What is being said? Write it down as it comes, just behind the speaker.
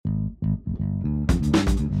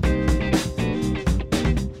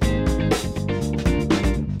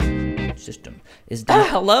is down.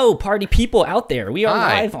 Hello, party people out there. We are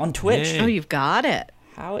live on Twitch. Hey. Oh, you've got it.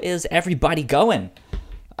 How is everybody going?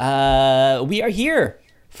 We are here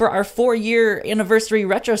for our 4-year anniversary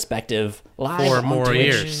retrospective live 4 on more Twitch.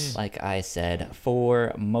 years. Like I said,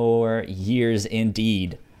 4 more years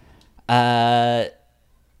indeed. Yeah.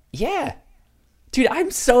 Dude,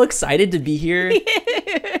 I'm so excited to be here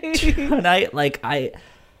tonight.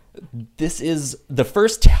 This is the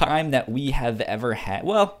first time that we have ever had,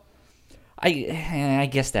 well, I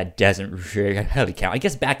guess that doesn't really count. I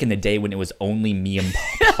guess back in the day when it was only me and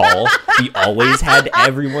Paul, we always had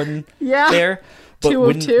everyone there.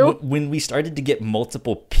 But when we started to get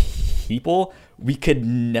multiple people, we could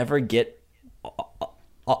never get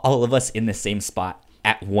all of us in the same spot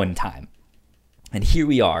at one time. And here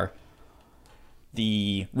we are,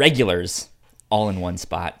 the regulars, all in one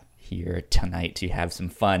spot here tonight to have some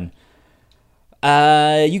fun.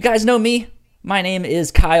 You guys know me. My name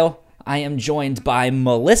is Kyle. I am joined by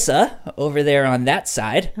Melissa over there on that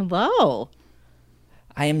side. Hello.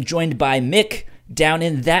 I am joined by Mick down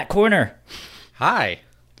in that corner. Hi.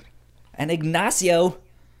 And Ignacio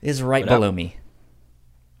is right below me.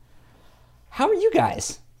 How are you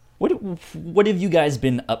guys? What have you guys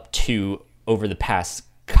been up to over the past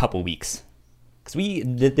couple weeks? Because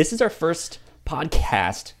this is our first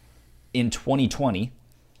podcast in 2020.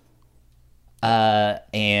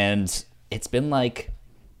 And it's been like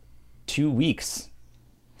 2 weeks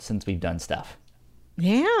since we've done stuff.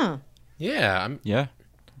 Yeah. Yeah.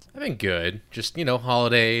 I've been good. Just,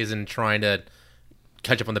 holidays and trying to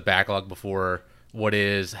catch up on the backlog before what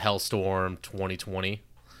is Hellstorm 2020.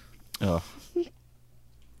 Oh.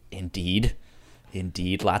 Indeed.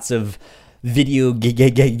 Lots of video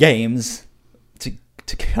games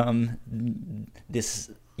to come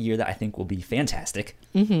this year that I think will be fantastic.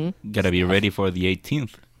 Mm-hmm. Gotta be ready for the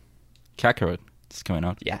 18th. Kakarot is coming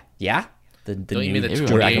out. Yeah. The Don't you new mean the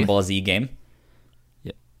Dragon 28th? Ball Z game.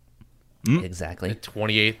 Yeah. Exactly. The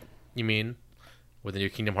 28th, you mean? With the new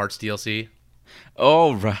Kingdom Hearts DLC?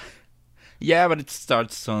 Oh, right. Yeah, but it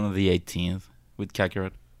starts on the 18th with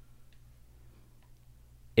Kakarot.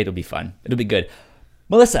 It'll be fun. It'll be good.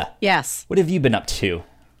 Melissa. Yes. What have you been up to?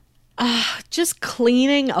 Just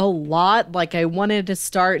cleaning a lot. Like, I wanted to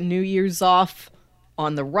start New Year's off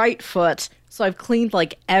on the right foot, so I've cleaned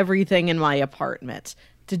like everything in my apartment.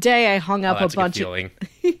 Today I hung up That's a bunch good feeling.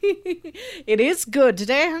 It is good.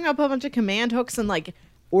 Today I hung up a bunch of command hooks and like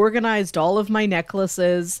organized all of my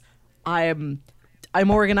necklaces. I'm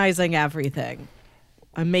organizing everything.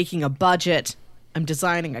 I'm making a budget. I'm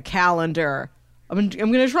designing a calendar. I'm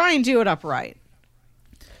going to try and do it upright.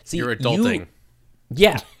 See, You're adulting.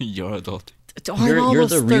 Yeah. You're adult. I'm You're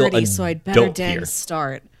almost the real 30, so I'd better adult dang here.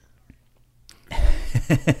 start.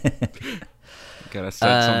 Gotta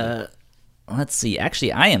start something. Let's see.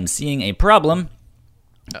 Actually, I am seeing a problem,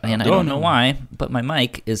 and I don't know why, but my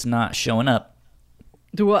mic is not showing up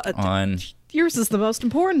on... Yours is the most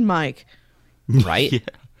important, Mike. Right? Yeah.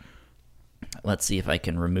 Let's see if I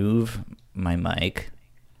can remove my mic.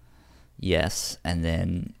 Yes, and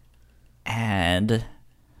then add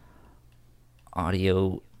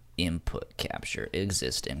audio input capture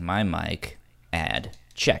existing. My mic, add,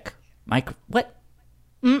 check. Mic, what?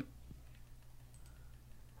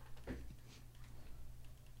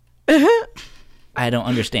 I don't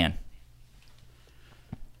understand.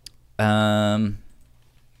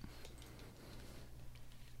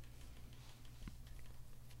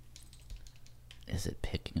 Is it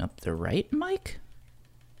picking up the right mic?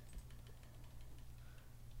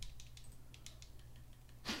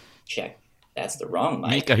 Check. That's the wrong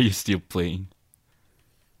mic. Mick, are you still playing?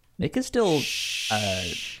 Mick is still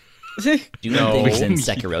doing No. things in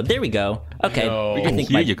Sekiro. There we go. Okay, No. I think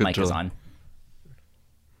Hear my your mic is control. on.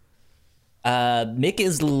 Mick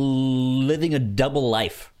is living a double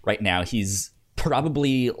life right now. He's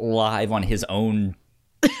probably live on his own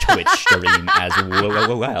Twitch stream as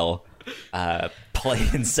well,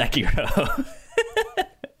 playing Sekiro.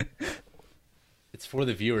 It's for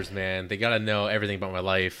the viewers, man. They gotta know everything about my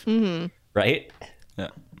life. Right? Yeah.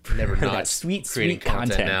 Never that not sweet creating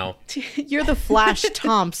content. now. You're the Flash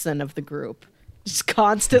Thompson of the group. Just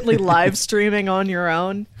constantly live streaming on your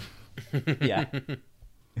own. Yeah.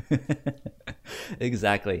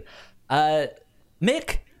 Exactly.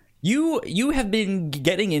 Mick, you have been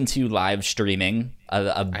getting into live streaming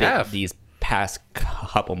a bit have. these past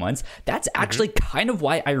couple months. That's actually kind of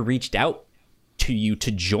why I reached out to you to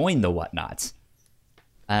join the Whatnots.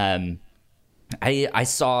 I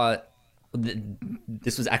saw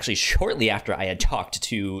this was actually shortly after I had talked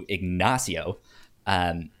to Ignacio,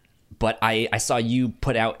 but I saw you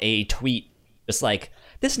put out a tweet just like,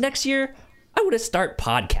 this next year I want to start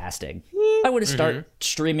podcasting. I want to start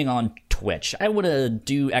streaming on Twitch. I want to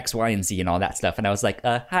do X, Y, and Z and all that stuff. And I was like,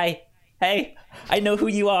 hi, hey, I know who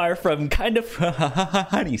you are from kind of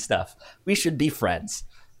honey stuff. We should be friends.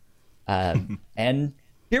 And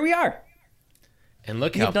here we are. And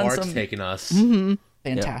look We've how done far it's some- taken us.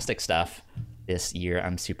 Fantastic stuff this year.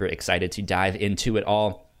 I'm super excited to dive into it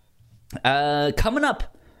all. Coming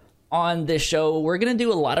up on this show, we're going to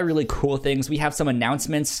do a lot of really cool things. We have some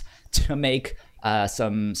announcements to make.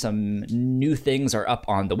 Some new things are up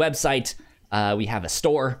on the website. We have a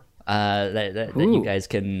store that you guys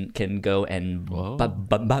can go and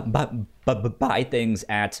buy things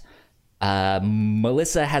at.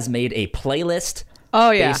 Melissa has made a playlist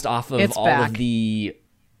based off of It's all back. of the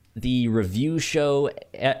review show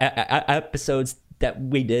episodes that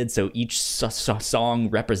we did. So each song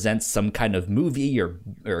represents some kind of movie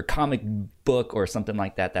or comic book or something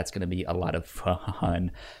like that. That's going to be a lot of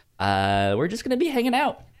fun. We're just going to be hanging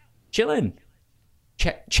out, chilling,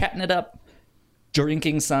 chatting it up,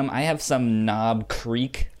 drinking some. I have some Knob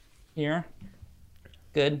Creek here.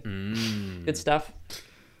 Good. Good stuff.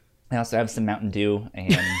 I also have some Mountain Dew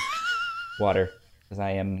and water because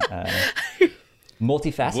I am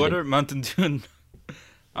multifaceted. Water, Mountain Dew, and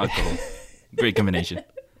alcohol. Great combination.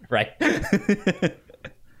 Right.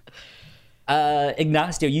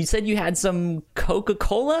 Ignacio, you said you had some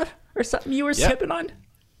Coca-Cola or something you were sipping on?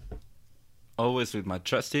 Always with my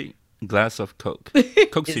trusty glass of Coke.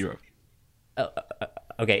 Coke Zero.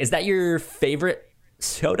 Okay, is that your favorite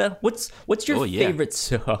soda? What's your favorite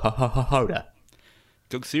soda?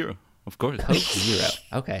 Coke Zero, of course. Coke Zero.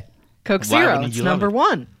 Okay. Coke Why Zero. wouldn't It's you love number it?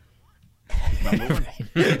 one. Number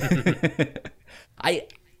one.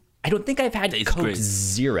 I don't think I've had Tastes Coke great.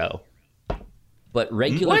 Zero, but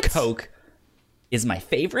regular What? Coke is my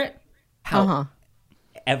favorite. However,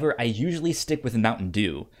 I usually stick with Mountain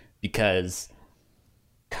Dew because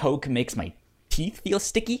Coke makes my teeth feel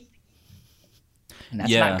sticky, and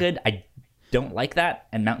that's Yeah. not good. I don't like that,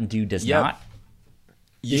 and Mountain Dew does Yep. not.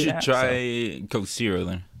 You do should that, try Coke Zero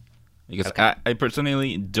then. Because Okay. I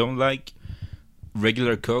personally don't like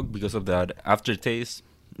regular Coke because of that aftertaste.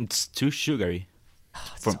 It's too sugary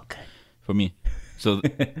So good. for me. So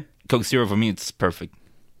Coke Zero for me, it's perfect.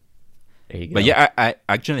 There you go. But yeah, I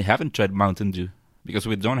actually haven't tried Mountain Dew because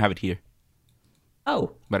we don't have it here.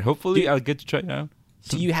 Oh, But hopefully I'll get to try it out.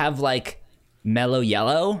 do you have like Mellow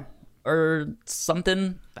Yellow or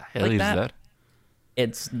something Hell like is that? that?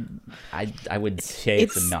 It's I would say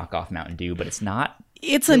it's a It's- knockoff Mountain Dew, but it's not.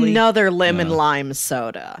 It's Really? another lemon lime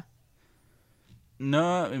soda.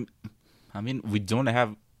 No, I mean, we don't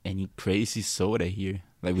have any crazy soda here.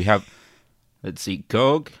 Like we have, let's see,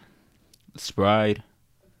 Coke, Sprite,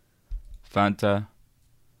 Fanta,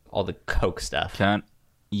 All the Coke stuff.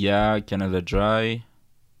 Canada Dry.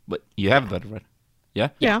 But you have that, right? Yeah?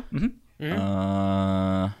 Yeah.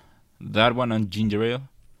 That one on ginger ale.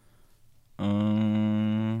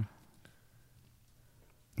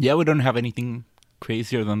 Yeah, we don't have anything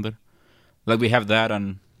crazier than that. Like we have that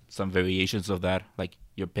and some variations of that, like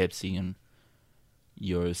your Pepsi and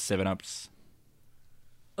your 7-Ups.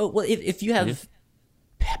 Oh well, if you have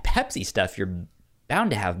Pepsi stuff, you're bound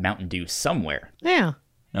to have Mountain Dew somewhere. Yeah.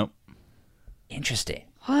 Nope. Interesting.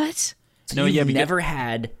 What? So No, you've yeah, because- never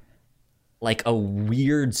had like a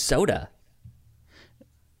weird soda.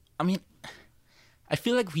 I mean, I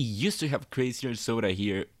feel like we used to have crazier soda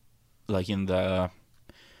here, like in the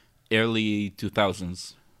early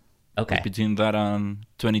 2000s. Okay. Like between that and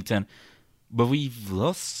 2010. But we've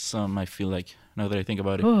lost some, I feel like, now that I think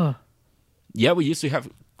about it. Ugh. Yeah, we used to have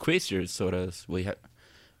crazier sodas.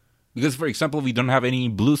 Because, for example, we don't have any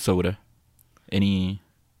blue soda. Any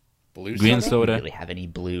Blue green I soda? don't soda. really have any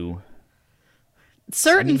blue.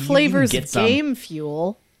 Certain I mean, you can flavors get of some. Game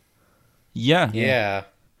Fuel. Yeah. Yeah.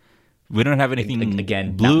 We don't have anything again,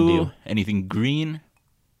 Mountain blue, Dew. anything green.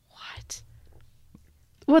 What?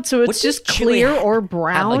 What? So it's What does just Chile clear or Have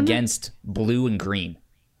brown? against blue and green.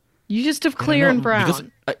 You just have I don't clear and know, brown.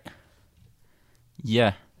 because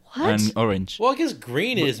yeah. What? And orange. Well, I guess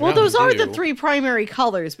green is. Well, Mountain those are the Dew. three primary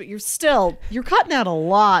colors, but you're cutting out a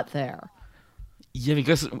lot there. Yeah,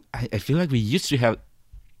 because I feel like we used to have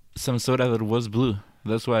some soda that was blue.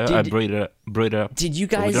 That's why I brought it up. Did you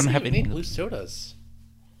But we guys don't have We any. make blue sodas.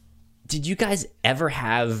 Did you guys ever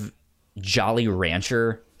have Jolly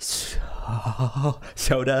Rancher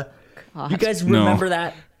soda? You guys No. remember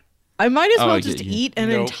that? I might as Oh, well yeah, just yeah. eat an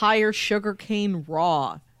Nope. entire sugar cane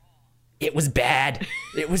raw. It was bad.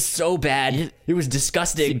 It was so bad. It was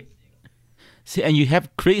disgusting. See, and you have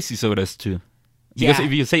crazy sodas too. Because Yeah.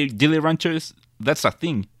 if you say Jelly Ranchers, that's a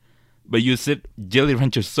thing. But you said Jelly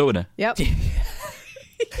Rancher soda. Yep.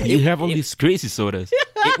 You have all these crazy sodas.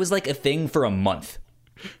 It was like a thing for a month,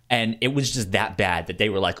 and it was just that bad that they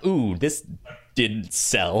were like, "Ooh, this didn't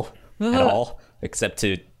sell at all," except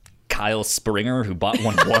to Kyle Springer, who bought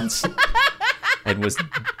one once and was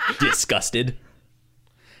disgusted.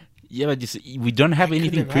 Yeah, but you see, we don't have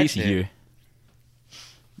anything crazy imagine it. here.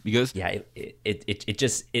 Because Yeah,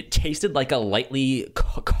 it tasted like a lightly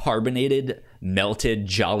carbonated, melted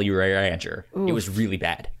Jolly Rancher. It was really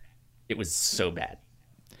bad. It was so bad.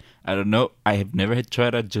 I don't know. I have never had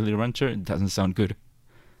tried a Jolly Rancher. It doesn't sound good.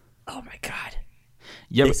 Oh my god.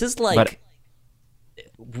 Yeah, This is like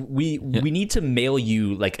we need to mail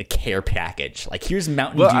you like a care package. Like here's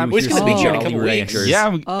Mountain Well, Dew, I'm- here's We're just gonna some be here in a Jolly couple weeks. Ranchers.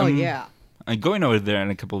 yeah. Yeah. I'm going over there in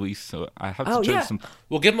a couple of weeks, so I have to Oh, try yeah. some.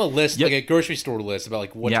 We'll give them a list, Yep. like a grocery store list about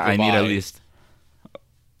like what Yeah, to go I need buy. a list.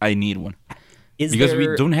 I need one Is because there,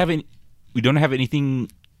 we don't have any. We don't have anything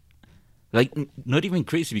like not even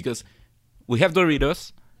crazy because we have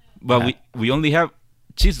Doritos, but Uh-huh. we only have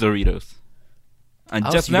cheese Doritos, and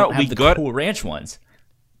oh, just so you now don't we have the got Cool Ranch ones.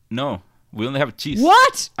 no. We only have cheese.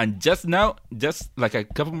 What And just now, just like a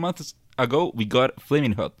couple months ago, we got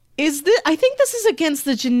Flaming Hot. is this? I think this is against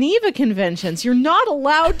the Geneva Conventions. You're not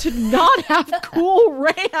allowed to not have Cool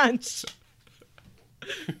Ranch.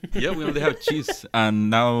 Yeah, we only have cheese, and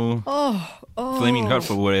now Flaming Hot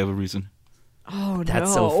for whatever reason. Oh,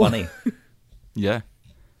 That's no. so funny. Yeah.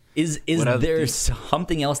 Is What other there things?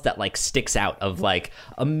 something else that like sticks out of like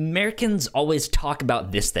Americans always talk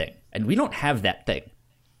about this thing and we don't have that thing?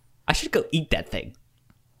 I should go eat that thing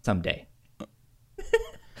someday.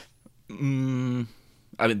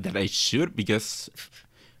 I mean, that I should, because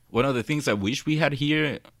one of the things I wish we had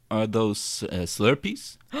here are those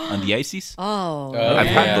Slurpees and the Ices. Oh, I've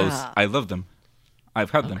yeah. had those. I love them.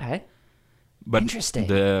 I've had them. Okay. But Interesting.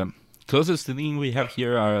 the closest thing we have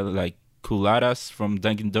here are like coladas from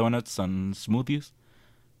Dunkin' Donuts and smoothies,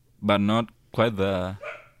 but not quite the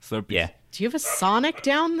Slurpees. Yeah. Do you have a Sonic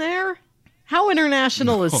down there? How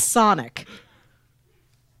international is Sonic?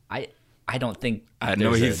 I don't think I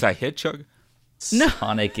know there's he's a hedgehog.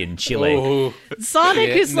 Sonic in Chile. Oh, Sonic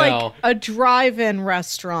Yeah, is like no. a drive-in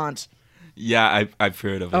restaurant. Yeah, I've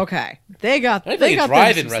heard of it. Okay, they got I they think a got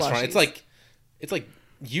drive-in them some restaurant. slushies. It's like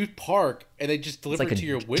you park and they just It's deliver like it to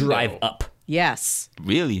your a window. drive up. Yes,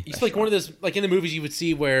 Really? It's like one of those, like in the movies you would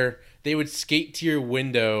see where they would skate to your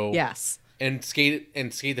window, yes. and skate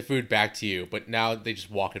the food back to you. But now they just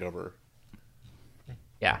walk it over.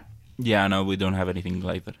 Yeah. Yeah, no, we don't have anything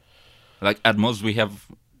like that. Like at most we have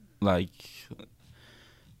like,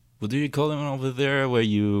 what do you call them over there? Where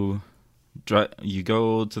you you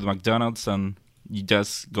go to the McDonald's and you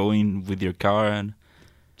just go in with your car and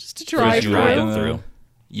Just to first drive you through. ride drive on the- through.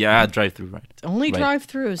 Yeah, drive through, right? Only Right.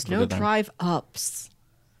 drive-throughs, no Forget that. drive-ups.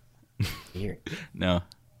 Weird. No. I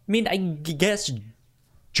mean, I guess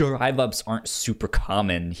drive ups aren't super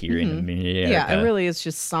common here in America. Yeah, it really is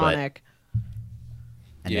just Sonic.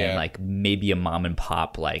 And Yeah. then like maybe a mom and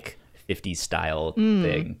pop like 50s style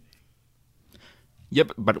thing.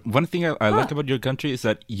 Yep, but one thing I like about your country is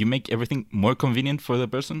that you make everything more convenient for the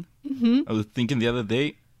person. Mm-hmm. I was thinking the other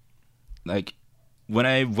day, like when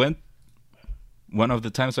I went, one of the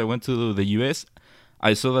times I went to the US,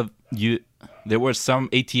 I saw that there were some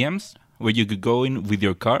ATMs where you could go in with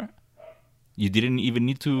your car. You didn't even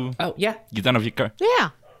need to Oh yeah, get out of your car. Yeah.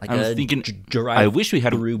 like I was a thinking, drive I wish we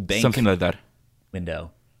had through bank something like that,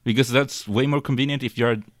 window. because that's way more convenient if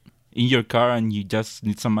you're in your car and you just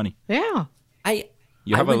need some money. Yeah.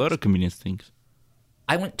 You I have a went- lot of convenience things.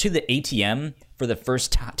 I went to the ATM for the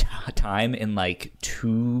first time in like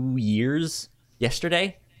 2 years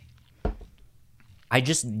yesterday. I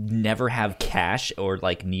just never have cash or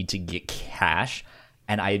like need to get cash,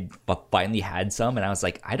 and I finally had some, and I was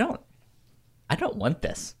like, I don't want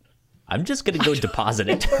this. I'm just gonna go deposit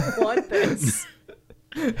it. Want this?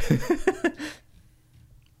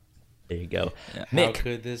 There you go, How Mick.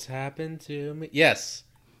 could this happen to me? Yes.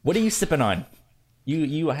 What are you sipping on?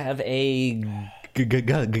 You have a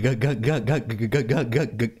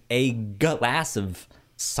glass of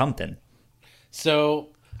something. So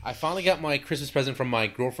I finally got my Christmas present from my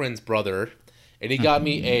girlfriend's brother, and he got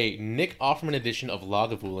me a Nick Offerman edition of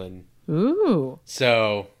Lagavulin. Ooh.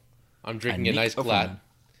 So I'm drinking a Nick nice Offerman. glass.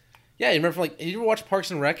 Yeah, you remember did you ever watch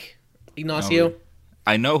Parks and Rec, Ignacio? No.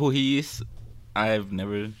 I know who he is. I've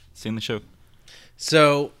never seen the show.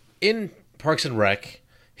 So in Parks and Rec,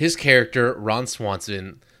 his character Ron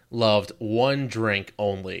Swanson loved one drink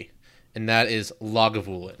only, and that is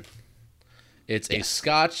Lagavulin. It's a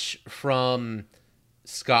Scotch from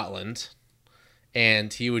Scotland,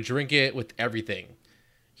 and he would drink it with everything.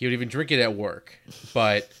 He would even drink it at work.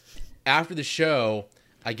 But after the show,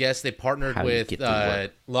 I guess they partnered How do you with get through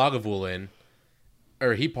what? Lagavulin,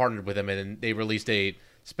 or he partnered with him, and then they released a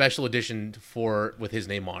special edition with his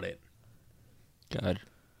name on it. God.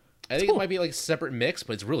 I think it might be like a separate mix,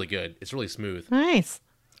 but it's really good. It's really smooth. Nice.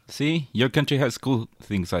 See, your country has cool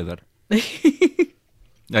things like that.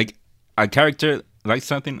 Like a character likes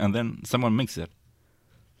something, and then someone makes it.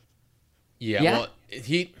 Yeah, Yeah. well,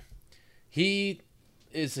 he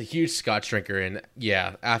is a huge Scotch drinker, and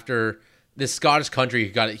yeah, after this Scottish country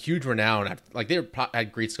got a huge renown. Like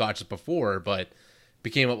had great Scotches before, but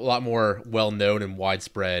became a lot more well known and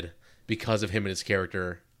widespread because of him and his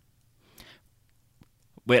character.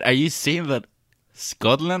 Wait, are you saying that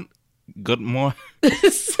Scotland got more?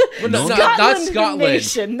 Well, no, not Scotland.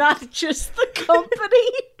 Nation, not just the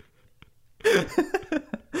company.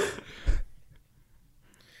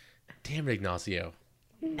 Damn it, Ignacio.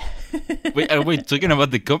 Wait, are we talking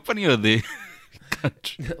about the company or the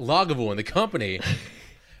country? Lagavulin, the company.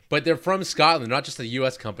 But they're from Scotland, not just a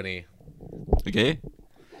U.S. company. Okay.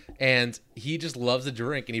 And he just loves the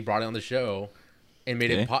drink, and he brought it on the show, and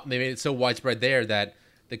made Okay. it. They made it so widespread there that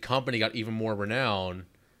the company got even more renown,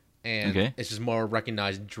 and Okay. it's just more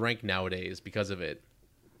recognized drink nowadays because of it.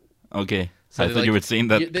 Okay. So I they, thought you like- were saying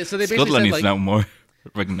that Yeah, so they basically Scotland said, is like- now more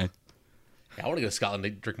recognized. Yeah, I want to go to Scotland to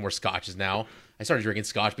drink more scotches now. I started drinking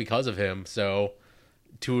scotch because of him, so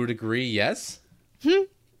to a degree, yes.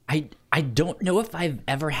 I don't know if I've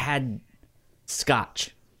ever had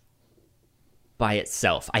scotch by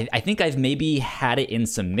itself. I think I've maybe had it in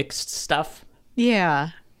some mixed stuff, Yeah.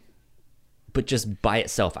 but just by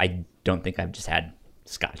itself, I don't think I've just had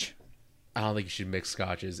scotch. I don't think you should mix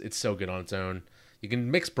scotches. It's so good on its own. You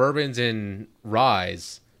can mix bourbons and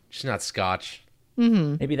ryes, just not scotch.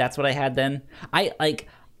 Maybe that's what I had then. I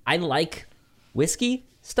like whiskey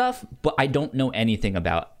stuff, but I don't know anything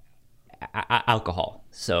about alcohol.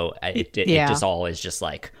 So it Yeah. just all is just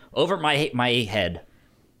like over my head.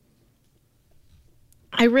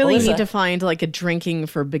 I really Alyssa. need to find like a drinking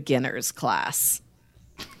for beginners class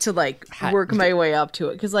to like Ha- work my way up to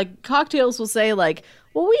it. Because like cocktails will say like,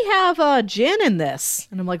 well, we have gin in this.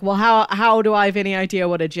 And I'm like, well, how do I have any idea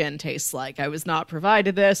what a gin tastes like? I was not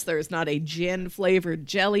provided this. There's not a gin flavored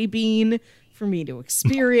jelly bean for me to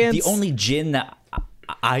experience. The only gin that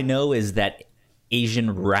I know is that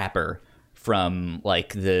Asian rapper from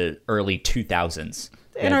like the early 2000s.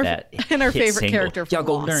 And our- that and our hit favorite single, character from Y'all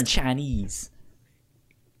go Lost. learn Chinese.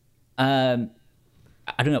 I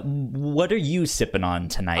don't know. What are you sipping on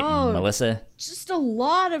tonight, Oh. Melissa? just a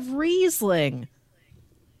lot of Riesling.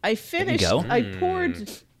 I finished, go. I poured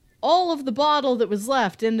all of the bottle that was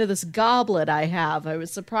left into this goblet I have. I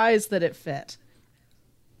was surprised that it fit.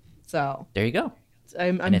 So There you go.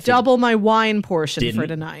 I'm if it double my wine portion for didn't-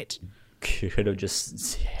 tonight. Could have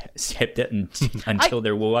just sipped it until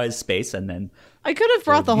there was space, and then I could have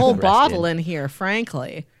brought the whole rest bottle in. in here,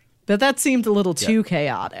 frankly, but that seemed a little too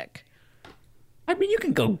chaotic. I mean, you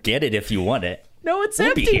can go get it if you want it. No, it's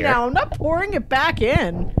We'll be empty here. now. I'm not pouring it back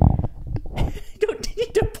in. You don't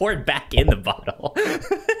need to pour it back in the bottle.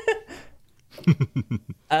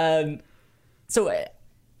 So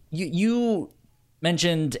you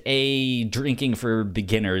mentioned a drinking for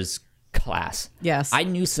beginners class. Yes. I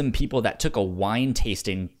knew some people that took a wine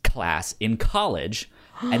tasting class in college,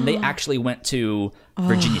 and they actually went to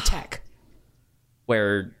Virginia Tech,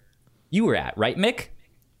 where you were at, right, Mick?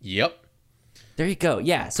 Yep. There you go.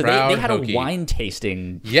 Yeah. So Proud they had Hokie. a wine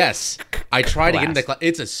tasting. Yes. I tried to get into Class. class.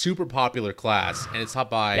 It's a super popular class, and it's taught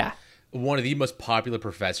by Yeah. one of the most popular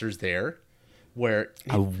professors there, where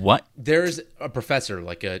A what? there's a professor,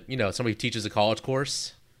 like somebody who teaches a college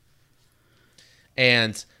course.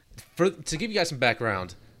 And to give you guys some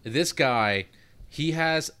background, this guy, he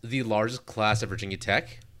has the largest class at Virginia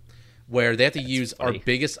Tech, where they have to use our funny.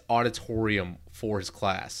 biggest auditorium for his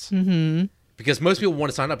class. Mm-hmm. Because most people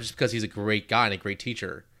want to sign up just because he's a great guy and a great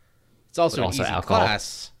teacher. It's also But an also easy alcohol.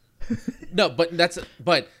 class. No,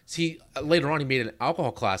 but see, later on he made an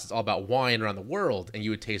alcohol class. It's all about wine around the world, and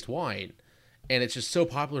you would taste wine. And it's just so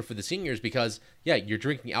popular for the seniors because, yeah, you're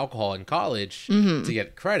drinking alcohol in college to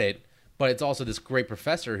get credit, but it's also this great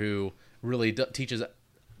professor who really teaches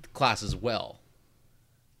classes well.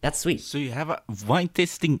 That's sweet. So you have a wine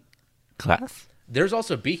tasting class? There's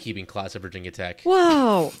also a beekeeping class at Virginia Tech.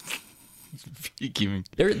 Whoa. Beekeeping.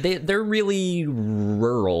 They're really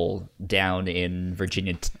rural down in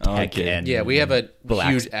Virginia Tech. Okay. And Yeah, we have a Blacksburg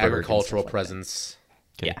huge and agricultural stuff like that. presence.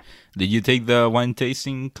 Okay. Yeah. Did you take the wine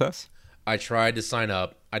tasting class? I tried to sign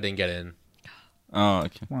up. I didn't get in. Oh,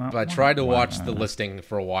 okay. But I tried to watch the listing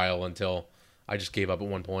for a while until I just gave up at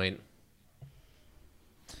one point.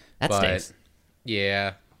 That But stinks.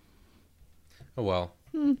 yeah. Oh well.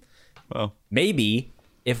 Well, Maybe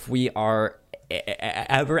if we are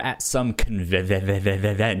ever at some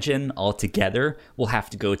convention all together, we'll have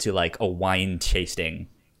to go to like a wine tasting,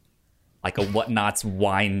 like a Whatnots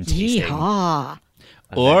wine tasting. Yeehaw.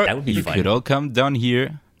 Or that would be you fun. could all come down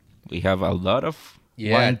here. We have a lot of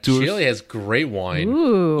Yeah, wine tours. Chile has great wine.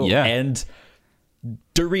 Ooh. Yeah. And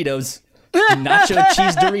Doritos, nacho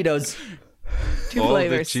cheese Doritos. Two all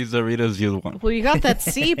flavors. the cheese Doritos you want. Well, you got that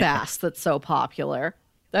sea bass that's so popular.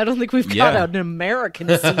 I don't think we've got Yeah. an American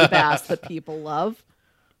sea bass that people love.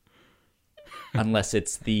 Unless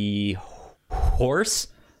it's the horse.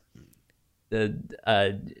 They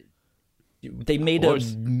made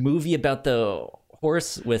Horse. a movie about the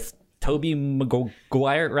horse with Toby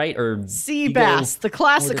Maguire, right? Or Sea Ego- bass, the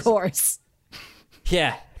classic is- horse.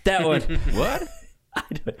 Yeah, that one. What?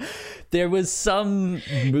 There was some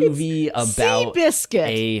movie about Seabiscuit.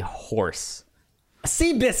 a horse. A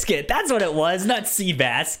sea biscuit. That's what it was, not sea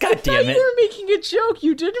bass. God I thought damn you it. were making a joke.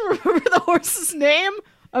 You didn't remember the horse's name?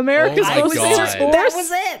 America's Oh my most God. famous horse? That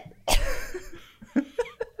was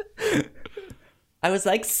it. I was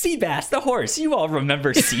like, sea bass, the horse. You all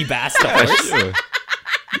remember sea bass, the Yeah, horse. sure.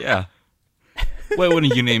 Yeah. Why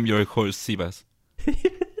wouldn't you name your horse Seabass?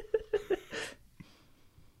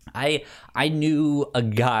 I knew a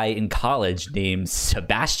guy in college named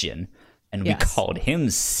Sebastian, and we Yes. called him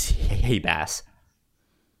sea bass.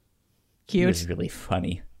 He was Cute. really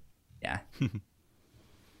funny. Yeah.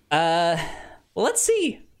 Well, let's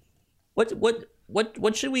see. What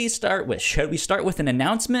should we start with? Should we start with an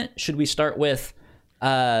announcement? Should we start with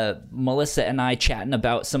Melissa and I chatting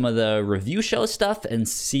about some of the review show stuff and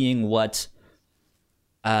seeing what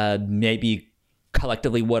maybe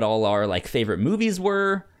collectively what all our like favorite movies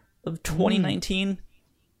were of 2019?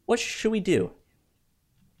 What should we do?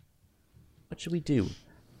 What should we do?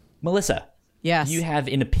 Melissa, Yes. you have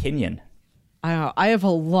an opinion. I don't know. I have a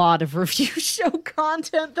lot of review show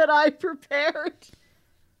content that I prepared.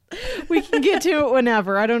 We can get to it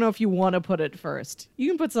whenever. I don't know if you want to put it first. You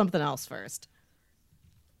can put something else first.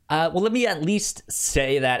 Well, let me at least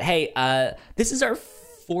say that, hey, this is our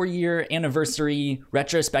 4-year anniversary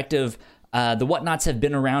retrospective. The Whatnots have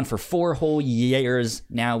been around for 4 whole years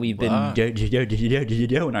now. We've been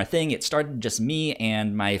doing our thing. It started just me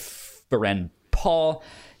and my friend Paul.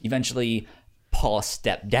 Eventually, Paul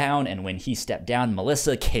stepped down, and when he stepped down,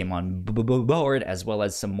 Melissa came on board, as well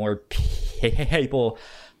as some more people.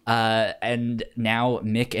 And now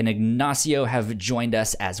Mick and Ignacio have joined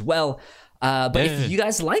us as well. But if you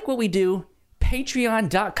guys like what we do,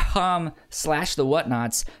 patreon.com/the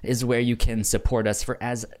Whatnots is where you can support us for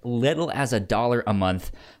as little as $1 a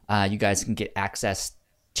month. You guys can get access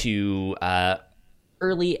to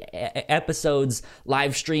early episodes,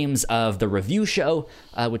 live streams of the review show,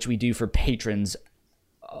 which we do for patrons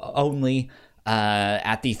only.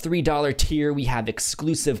 At the $3 tier, we have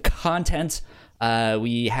exclusive content.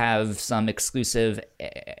 We have some exclusive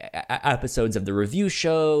episodes of the review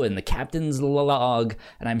show and the captain's log,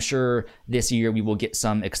 and I'm sure this year we will get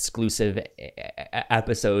some exclusive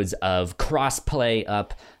episodes of Crossplay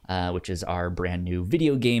up, which is our brand new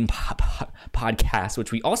video game podcast,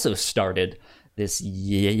 which we also started this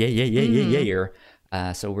year.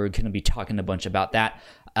 So we're going to be talking a bunch about that.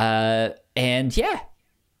 And yeah.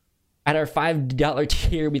 At our $5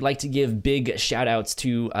 tier, we'd like to give big shout outs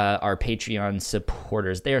to our Patreon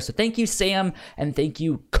supporters there. So thank you, Sam, and thank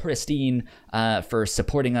you, Christine, for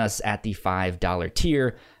supporting us at the $5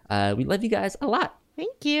 tier. We love you guys a lot.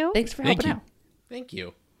 Thank you. Thanks for Thank helping you. out. Thank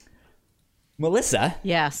you. Melissa,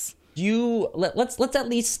 Yes. let's at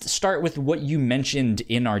least start with what you mentioned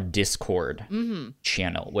in our Discord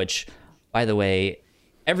channel, which, by the way,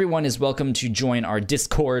 everyone is welcome to join our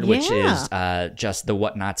Discord, which is just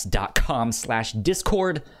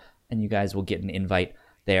thewhatnots.com/Discord, and you guys will get an invite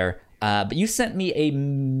there. But you sent me a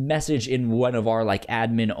message in one of our like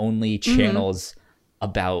admin only channels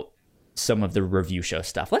about some of the review show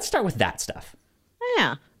stuff. Let's start with that stuff.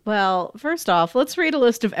 Yeah. Well, first off, let's read a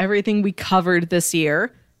list of everything we covered this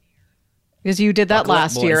year. Because you did that Buckle up,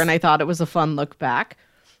 last year, boys. and I thought it was a fun look back.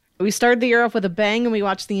 We started the year off with a bang, and we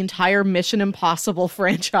watched the entire Mission Impossible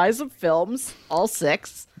franchise of films, all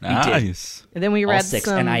 6. Nice. And then we All read 6,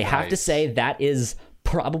 some. and I have to Nice. say that is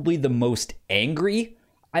probably the most angry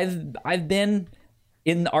I've been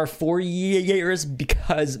in our 4 years,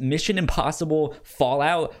 because Mission Impossible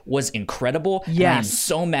Fallout was incredible. And I am Yes.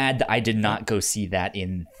 so mad that I did not go see that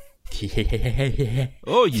in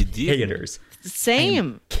Oh, you did. theaters.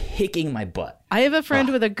 Same. Kicking my butt. I have a friend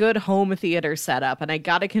with a good home theater setup, and I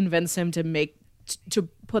got to convince him to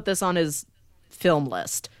put this on his film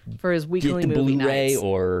list for his Get weekly the movie Blu-ray nights.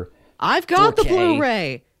 or I've got the 4K.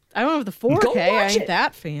 Blu-ray. I don't have the 4K. Go I watch ain't it.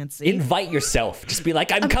 that fancy. Invite yourself. Just be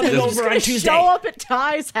like, I'm coming just over gonna on Tuesday. show up at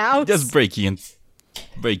Ty's house. Just break into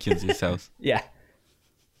his house. Yeah.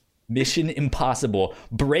 Mission Impossible.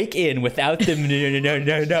 Break in without them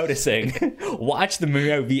noticing. Watch the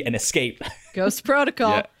movie and escape. Ghost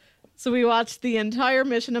Protocol. Yeah. So we watched the entire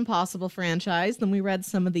Mission Impossible franchise. Then we read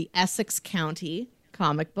some of the Essex County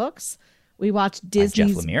comic books. We watched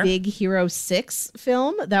Disney's Lemire. Big Hero 6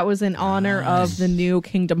 film. That was in honor of the new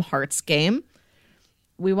Kingdom Hearts game.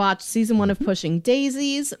 We watched season 1 of Pushing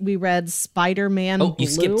Daisies. We read Spider-Man Oh,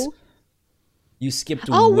 Blue. you skipped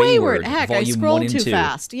Wayward. Heck, I volume 1 scrolled and too 2.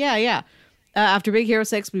 fast. Yeah. After Big Hero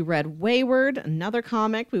 6, we read Wayward, another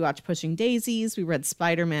comic. We watched Pushing Daisies. We read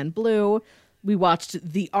Spider-Man Blue. We watched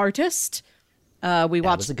The Artist. We That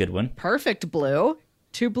watched was a good one. Perfect Blue.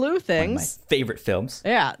 2 blue One of my things. favorite films.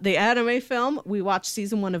 Yeah, the anime film. We watched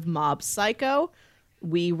season 1 of Mob Psycho.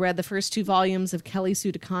 We read the first 2 volumes of Kelly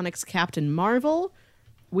Sue DeConnick's Captain Marvel.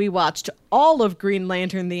 We watched all of Green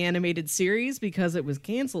Lantern, the animated series, because it was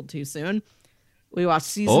canceled too soon. We watched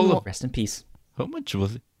season All of 1. Rest in peace. How much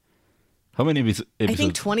was it? How many episodes? I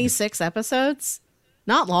think 26 episodes.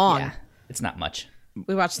 Not long. Yeah, it's not much.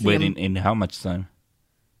 We watched the Wait, in how much time?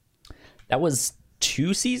 That was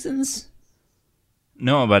 2 seasons?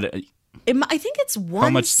 No, but I think it's one how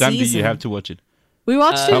much time do season. you have to watch it? We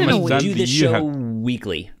watched it How in much a We week. time do do the you show have?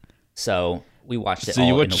 weekly. So we watched it So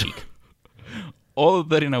you all in watch a week. all of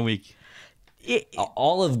that in a week.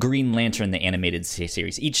 All of Green Lantern, the animated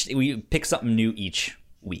series. We pick something new each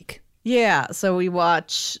week. Yeah, so we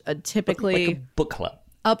watch typically Like a book club.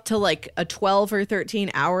 up to like a 12 or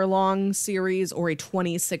 13 hour long series or a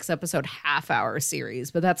 26 episode half hour series,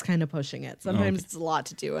 but that's kind of pushing it. Sometimes it's a lot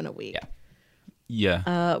to do in a week. Yeah.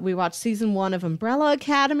 Yeah. We watched season 1 of Umbrella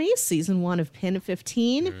Academy, season 1 of Pin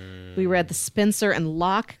 15. We read the Spencer and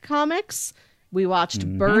Locke comics. We watched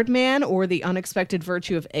Birdman or The Unexpected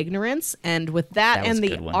Virtue of Ignorance. And with that, That was and a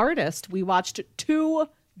The good one. Artist, we watched 2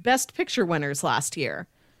 Best Picture winners last year.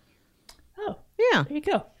 Oh, Yeah. there you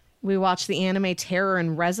go. We watched the anime Terror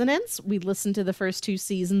and Resonance. We listened to the first 2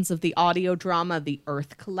 seasons of the audio drama The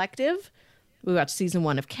Earth Collective. We watched season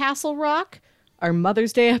 1 of Castle Rock. Our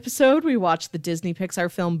Mother's Day episode, we watched the Disney Pixar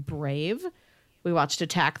film Brave. We watched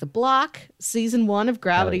Attack the Block. Season 1 of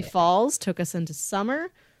Gravity yeah. Falls took us into summer.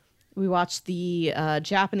 We watched the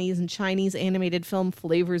Japanese and Chinese animated film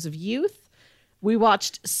Flavors of Youth. We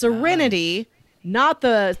watched Serenity, not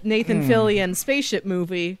the Nathan Fillion spaceship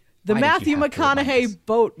movie, the Why did Matthew you have to remind McConaughey us?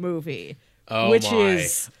 boat movie, Oh which my.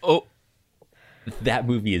 is Oh, That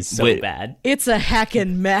movie is so Wait. bad. it's a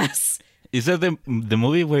heckin' mess. is that the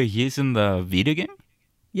movie where he's in the video game?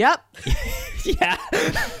 Yep. Yeah.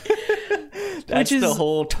 That's Which the is-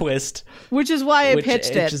 whole twist. Which is why I which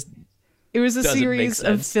pitched it. just It was a doesn't make series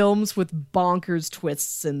of sense. films with bonkers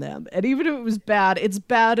twists in them. And even if it was bad, it's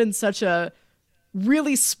bad in such a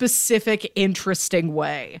really specific, interesting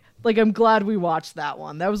way. Like, I'm glad we watched that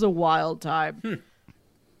one. That was a wild time.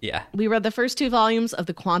 Yeah. We read the first 2 volumes of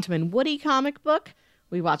the Quantum and Woody comic book.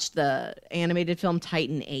 We watched the animated film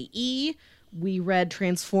Titan AE. We read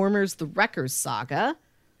Transformers The Wreckers Saga.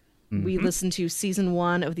 We listened to season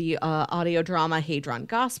 1 of the audio drama Hadron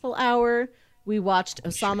Gospel Hour. We watched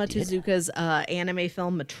Osamu Tezuka's anime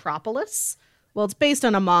film Metropolis. Well, it's based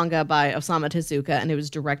on a manga by Osamu Tezuka, and it was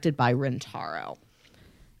directed by Rintaro.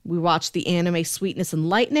 We watched the anime Sweetness and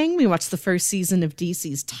Lightning. We watched the first season of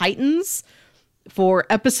DC's Titans. For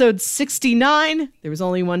episode 69, there was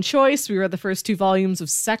only one choice. We read the first 2 volumes of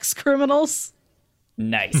Sex Criminals.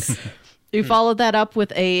 Nice. We followed that up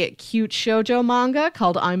with a cute shoujo manga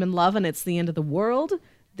called I'm in Love and It's the End of the World.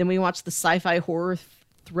 Then we watched the sci-fi horror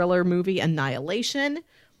thriller movie Annihilation.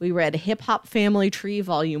 We read Hip Hop Family Tree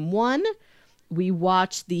Volume 1. We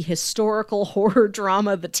watched the historical horror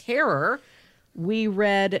drama The Terror. We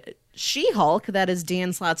read She-Hulk, that is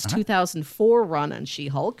Dan Slott's 2004 run on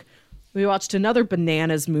She-Hulk. We watched another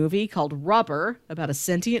Bananas movie called Rubber about a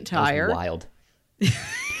sentient That was tire. wild.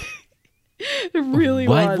 It really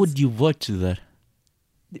Why was. would you watch that?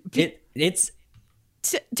 It's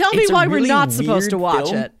Tell me it's a why we're really not supposed to weird watch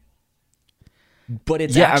film. it. but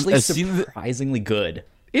it's Yeah, actually I've seen the- surprisingly good.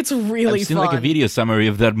 It's really I've seen fun. like a video summary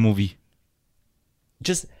of that movie.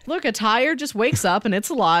 Just Look, a tire just wakes up and it's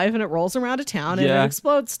alive and it rolls around a town and Yeah. it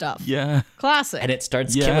explodes stuff. Yeah. Classic. and it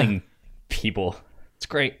starts Yeah. killing people. It's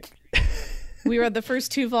great. We read the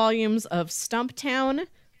first 2 volumes of Stumptown.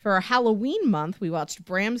 For our Halloween month, we watched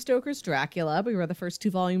Bram Stoker's Dracula. We read the first 2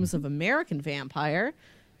 volumes of American Vampire.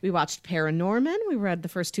 We watched Paranorman. We read the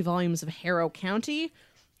first 2 volumes of Harrow County.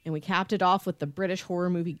 And we capped it off with the British horror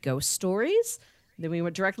movie Ghost Stories. Then we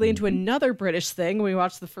went directly into another British thing. We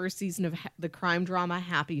watched the first season of the crime drama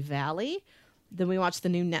Happy Valley. Then we watched the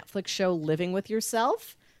new Netflix show Living with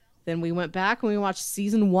Yourself. Then we went back and we watched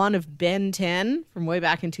season 1 of Ben 10 from way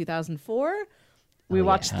back in 2004. We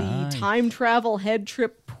watched the time travel head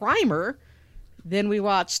trip Primer. Then we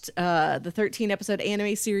watched the 13-episode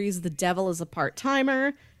anime series The Devil is a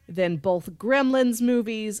Part-Timer. Then both Gremlins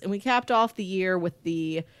movies. And we capped off the year with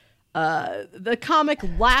the comic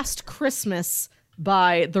Last Christmas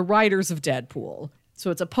by the writers of Deadpool.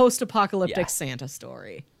 So it's a post-apocalyptic Santa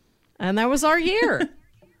story. And that was our year.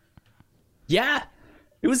 Yeah.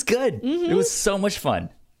 It was good. It was so much fun.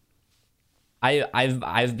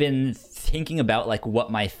 I've been thinking about like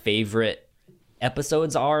what my favorite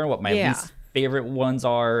episodes are, what my least favorite ones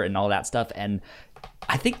are, and all that stuff. And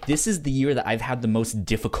I think this is the year that I've had the most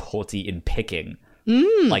difficulty in picking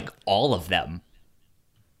like all of them.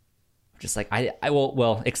 Just like I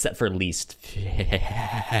will except for least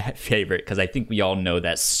favorite, because I think we all know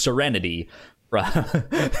that Serenity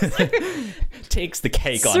takes the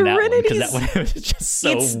cake on that one, because that one was just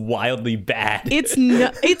so wildly bad.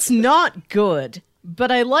 It's not good,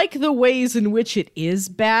 but I like the ways in which it is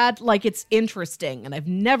bad. Like, it's interesting, and I've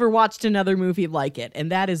never watched another movie like it, and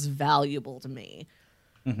that is valuable to me.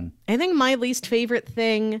 I think my least favorite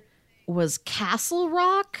thing was Castle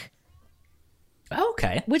Rock.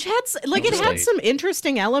 Okay. Which had it had some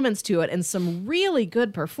interesting elements to it and some really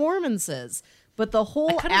good performances, but the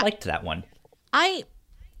whole I kind of liked that one. I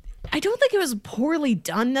don't think it was poorly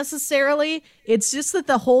done necessarily. It's just that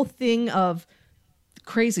the whole thing of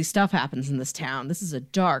crazy stuff happens in this town. This is a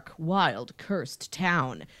dark, wild, cursed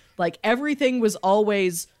town. Like, everything was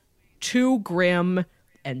always too grim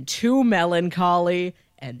and too melancholy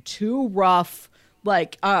and too rough.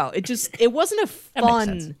 Like, it wasn't a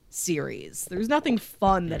fun series. There was nothing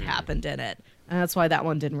fun that happened in it. And that's why that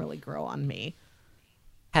one didn't really grow on me.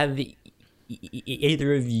 Have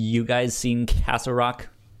either of you guys seen Castle Rock,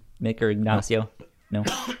 Mick or Ignacio? No?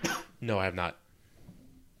 No, I have not.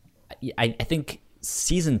 I think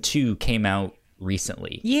season 2 came out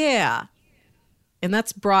recently. Yeah. And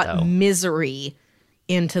that's brought Misery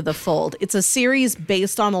into the fold. It's a series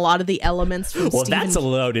based on a lot of the elements from that's a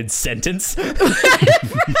loaded sentence. And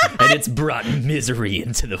it's brought Misery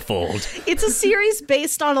into the fold. It's a series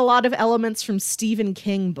based on a lot of elements from Stephen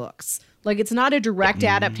King books. Like, it's not a direct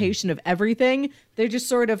adaptation of everything. They just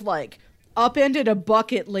sort of, like, upended a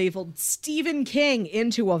bucket labeled Stephen King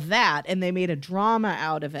into a vat, and they made a drama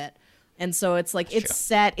out of it. And so it's like, it's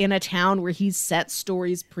set in a town where he's set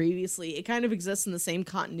stories previously. It kind of exists in the same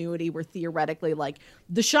continuity where theoretically, like,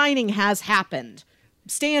 The Shining has happened.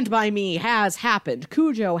 Stand By Me has happened.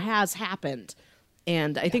 Cujo has happened.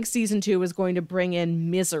 And I think season 2 is going to bring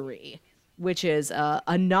in Misery, which is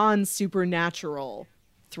a non-supernatural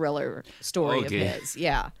thriller story of his.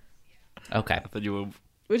 Yeah. Okay. I thought you were...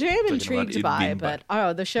 Which I am intrigued by, but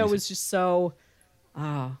the show was just so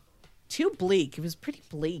too bleak. It was pretty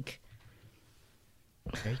bleak.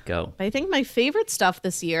 There you go. I think my favorite stuff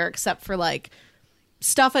this year, except for like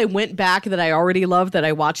stuff I went back that I already loved that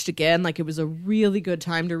I watched again, like it was a really good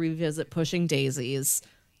time to revisit Pushing Daisies.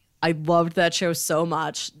 I loved that show so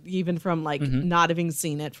much, even from like not having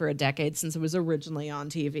seen it for a decade since it was originally on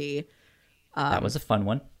TV. That was a fun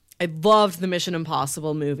one. I loved the Mission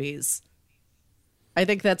Impossible movies. I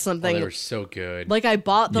think that's something... they were so good. Like, I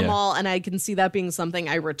bought them all, and I can see that being something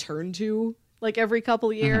I return to, like, every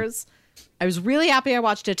couple years. I was really happy I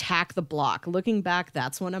watched Attack the Block. Looking back,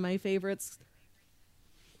 that's one of my favorites.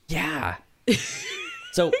 Yeah.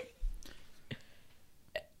 So,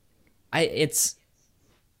 I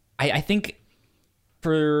think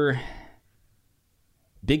for...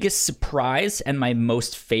 biggest surprise and my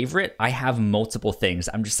most favorite, I have multiple things.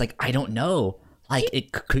 I'm just like, I don't know. Like,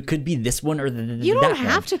 it could be this one or that one. You don't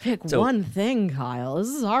have to pick one thing, Kyle. This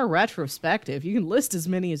is our retrospective. You can list as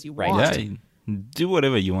many as you want. Yeah, do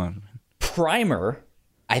whatever you want. Primer,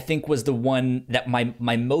 I think, was the one that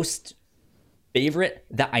my most favorite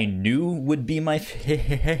that I knew would be my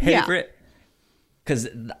favorite. Because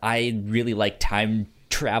I really like time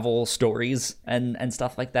travel stories and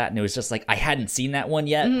stuff like that, and it was just like I hadn't seen that one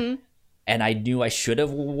yet, and I knew I should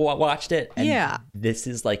have watched it. And this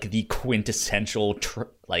is like the quintessential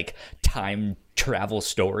like time travel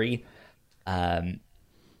story, and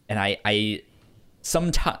I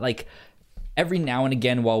sometimes, like, every now and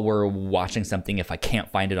again while we're watching something, if I can't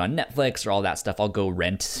find it on Netflix or all that stuff, I'll go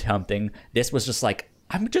rent something. This was just like,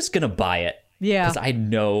 I'm just gonna buy it. Yeah. Because I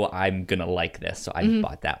know I'm going to like this. So I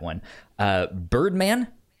bought that one. Birdman.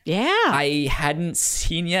 Yeah. I hadn't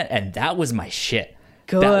seen yet. And that was my shit.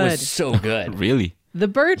 Good. That was so good. Really? The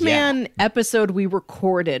Birdman episode we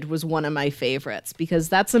recorded was one of my favorites because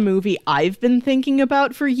that's a movie I've been thinking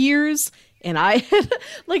about for years. And I had,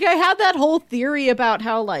 I had that whole theory about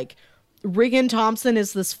how, Regan Thompson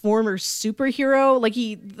is this former superhero.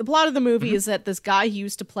 The plot of the movie is that this guy who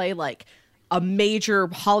used to play, a major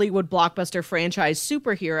Hollywood blockbuster franchise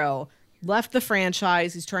superhero left the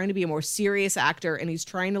franchise. He's trying to be a more serious actor, and he's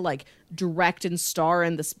trying to, direct and star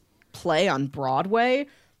in this play on Broadway.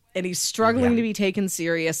 And he's struggling to be taken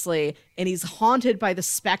seriously, and he's haunted by the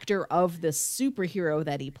specter of this superhero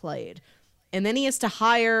that he played. And then he has to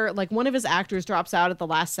hire, one of his actors drops out at the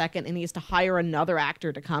last second, and he has to hire another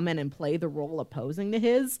actor to come in and play the role opposing to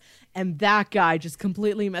his. And that guy just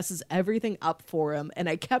completely messes everything up for him. And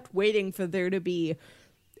I kept waiting for there to be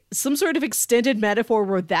some sort of extended metaphor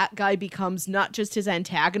where that guy becomes not just his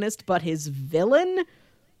antagonist, but his villain.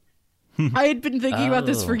 I had been thinking about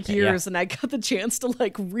this for years, and I got the chance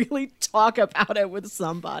to really talk about it with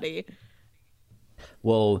somebody.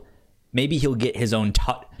 Well, maybe he'll get his own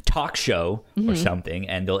talk show or something,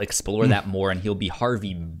 and they'll explore that more, and he'll be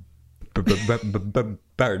Harvey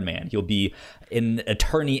Birdman. He'll be an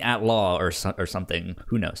attorney at law or something.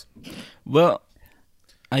 Who knows? Well,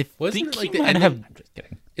 I Wasn't think it he might have. I'm just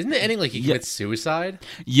kidding. Isn't the ending he commits suicide?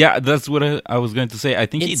 Yeah, that's what I was going to say. I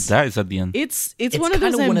think he It's- dies at the end. It's It's one of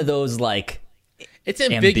kind those of one of those It's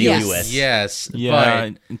ambiguous. Ambiguous. Yes. Yeah,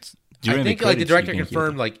 But it's I during think the the credits director you can hear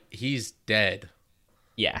confirmed he's dead.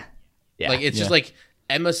 yeah. It's Yeah. just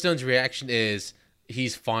Emma Stone's reaction is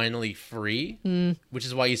he's finally free, which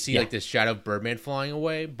is why you see this shadow of Birdman flying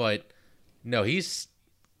away. But no, he's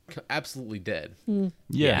absolutely dead.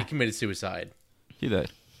 Yeah, He committed suicide. he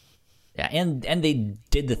died. Yeah, and they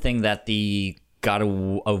did the thing that the God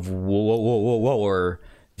of War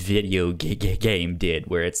video game did,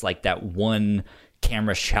 where it's that one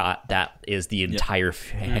camera shot that is the entire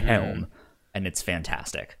film, and it's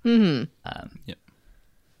fantastic. Yep.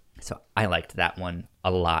 So I liked that one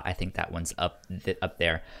a lot. I think that one's up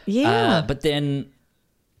there. Yeah. But then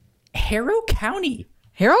Harrow County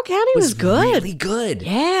Harrow County was good. really good.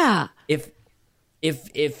 Yeah.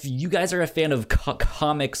 If you guys are a fan of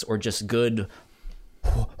comics or just good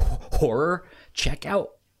horror, check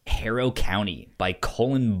out Harrow County by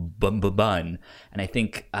Colin Bunn. And I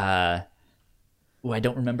think I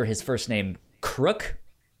don't remember his first name. Crook.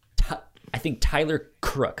 I think Tyler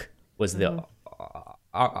Crook was the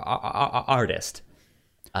artist.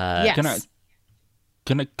 Yes.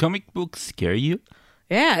 Can a comic book scare you?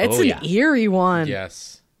 Yeah, it's Oh, an yeah. eerie one.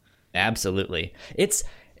 Yes. Absolutely. It's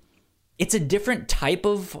a different type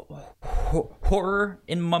of horror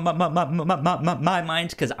in my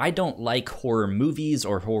mind, because I don't like horror movies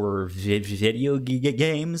or horror video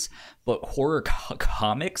games, but horror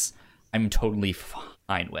comics I'm totally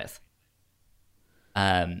fine with.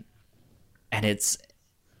 And it's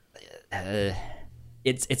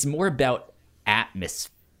more about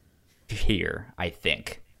atmosphere, I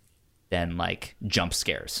think, than jump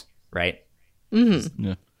scares, right?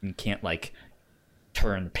 Yeah. You can't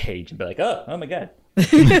turn the page and be oh my god.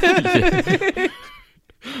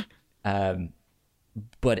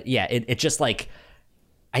 But yeah, it just I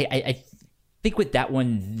think with that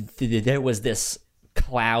one there was this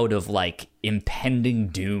cloud of impending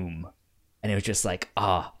doom, and it was just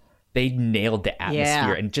they nailed the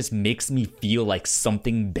atmosphere, and it just makes me feel like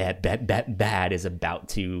something bad is about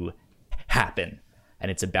to happen, and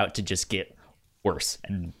it's about to just get worse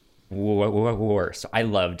and worse. So I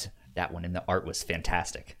loved that one, and the art was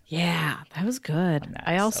fantastic. Yeah, that was good. that,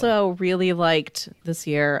 I also really liked this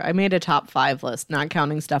year. I made a top 5 list, not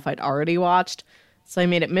counting stuff I'd already watched. So I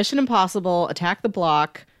made it Mission Impossible, Attack the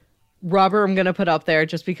Block, Rubber I'm going to put up there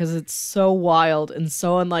just because it's so wild and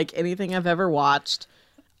so unlike anything I've ever watched.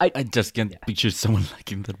 I just can't picture someone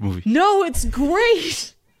liking that movie. No, it's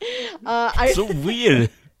great. So weird.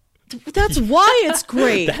 That's why it's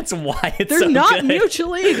great. That's why it's They're so not good.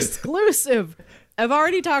 mutually exclusive. I've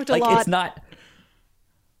already talked a lot.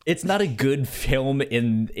 It's not a good film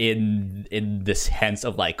in the sense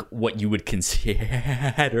of what you would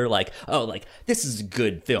consider this is a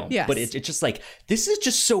good film. Yes. But it's just this is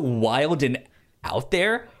just so wild and out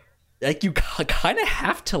there. You kind of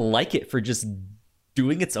have to like it for just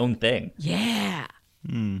doing its own thing. Yeah.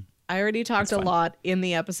 I already talked a lot in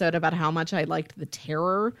the episode about how much I liked The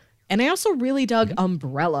Terror. And I also really dug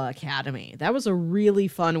Umbrella Academy. That was a really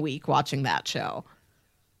fun week watching that show.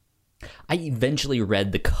 I eventually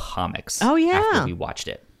read the comics. Oh, yeah. After we watched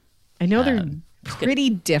it. I know they're pretty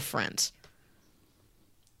different.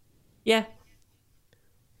 Yeah.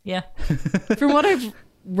 Yeah. From what I've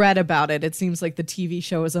read about it, it seems like the TV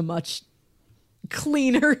show is a much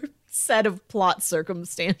cleaner set of plot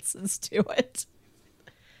circumstances to it.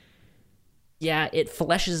 yeah, it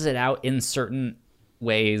fleshes it out in certain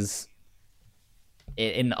ways,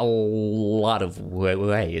 in a lot of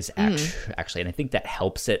ways, actually. And I think that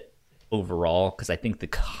helps it overall, because I think the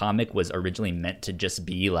comic was originally meant to just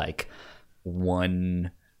be like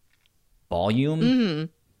one volume.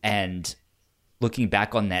 And looking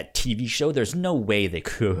back on that TV show, there's no way they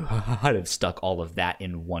could have stuck all of that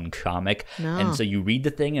in one comic. No. And so you read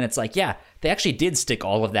the thing and it's like, yeah, they actually did stick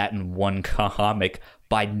all of that in one comic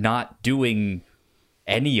by not doing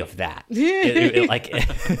any of that. It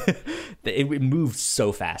moved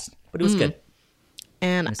so fast, but it was good.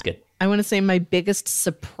 And It was good. I want to say my biggest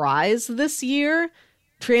surprise this year,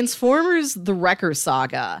 Transformers: The Wrecker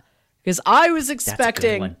Saga, because I was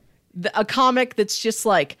expecting one. a comic that's just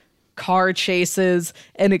like car chases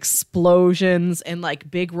and explosions and like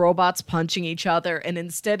big robots punching each other, and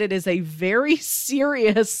instead it is a very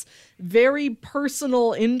serious, very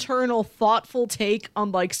personal, internal, thoughtful take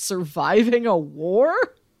on like surviving a war.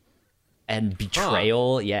 And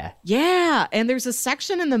betrayal, yeah. Yeah, and there's a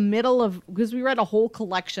section in the middle of, because we read a whole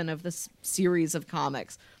collection of this series of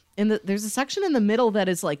comics, and there's a section in the middle that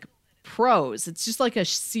is like prose. It's just like a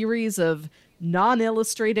series of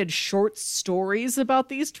non-illustrated short stories about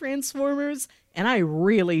these Transformers, and I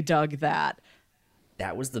really dug that.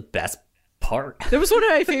 That was the best part. That was one of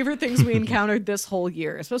my favorite things we encountered this whole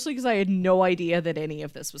year, especially because I had no idea that any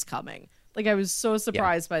of this was coming. Like, I was so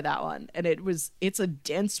surprised by that one. And it's a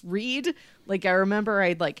dense read. Like, I remember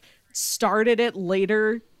I'd like started it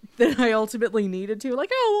later than I ultimately needed to. Like,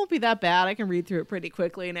 oh, it won't be that bad. I can read through it pretty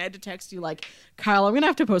quickly. And I had to text you like, Kyle, I'm going to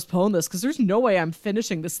have to postpone this because there's no way I'm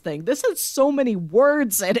finishing this thing. This has so many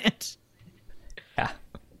words in it. Yeah.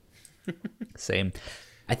 Same.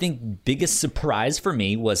 I think biggest surprise for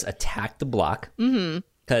me was Attack the Block.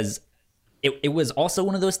 Because it was also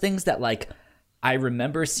one of those things that, like, I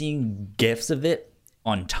remember seeing GIFs of it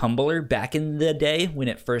on Tumblr back in the day when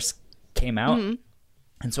it first came out.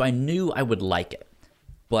 And so I knew I would like it.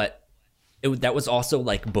 But that was also,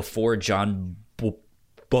 like, before John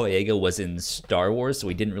Boyega was in Star Wars, so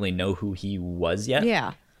we didn't really know who he was yet.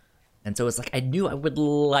 Yeah. And so it's like, I knew I would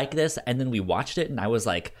like this, and then we watched it, and I was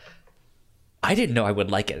like, I didn't know I would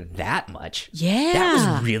like it that much. Yeah. That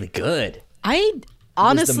was really good. I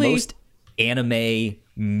honestly... It was the most anime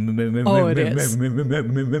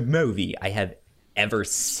movie I have ever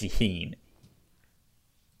seen.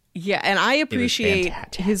 Yeah, and I appreciate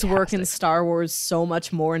his work in fantastic. Star Wars so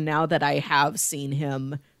much more now that I have seen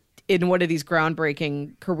him in one of these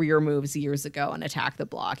groundbreaking career moves years ago in Attack the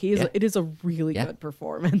Block. It is a really good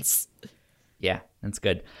performance. Yeah, that's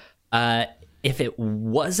good. If it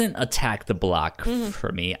wasn't Attack the Block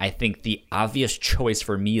for me, I think the obvious choice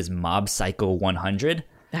for me is Mob Psycho 100.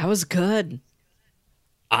 That was good.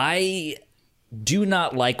 I do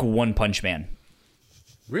not like One Punch Man.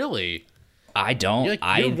 Really? I don't.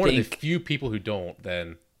 You're one of the few people who don't,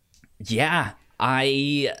 then. Yeah,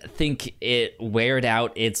 I think it weared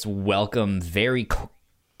out its welcome very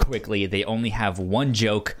quickly. They only have one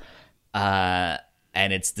joke, and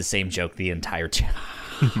it's the same joke the entire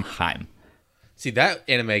time. See, that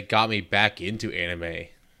anime got me back into anime,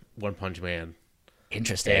 One Punch Man.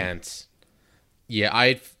 Interesting. And yeah,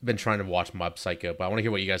 I've been trying to watch Mob Psycho, but I want to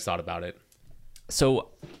hear what you guys thought about it. So,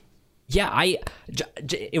 yeah,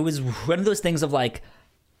 it was one of those things of like,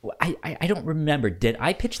 I don't remember. Did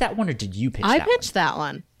I pitch that one or did you pitch that one? I pitched that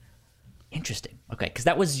one. Interesting. Okay, because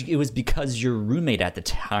it was because your roommate at the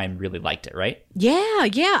time really liked it, right? Yeah.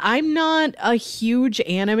 I'm not a huge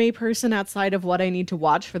anime person outside of what I need to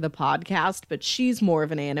watch for the podcast, but she's more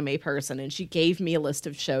of an anime person, and she gave me a list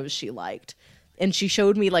of shows she liked. And she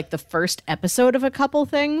showed me like the first episode of a couple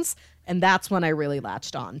things, and that's when I really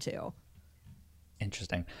latched on to.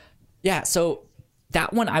 Interesting. Yeah, so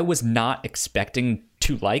that one I was not expecting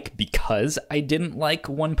to like because I didn't like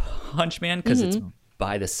One Punch Man because it's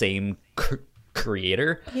by the same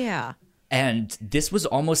creator. Yeah. And this was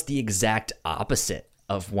almost the exact opposite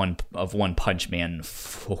of One Punch Man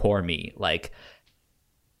for me. Like,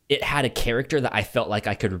 it had a character that I felt like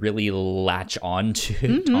I could really latch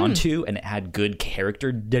onto, and it had good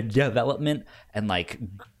character development and like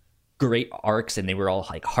great arcs, and they were all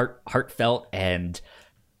like heartfelt and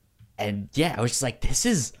yeah, I was just like, this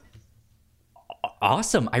is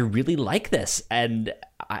awesome. I really like this, and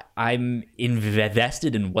I'm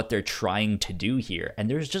invested in what they're trying to do here. And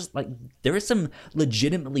there's just like there is some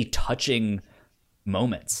legitimately touching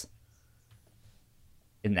moments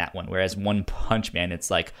in that one, whereas One Punch Man, it's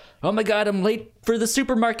like, oh my god, I'm late for the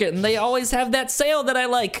supermarket and they always have that sale that I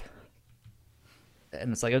like,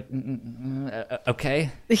 and it's like,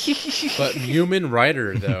 okay. But Human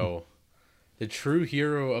Rider, though, the true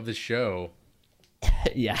hero of the show,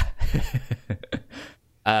 Yeah.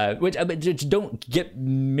 Which I mean, just don't get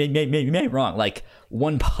me wrong. Like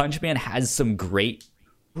One Punch Man has some great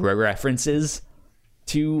references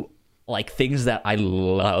to like things that I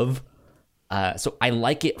love. So I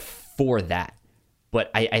like it for that.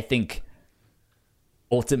 But I think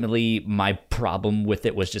ultimately my problem with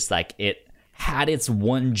it was just like it had its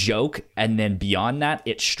one joke, and then beyond that,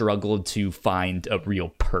 it struggled to find a real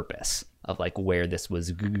purpose of like where this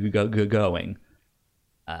was going.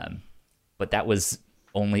 But that was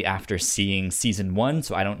only after seeing season 1,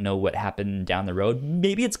 so I don't know what happened down the road.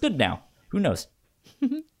 Maybe it's good now. Who knows?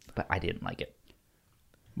 But I didn't like it.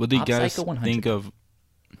 What did you guys Psycho 100. think of?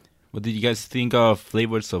 What did you guys think of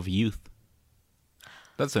Flavors of Youth?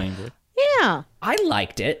 That's an English. Yeah. I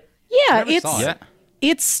liked it. Yeah, Never it's saw it. Yeah.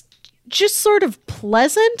 it's just sort of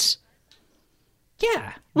pleasant.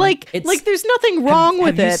 Yeah. Like there's nothing wrong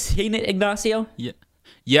with have you it. seen it, Ignacio? Yeah,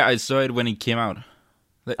 yeah. I saw it when it came out.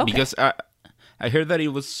 Because I heard that it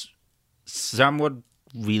was somewhat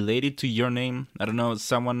related to Your Name. I don't know.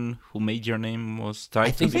 Someone who made Your Name was tied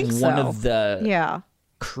I to think this. one so. of the Yeah.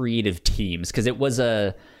 creative teams, because it was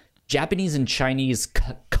a Japanese and Chinese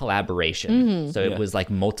collaboration. So it Yeah. was like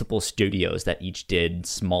multiple studios that each did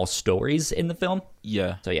small stories in the film.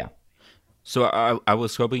 Yeah. So yeah. So I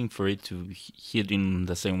was hoping for it to hit in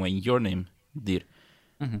the same way Your Name did.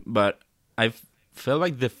 But I felt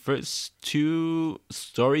like the first 2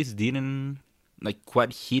 stories didn't like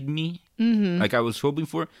quite hit me like I was hoping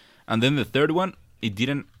for. And then the third one, it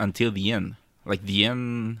didn't until the end. Like the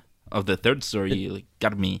end of the third story like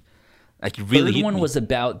got me. Like really Third hit one me. was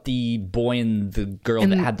about the boy and the girl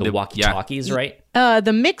that had the walkie-talkies, right?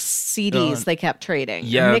 The mixed CDs Uh, they kept trading.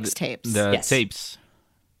 yeah, Mixtapes. The Yes. tapes.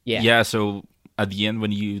 Yeah. Yeah, so at the end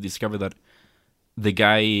when you discover that the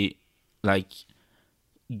guy like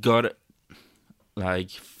got like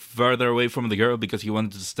further away from the girl because he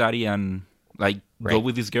wanted to study and like go Right.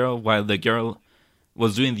 with this girl while the girl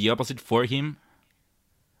was doing the opposite for him,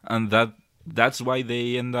 and that's why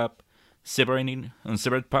they end up separating on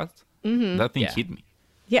separate paths. That thing Yeah. hit me.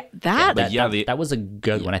 Yeah, that But yeah, that was a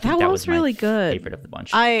good one. I think That that was was really my good. favorite of the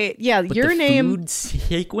bunch. But Your the Name. food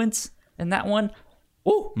sequence in that one,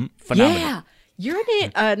 phenomenal. Yeah. Your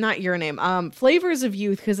Name, not Your Name. Flavors of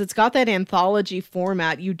Youth, because it's got that anthology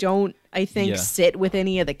format. You don't, I think, Yeah. sit with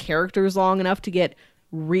any of the characters long enough to get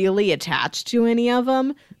really attached to any of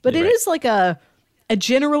them. But it Right. is like a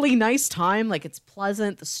generally nice time. Like it's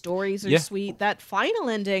pleasant. The stories are Yeah. sweet. That final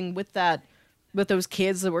ending with those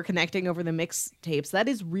kids that were connecting over the mixtapes, that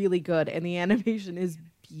is really good, and the animation is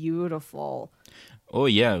beautiful. Oh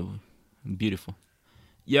yeah, beautiful.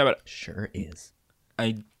 Yeah, but Sure is.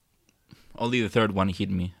 only the third one hit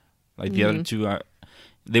me. Like the other 2,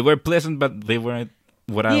 they were pleasant, but they weren't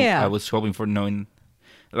what Yeah. I was hoping for. Knowing,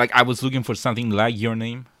 like I was looking for something like Your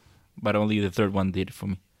Name, but only the third one did for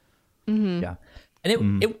me. Yeah,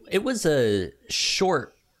 and it was a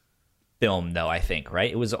short film though. I think right.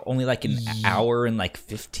 It was only like an hour and like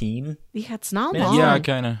 15. Yeah, it's not Man, long. Yeah,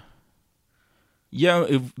 kind of. Yeah,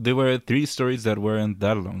 there were 3 stories that weren't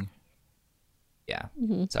that long. Yeah.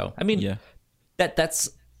 So I mean, Yeah, that's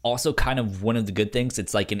also kind of one of the good things.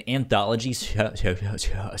 It's like an anthology, so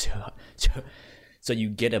you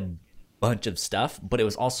get a bunch of stuff, but it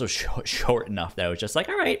was also short enough that I was just like,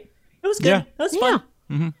 all right, it was good. Yeah. That was fun.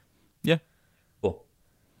 yeah. Cool.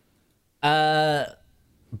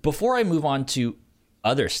 Before I move on to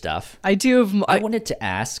other stuff, I do have. I wanted to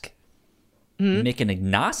ask Mick and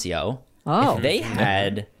Ignacio Oh. if they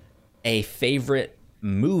had a favorite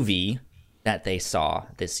movie that they saw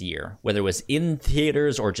this year, whether it was in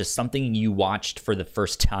theaters or just something you watched for the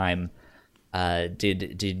first time.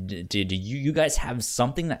 Did you guys have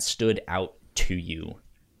something that stood out to you?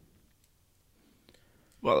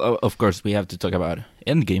 Well, of course, we have to talk about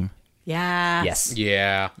Endgame. Yeah. Yes.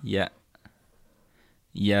 Yeah. Yeah,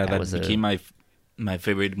 yeah, that was became my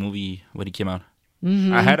favorite movie when it came out.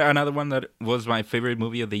 I had another one that was my favorite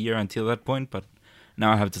movie of the year until that point, but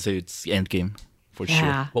now I have to say it's Endgame for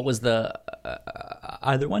Yeah. sure. What was the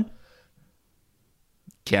other one?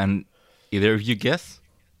 Can either of you guess?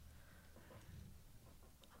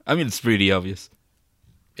 I mean, it's pretty obvious.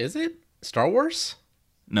 Is it Star Wars?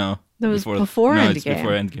 No, That was before no, it's Endgame.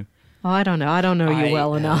 before Endgame. Oh, I don't know. I don't know you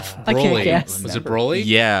well enough. I can't Broly. guess. Was it Broly?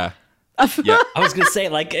 Yeah, yeah. I was gonna say,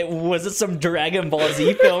 like, was it some Dragon Ball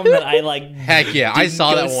Z film that I like? Heck yeah! I didn't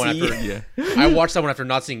saw go that one see? after. Yeah. I watched that one after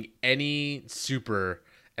not seeing any Super,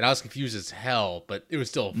 and I was confused as hell. But it was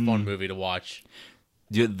still a fun movie to watch.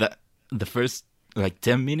 Dude, the first like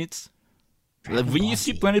 10 minutes, like, when you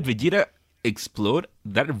see Planet Vegeta explode,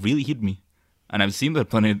 that really hit me. And I've seen that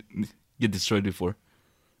planet get destroyed before.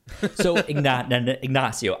 So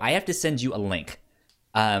Ignacio, I have to send you a link.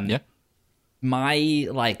 Yeah. My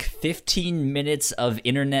like 15 minutes of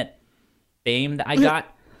internet fame that I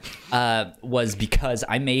got was because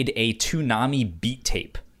I made a Toonami beat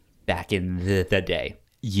tape back in the day.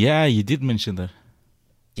 Yeah, you did mention that.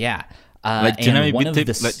 Yeah. Like and Toonami one beat of tape,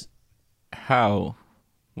 the like how?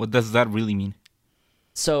 What does that really mean?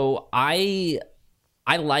 So I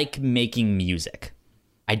like making music.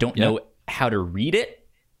 I don't know how to read it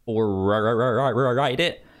or write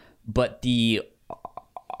it, but the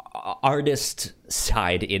artist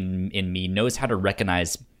side in me knows how to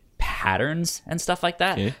recognize patterns and stuff like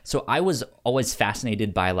that. Okay. So I was always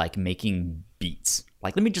fascinated by like making beats.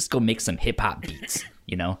 Like, let me just go make some hip hop beats,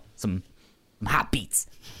 some hot beats.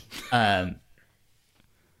 And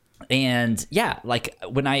yeah, like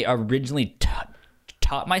when I originally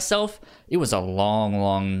taught myself, it was a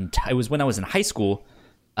long time. It was when I was in high school,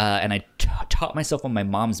 and I taught myself on my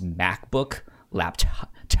mom's MacBook laptop.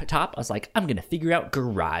 I was like, I'm gonna figure out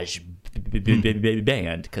Garage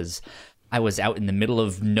Band because I was out in the middle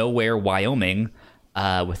of nowhere, Wyoming,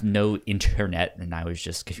 with no internet, and I was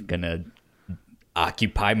just gonna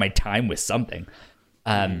occupy my time with something.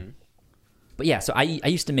 But yeah, so I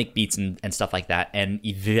used to make beats and stuff like that, and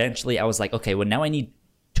eventually I was like, okay, well now I need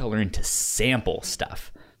to learn to sample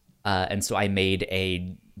stuff, and so I made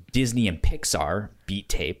a Disney and Pixar beat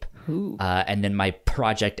tape, and then my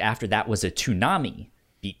project after that was a Toonami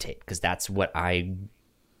beat tape because that's what I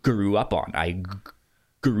grew up on. I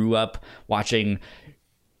grew up watching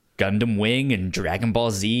Gundam Wing and Dragon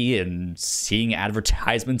Ball Z and seeing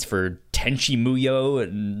advertisements for Tenchi Muyo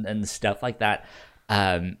and stuff like that.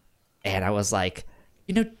 And I was like,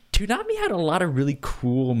 Toonami had a lot of really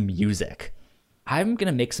cool music. I'm going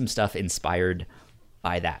to make some stuff inspired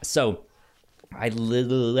by that. So I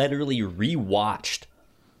literally rewatched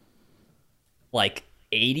like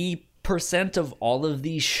 80% of all of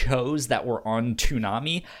these shows that were on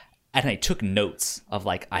Toonami, and I took notes of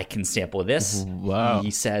like, I can sample this. Wow. He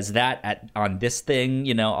says that on this thing,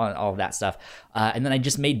 on all of that stuff. And then I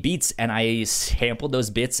just made beats, and I sampled those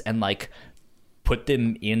bits and like put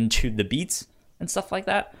them into the beats and stuff like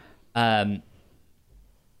that.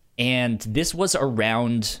 And this was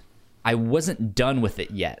around, I wasn't done with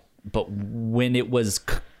it yet, but when it was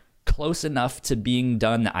close enough to being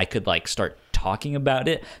done that I could like start talking about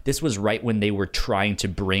it, this was right when they were trying to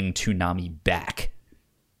bring Toonami back,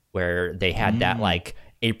 where they had that like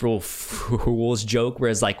April Fool's joke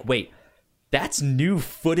where it's like, wait, that's new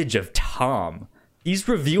footage of Tom. He's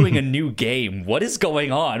reviewing a new game. What is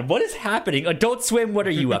going on? What is happening? Adult Swim, what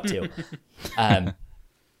are you up to?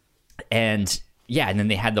 And yeah, and then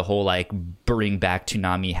they had the whole like bring back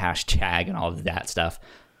Toonami hashtag and all of that stuff.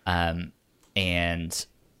 And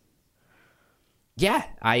yeah,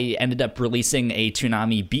 I ended up releasing a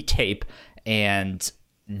Toonami beat tape, and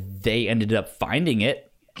they ended up finding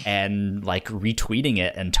it and like retweeting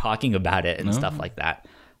it and talking about it and stuff like that.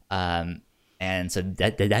 And so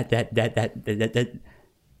that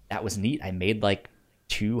was neat. I made like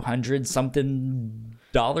 $200 something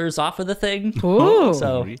off of the thing. Ooh.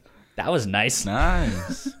 So that was nice.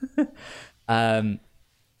 Nice.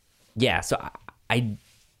 Yeah, so I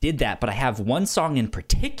did that, but I have one song in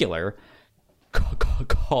particular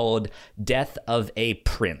called Death of a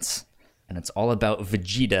Prince, and it's all about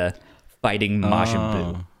Vegeta fighting Majin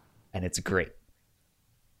Buu, and it's great.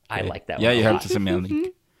 I like that one. Yeah, a you have lot. to send me a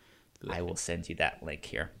link. I will send you that link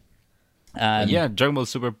here. Yeah, Dragon Ball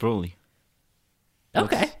Super Broly.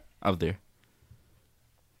 Okay. Out there.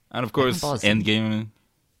 And of course, Ball is- Endgame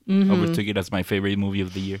overtook it as my favorite movie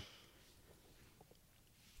of the year.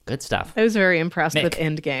 Good stuff. I was very impressed Mick. with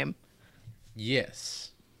Endgame. Yes.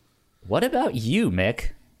 What about you, Mick?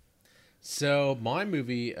 So my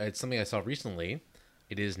movie, it's something I saw recently.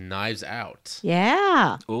 It is Knives Out.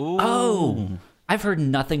 Yeah. Oh, I've heard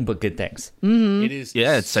nothing but good things. It is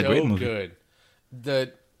Yeah, it's so a great movie. good.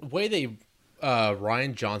 The way they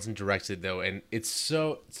Ryan Johnson directs it though, and it's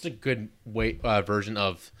a good version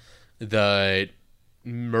of the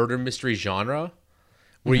murder mystery genre,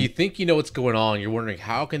 where you think you know what's going on. You're wondering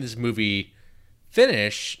how can this movie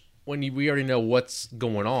finish when we already know what's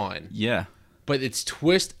going on. Yeah. But it's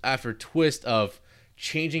twist after twist of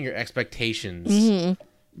changing your expectations.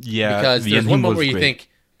 Yeah. Because the there's one ending moment was where you great. think,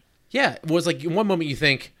 yeah, it was like in one moment you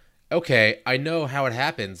think, okay, I know how it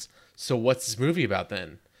happens. So what's this movie about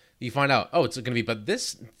then? You find out, oh, it's going to be about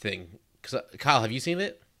this thing. Kyle, have you seen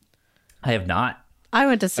it? I have not. I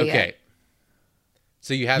went to see Okay. it.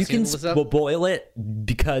 So you have You seen can Melissa? spoil it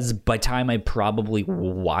because by the time I probably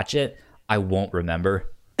watch it, I won't remember.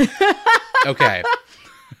 Okay.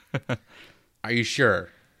 Are you sure?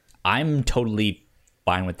 I'm totally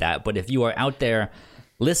fine with that. But if you are out there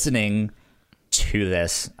listening to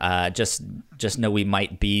this, just know we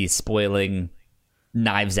might be spoiling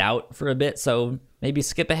Knives Out for a bit, so maybe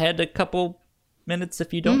skip ahead a couple minutes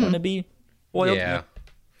if you don't want to be spoiled. Yeah.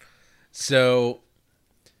 So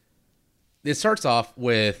it starts off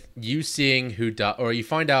with you seeing who died, or you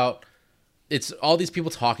find out it's all these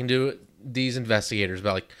people talking to these investigators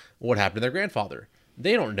about like what happened to their grandfather.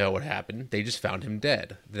 They don't know what happened. They just found him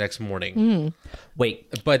dead the next morning.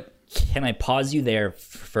 Wait, But can I pause you there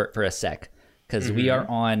for a sec? Because we are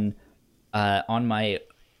on my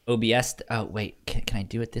OBS. Oh wait, can I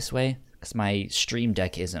do it this way? Because my Stream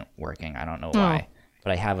Deck isn't working. I don't know why,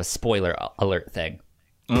 but I have a spoiler alert thing.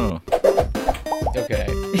 Oh. okay.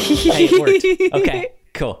 Hey, it worked. Okay,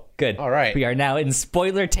 cool, good. All right. We are now in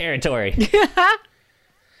spoiler territory.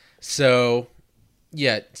 So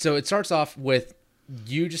it starts off with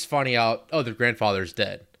you just finding out, oh, their grandfather's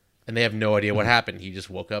dead. And they have no idea what happened. He just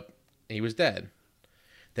woke up and he was dead.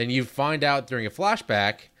 Then you find out during a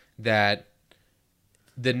flashback that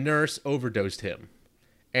the nurse overdosed him.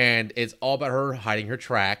 And it's all about her hiding her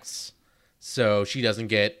tracks so she doesn't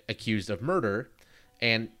get accused of murder.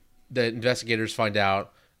 And the investigators find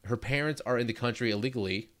out her parents are in the country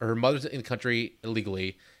illegally, or her mother's in the country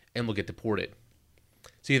illegally, and will get deported.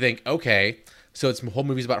 So you think, okay, so it's the whole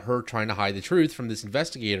movie's about her trying to hide the truth from this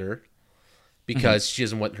investigator because she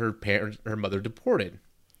doesn't want her mother deported.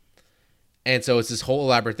 And so it's this whole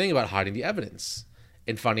elaborate thing about hiding the evidence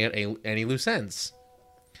and finding out any loose ends.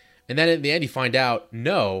 And then in the end, you find out,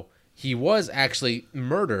 no, he was actually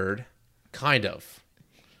murdered, kind of.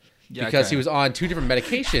 Yeah, Because he okay. was on 2 different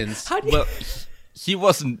medications. Well, he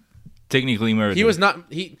wasn't technically murdered. He was not.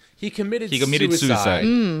 He committed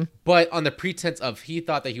suicide. but on the pretense of he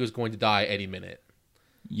thought that he was going to die any minute,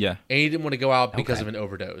 Yeah. and he didn't want to go out because Okay. of an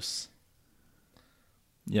overdose.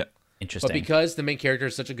 Yeah. Interesting. But because the main character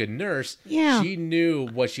is such a good nurse, Yeah. she knew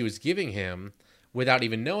what she was giving him without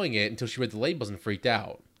even knowing it until she read the labels and freaked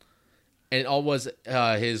out. And it all was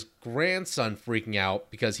his grandson freaking out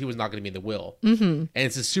because he was not going to be in the will. Mm-hmm. And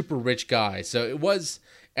it's a super rich guy, so it was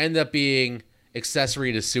ended up being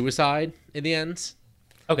accessory to suicide in the end.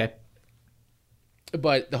 Okay.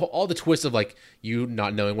 But all the twists of like you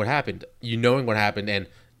not knowing what happened, you knowing what happened, and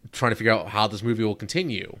trying to figure out how this movie will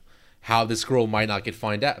continue, how this girl might not get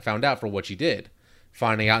found out for what she did,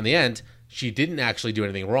 finding out in the end she didn't actually do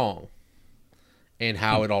anything wrong, and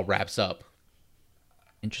how it all wraps up.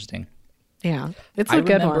 Interesting. Yeah, it's a I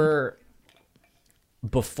good one. remember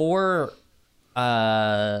before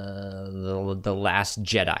the Last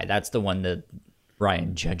Jedi. That's the one that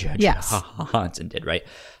Ryan Yes. Johnson did, right?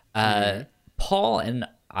 Paul and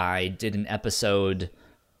I did an episode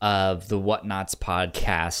of the Whatnots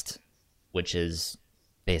podcast, which is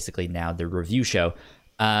basically now the review show,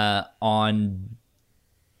 on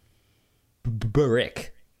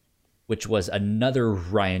Brick, which was another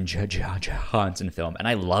Ryan Johnson film, and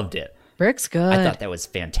I loved it. Brick's good. I thought that was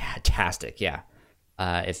fantastic. Yeah,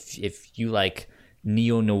 if you like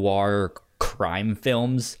neo-noir crime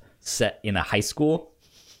films set in a high school,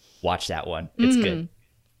 watch that one. It's good.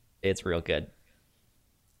 It's real good.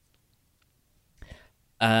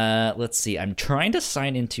 Let's see. I'm trying to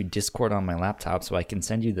sign into Discord on my laptop so I can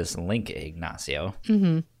send you this link, Ignacio.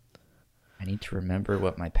 I need to remember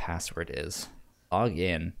what my password is. Log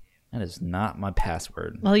in. That is not my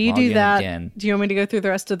password. Well, you Log do in that. again. Do you want me to go through the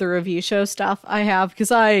rest of the review show stuff I have?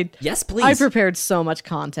 Because Yes, please. I prepared so much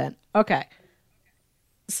content. Okay.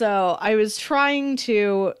 So I was trying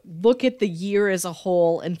to look at the year as a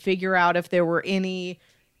whole and figure out if there were any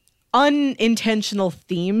unintentional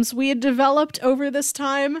themes we had developed over this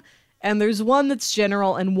time. And there's one that's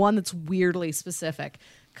general and one that's weirdly specific.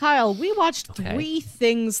 Kyle, we watched 3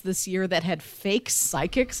 things this year that had fake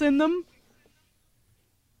psychics in them.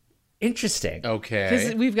 Interesting. Because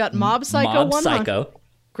Okay. we've got Mob Psycho Mob 100, Psycho.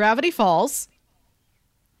 Gravity Falls,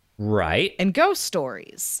 Right. and Ghost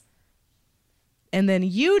Stories. And then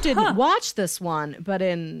you didn't watch this one, but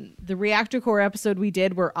in the Reactor Core episode we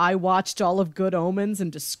did where I watched all of Good Omens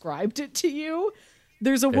and described it to you,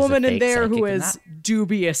 there's a woman in fake there who psychic in has that?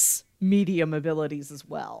 dubious medium abilities as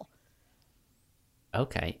well.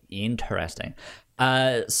 Okay. Interesting.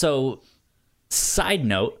 So, side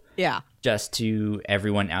note, Yeah. just to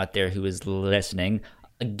everyone out there who is listening.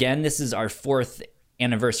 Again, this is our 4th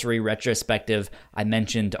anniversary retrospective. I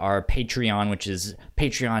mentioned our Patreon, which is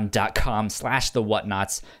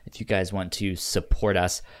patreon.com/thewhatnots if you guys want to support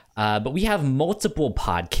us. But we have multiple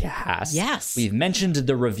podcasts. Yes. We've mentioned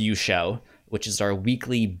the review show, which is our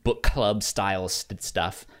weekly book club style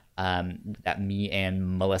stuff that me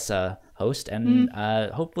and Melissa host. And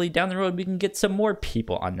hopefully down the road we can get some more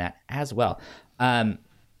people on that as well.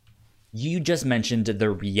 You just mentioned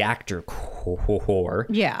the reactor core,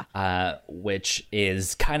 Yeah. which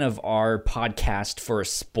is kind of our podcast for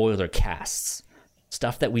spoiler casts,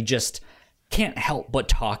 stuff that we just can't help but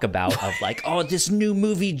talk about. Of like, oh, this new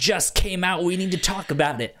movie just came out, we need to talk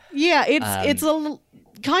about it. Yeah, it's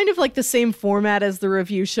kind of like the same format as the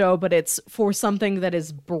review show, but it's for something that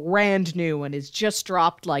is brand new and is just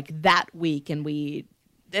dropped like that week, and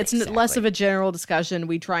it's less of a general discussion.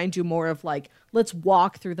 We try and do more of like, let's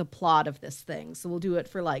walk through the plot of this thing. So we'll do it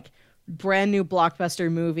for like brand new blockbuster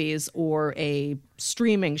movies or a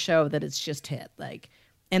streaming show that it's just hit. Like,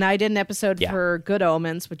 and I did an episode for Good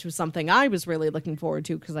Omens, which was something I was really looking forward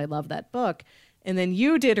to because I love that book. And then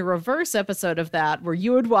you did a reverse episode of that where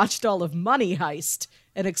you had watched all of Money Heist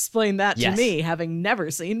and explained that to me, having never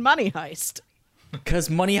seen Money Heist. Because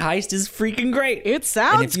Money Heist is freaking great. It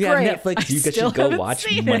sounds great. And if you great. have Netflix, you should go watch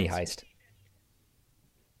Money Heist.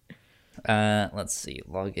 Let's see.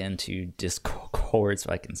 Log into Discord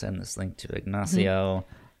so I can send this link to Ignacio.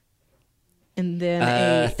 And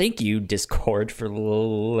then thank you, Discord, for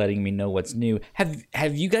letting me know what's new.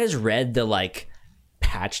 Have you guys read the like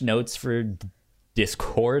patch notes for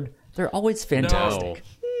Discord? They're always fantastic.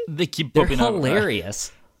 No. They keep They're popping up.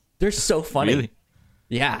 hilarious. They're so funny. Really?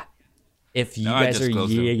 Yeah. If you guys are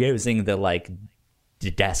using the like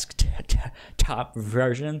desktop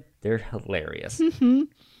version, they're hilarious. No,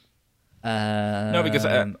 because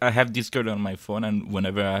I have Discord on my phone, and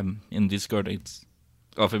whenever I'm in Discord, it's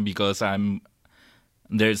often because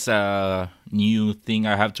there's a new thing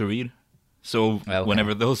I have to read. So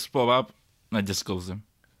whenever those pop up, I just close them.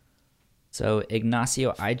 So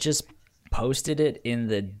Ignacio, I just posted it in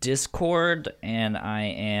the Discord, and I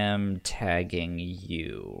am tagging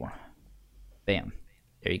you. Bam.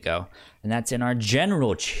 There you go. And that's in our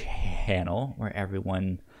general channel where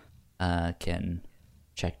everyone can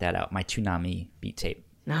check that out. My Toonami beat tape.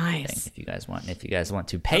 nice. Thing, if you guys want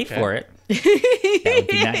to pay for it, that would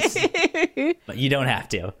be nice. But you don't have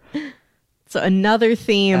to. So another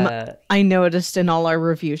theme I noticed in all our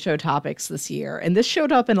review show topics this year, and this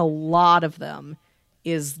showed up in a lot of them,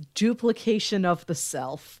 is duplication of the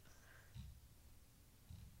self.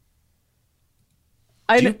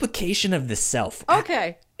 Duplication of the self.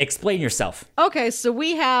 Okay. Explain yourself. Okay, so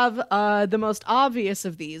we have the most obvious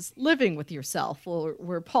of these, living with yourself,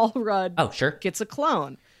 where Paul Rudd gets a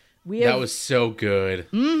clone. That was so good.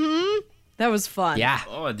 That was fun. Yeah.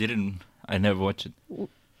 Oh, I never watched it.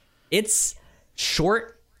 It's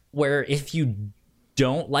short, where if you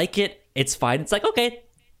don't like it, it's fine. It's like, okay,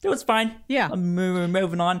 it was fine. Yeah. I'm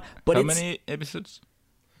moving on. But How many episodes?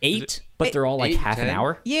 8, but they're all like 8, half 10? an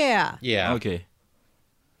hour. Yeah. Yeah. Okay.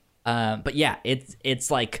 But yeah, it's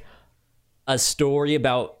like a story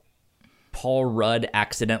about Paul Rudd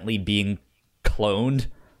accidentally being cloned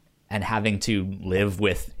and having to live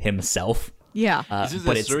with himself. Yeah. This is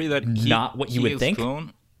but a it's story that not what you would is think.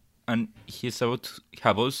 Clone, and he's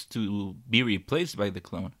supposed to be replaced by the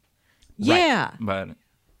clone. Yeah. But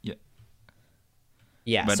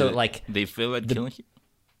Yeah, but so like they feel like killing him.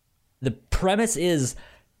 the premise is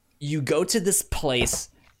you go to this place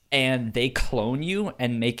and they clone you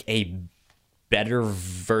and make a better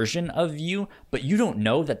version of you, but you don't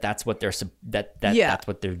know that that's what they're that's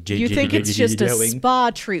what they're You think it's just a doing. spa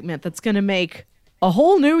treatment that's going to make a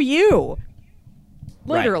whole new you.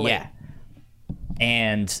 Literally. Right, yeah.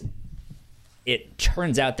 And it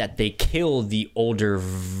turns out that they kill the older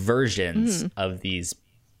versions of these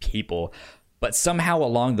people, but somehow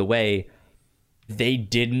along the way, they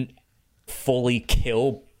didn't fully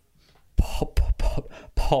kill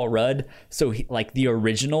Paul Rudd. So like the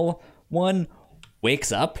original one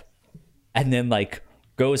wakes up and then like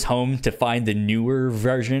goes home to find the newer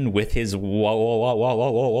version with his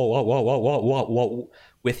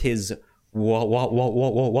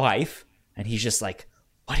wife, and he's just like,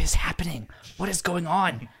 what is happening? What is going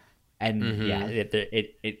on? And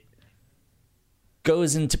it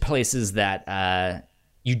goes into places that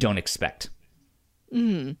you don't expect.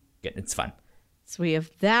 It's fun. So we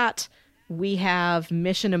have that. We have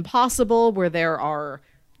Mission Impossible, where they have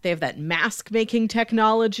that mask making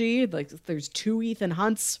technology. Like there's 2 Ethan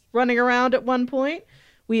Hunts running around at one point.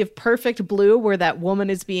 We have Perfect Blue, where that woman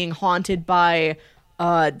is being haunted by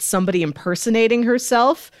somebody impersonating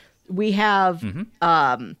herself. We have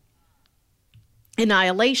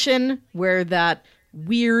Annihilation, where that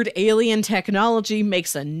weird alien technology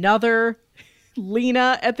makes another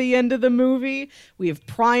Lena at the end of the movie. We have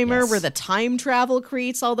Primer, where the time travel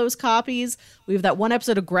creates all those copies. We have that one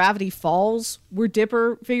episode of Gravity Falls where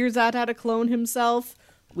Dipper figures out how to clone himself.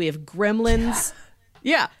 We have Gremlins,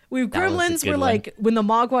 Yeah, we have That was a gremlins good where, one. like, when the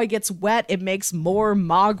mogwai gets wet, it makes more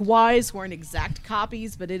mogwais who aren't exact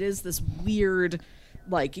copies, but it is this weird,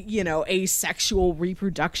 like, you know, asexual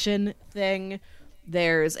reproduction thing.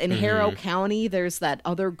 There's, in Harrow County, there's that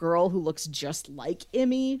other girl who looks just like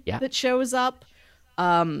Emmy Yeah. that shows up.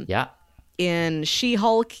 Yeah. In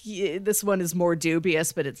She-Hulk, this one is more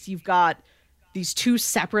dubious, but it's you've got these two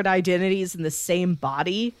separate identities in the same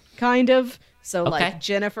body, kind of. So, Okay. like,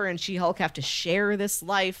 Jennifer and She-Hulk have to share this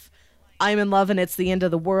life. I'm in Love and It's the End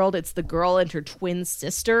of the World. It's the girl and her twin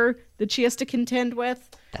sister that she has to contend with.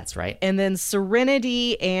 That's right. And then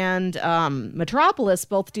Serenity and Metropolis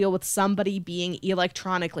both deal with somebody being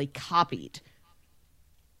electronically copied.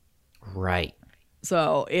 Right.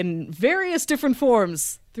 So, in various different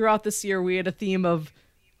forms throughout this year, we had a theme of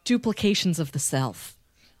duplications of the self.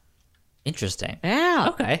 Interesting. Yeah.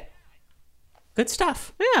 Okay. Good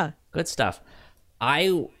stuff. Yeah. Good stuff.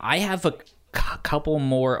 I have a couple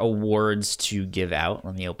more awards to give out.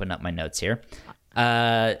 Let me open up my notes here.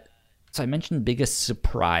 So I mentioned biggest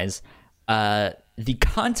surprise. The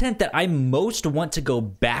content that I most want to go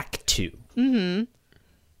back to. Mm-hmm.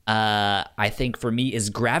 I think for me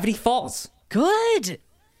is Gravity Falls. Good.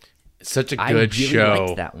 Such a I good really show.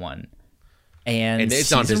 liked that one. And it's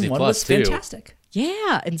season on Disney one Plus, was too. fantastic.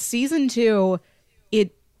 Yeah. And season 2,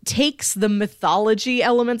 it takes the mythology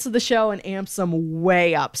elements of the show and amps them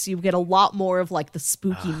way up. So you get a lot more of like the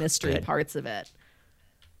spooky mystery good. parts of it.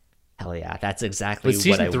 Hell yeah, that's exactly But what I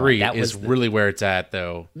season want. 3 That is was really where it's at,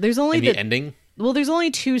 though. There's only In the ending? Well, there's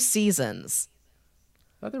only 2 seasons.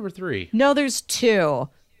 I thought there were 3. No, there's 2.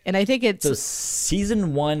 And I think it's So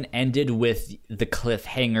season 1 ended with the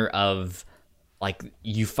cliffhanger of, like,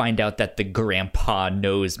 you find out that the grandpa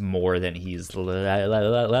knows more than he's letting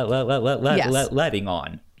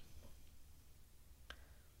on.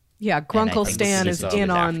 yeah, I Grunkle think Stan is season in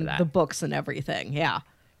two is on after that. the books and everything. Yeah.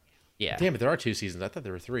 Yeah. Damn it, there are 2 seasons. I thought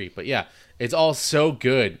there were 3. But yeah, it's all so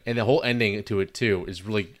good. And the whole ending to it, too, is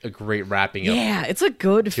really a great wrapping up. Yeah, it's a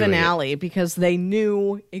good finale because they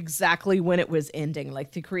knew exactly when it was ending.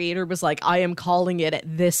 Like the creator was like, I am calling it at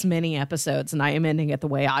this many episodes and I am ending it the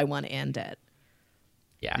way I want to end it.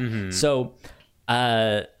 Yeah. So,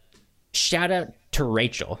 shout out to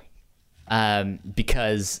Rachel,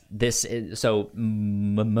 because this is so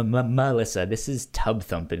Melissa. This is tub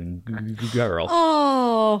thumping girl.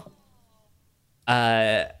 Oh,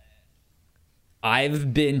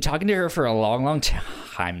 I've been talking to her for a long, long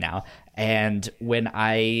time now. And when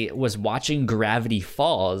I was watching Gravity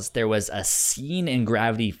Falls, there was a scene in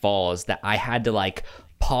Gravity Falls that I had to like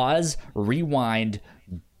pause, rewind,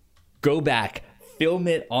 go back, film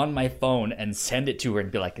it on my phone and send it to her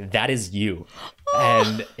and be like, that is you.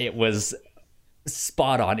 And it was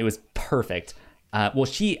spot on. It was perfect. Well,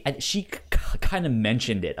 she kind of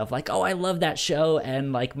mentioned it of like, oh, I love that show.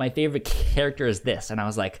 And like my favorite character is this. And I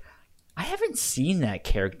was like, I haven't seen that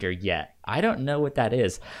character yet. I don't know what that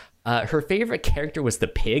is. Her favorite character was the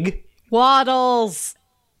pig. Waddles.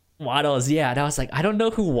 Waddles, yeah. And I was like, I don't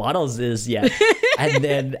know who Waddles is yet. and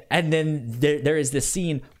then there is this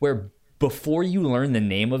scene where before you learn the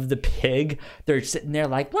name of the pig, they're sitting there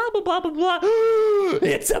like, blah, blah, blah, blah, blah.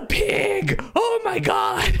 It's a pig. Oh my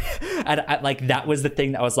God. And I, like, that was the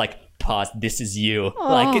thing that was like, pause, this is you.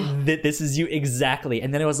 Like, this is you exactly.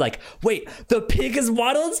 And then it was like, wait, the pig is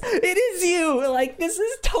Waddles? It is you. Like, this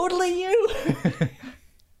is totally you.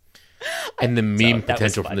 And the meme that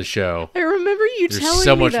was potential fun. from the show. I remember you There's telling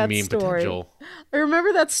so me much that meme story. potential. I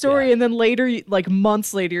remember that story, Yeah. and then later, like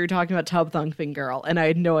months later, you're talking about Tub Thumping Girl, and I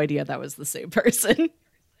had no idea that was the same person.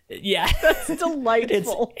 Yeah. It's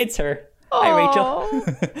delightful. It's her. Hi, Rachel.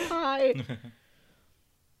 Hi.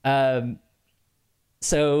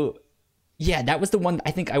 So, yeah, that was the one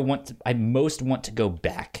I think I most want to go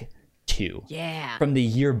back to. Yeah. From the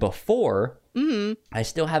year before, I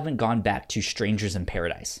still haven't gone back to Strangers in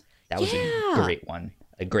Paradise. That was Yeah. a great one,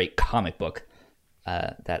 a great comic book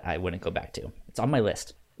that I wouldn't go back to. It's on my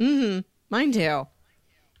list. Mine too.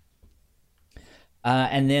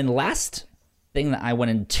 And then last thing that I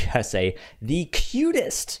wanted to say, the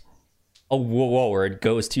cutest award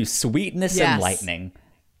goes to Sweetness Yes. and Lightning,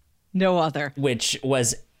 No other. which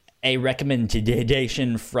was a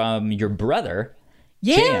recommendation from your brother.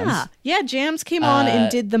 Yeah. Jams. Yeah, Jams came on and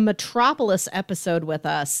did the Metropolis episode with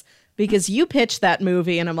us because you pitched that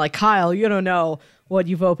movie and I'm like, Kyle, you don't know what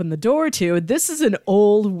you've opened the door to. This is an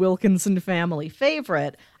old Wilkinson family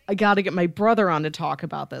favorite. I got to get my brother on to talk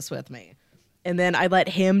about this with me. And then I let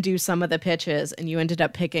him do some of the pitches and you ended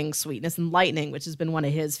up picking Sweetness and Lightning, which has been one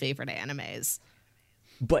of his favorite animes.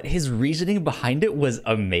 But his reasoning behind it was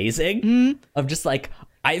amazing. Of just like,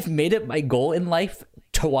 I've made it my goal in life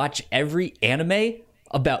to watch every anime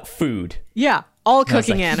about food. Yeah, all I was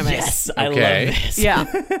cooking like, anime. Yes, I Okay. love this. Yeah.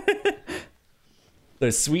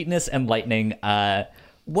 The sweetness and lightning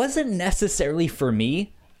wasn't necessarily for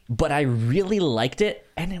me, but I really liked it,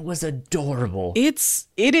 and it was adorable. It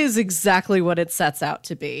is exactly what it sets out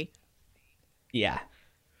to be. Yeah.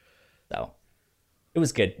 So it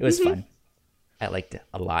was good. It was fun. I liked it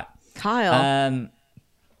a lot. Kyle,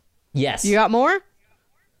 Yes. you got more?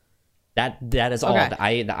 That is all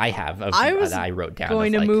Okay. that I have of I was that I wrote down.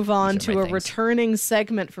 going of, to like, move on these are to my a things. returning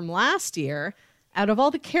segment from last year. Out of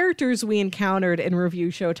all the characters we encountered in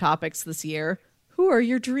review show topics this year, who are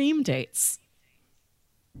your dream dates?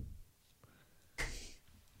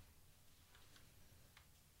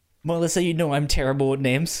 Melissa, you know I'm terrible with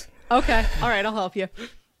names. Okay, all right, I'll help you.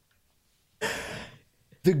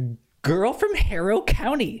 The girl from Harrow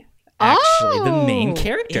County. Actually, the main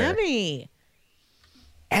character.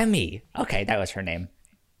 Emmy. Okay, that was her name.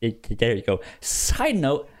 There you go. Side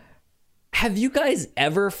note, have you guys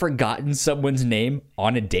ever forgotten someone's name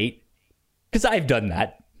on a date? Because I've done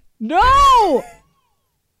that. No!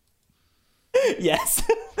 Yes.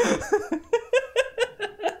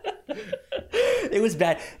 It was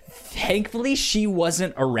bad. Thankfully, she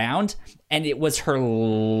wasn't around, and it was her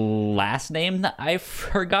last name that I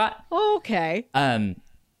forgot. Okay. And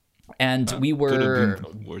we Could were... have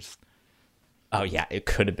been worse. Oh, yeah, it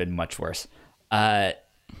could have been much worse.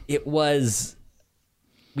 It was...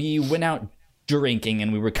 We went out drinking,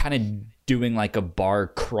 and we were kind of doing like a bar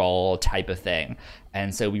crawl type of thing.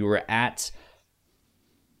 And so we were at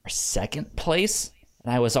our second place,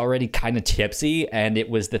 and I was already kind of tipsy, and it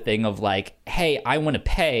was the thing of like, hey, I want to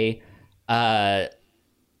pay.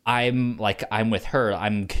 I'm with her.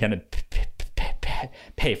 I'm going to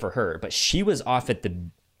pay for her. But she was off at the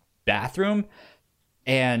bathroom,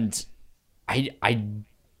 and I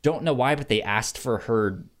don't know why, but they asked for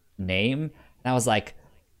her name, and I was like,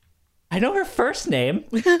 I know her first name.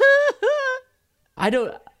 I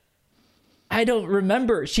don't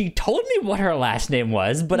remember. She told me what her last name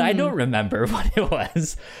was, but I don't remember what it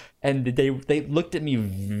was. And they looked at me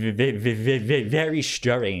very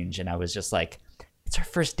strange, and I was just like, it's our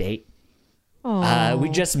first date. We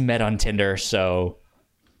just met on Tinder, so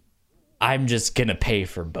I'm just gonna pay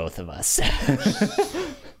for both of us.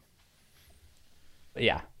 But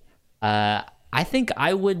yeah. I think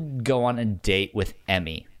I would go on a date with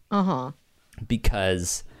Emmy. Uh-huh.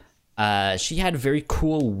 Because she had very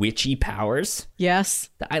cool witchy powers Yes.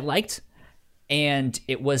 that I liked. And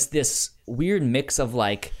it was this weird mix of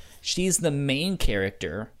like, she's the main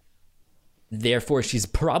character, therefore she's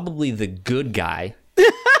probably the good guy.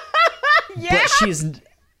 Yeah. But she's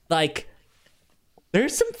like,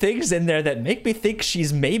 there's some things in there that make me think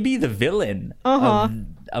she's maybe the villain of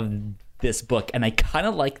this book. And I kind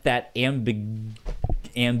of like that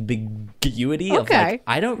ambiguity of Okay. like,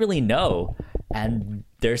 I don't really know. And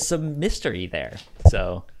there's some mystery there.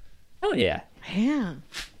 So, oh yeah. Yeah.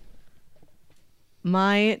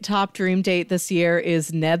 My top dream date this year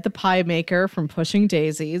is Ned the Pie Maker from Pushing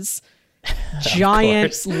Daisies.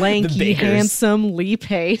 Giant, course. The lanky, bakers. handsome Lee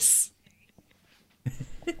Pace.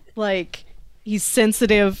 Like, he's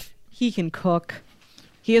sensitive. He can cook.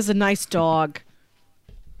 He has a nice dog.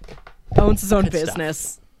 Owns his own Good stuff.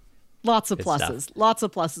 business. Lots of Good pluses. stuff. Lots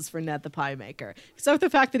of pluses for Ned the Pie Maker. Except for the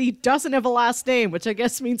fact that he doesn't have a last name, which I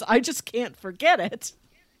guess means I just can't forget it.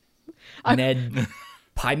 Ned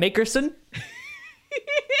Pie Makerson?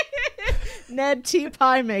 Ned T.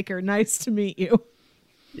 Pie Maker. Nice to meet you.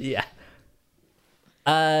 Yeah.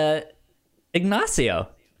 Ignacio.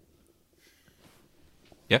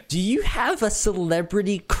 Yep. Do you have a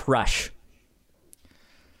celebrity crush?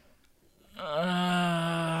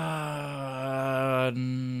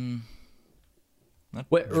 Not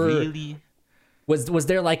What- or- really. Was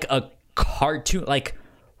there like a cartoon, like,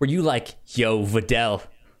 were you like, yo, Videl?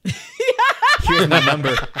 Here's my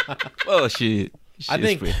number. Well, she I is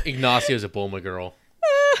think pretty. Ignacio's a Bulma girl.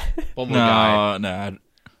 Bulma guy. No.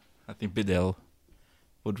 I think Bidel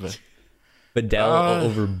would. Videl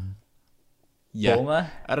over Yeah. Bulma?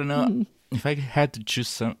 I don't know if I had to choose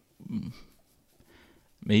some.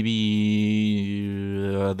 Maybe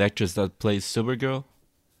the actress that plays Supergirl.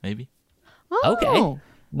 Maybe Okay. Oh.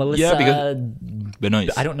 Melissa, Yeah, because-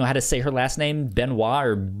 Benoist. I don't know how to say her last name. Benoit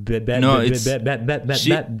or No, it's-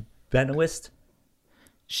 she- Benoist?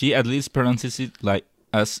 She at least pronounces it like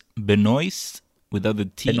as Benoist without the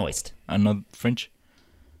T. Benoist. I'm not French.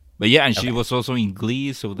 But yeah, and she Okay. was also in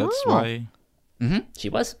Glee, so that's Oh. why. She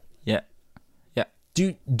was. Yeah. Yeah.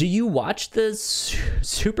 Do you watch the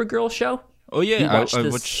Supergirl show? Oh yeah, You I watched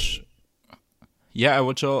this- watch. Yeah, I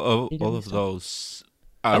watch all You of did those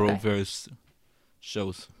Arrowverse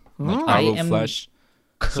shows. Like I Arrow, am- Flash.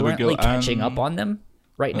 currently Supergirl, catching up on them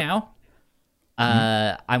right now.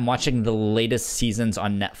 I'm watching the latest seasons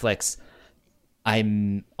on Netflix.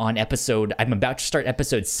 I'm about to start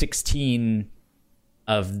episode 16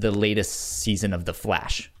 of the latest season of The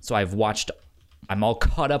Flash. So I'm all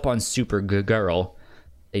caught up on Supergirl.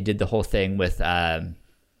 They did the whole thing with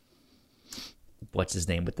what's his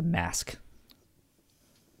name with the mask.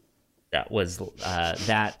 That was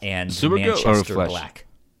that and Supergirl or Manchester Flash? Black.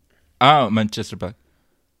 Oh, Manchester Black.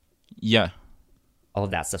 Yeah. All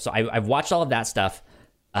of that stuff. So I've watched all of that stuff.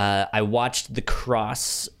 I watched the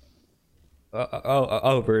cross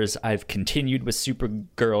overs. I've continued with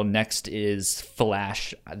Supergirl. Next is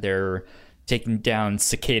Flash. They're taking down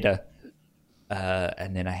Cicada.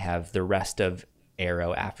 And then I have the rest of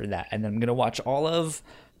Arrow after that. And then I'm going to watch all of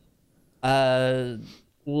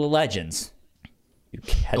Legends. You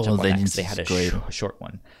catch up on that 'cause they had a short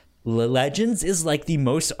one. Legends is like the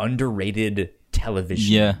most underrated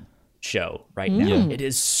television show right now. Yeah. It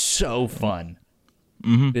is so fun.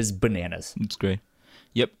 It is bananas. It's great.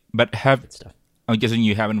 Yep. But Good stuff. I'm guessing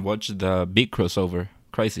you haven't watched the big crossover,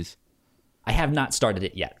 Crisis. I have not started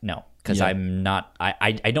it yet. No, because Yeah. I'm not.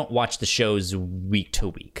 I don't watch the shows week to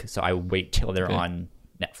week, so I wait till they're on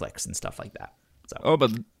Netflix and stuff like that. So Oh,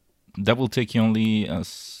 but that will take you only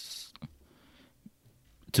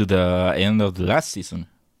to the end of the last season.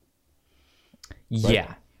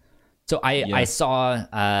 yeah. So I saw.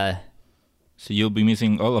 So you'll be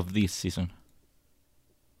missing all of this season.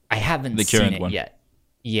 I haven't The seen current it one. yet.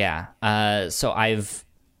 Yeah. So I've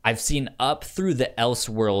seen up through the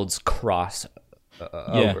Elseworlds cross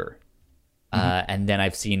over, and then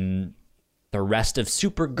I've seen the rest of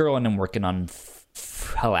Supergirl, and I'm working on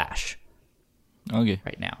Flash Okay.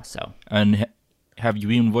 right now. So And have you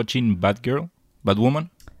been watching Batwoman?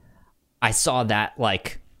 I saw that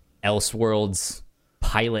like Elseworlds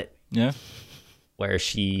pilot Yeah. where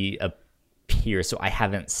she appears. So I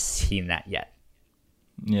haven't seen that yet.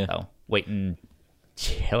 Yeah. So waiting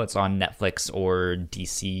till it's on Netflix or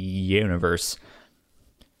DC Universe.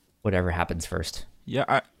 Whatever happens first.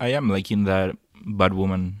 Yeah, I am liking that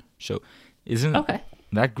Batwoman show. Isn't Okay.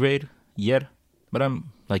 that great yet? But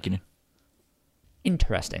I'm liking it.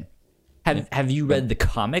 Interesting. Have you read the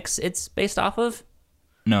comics it's based off of?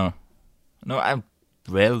 No, I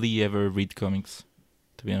rarely ever read comics,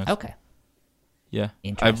 to be honest. Okay. Yeah,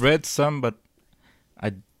 Interesting. I've read some, but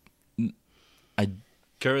I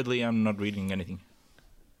currently I'm not reading anything.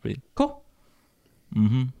 Cool.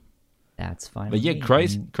 Mm-hmm. That's fine. But with yeah, me.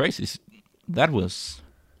 Crisis, that was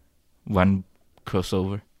one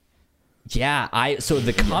crossover. Yeah, so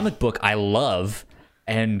the comic book I love,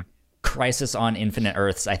 and Crisis on Infinite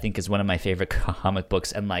Earths I think is one of my favorite comic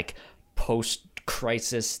books, and like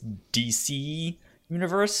post-Crisis DC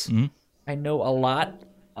universe I know a lot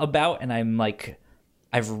about, and I'm like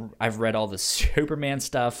I've read all the Superman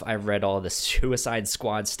stuff, I've read all the Suicide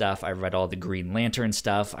Squad stuff, I've read all the Green Lantern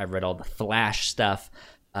stuff, I've read all the Flash stuff,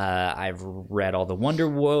 I've read all the Wonder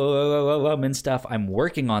Woman stuff. I'm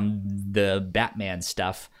working on the Batman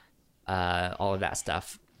stuff, all of that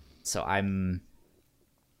stuff. So I'm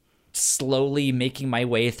slowly making my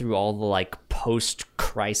way through all the like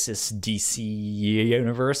post-Crisis DC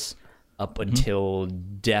universe up until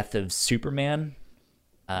Death of Superman,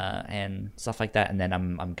 and stuff like that. And then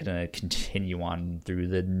I'm gonna continue on through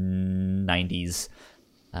the 90s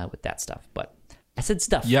with that stuff. But I said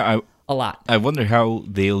stuff. Yeah, A lot. I wonder how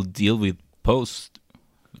they'll deal with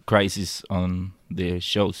post-Crisis on their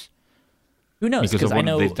shows Who knows? because of Because I what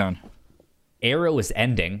know they've done. Arrow is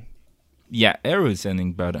ending. Yeah, Arrow is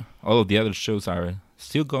ending, but all of the other shows are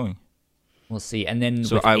still going. We'll see. And then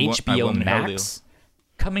So with I HBO wonder how Max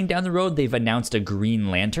coming down the road, they've announced a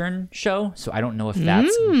Green Lantern show. So I don't know if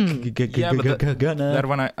that's Yeah, but gonna that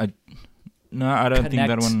one I don't think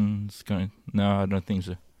that connect. one's going. No, I don't think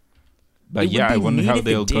so. But It would yeah, I be wonder neat how if it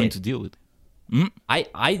they're going did. to deal with it.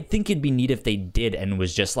 I think it'd be neat if they did and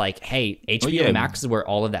was just like, hey, HBO yeah. Max is where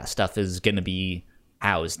all of that stuff is going to be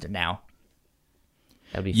housed now.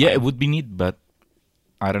 That'd be Yeah, fine. it would be neat, but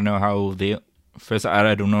I don't know how they. First,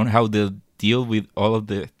 I don't know how they'll deal with all of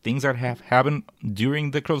the things that have happened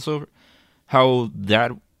during the crossover. How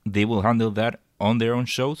that they will handle that on their own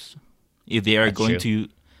shows, if they are That's going true. to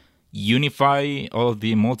unify all of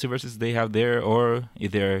the multiverses they have there, or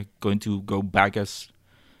if they're going to go back as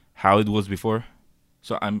how it was before.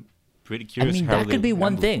 So I'm pretty I curious. mean, how that could be they'll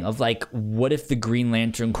one handle it. thing of like, what if the Green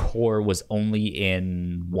Lantern Corps was only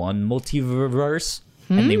in one multiverse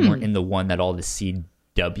and they weren't in the one that all the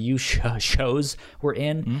CW shows were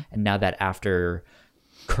in? And now that after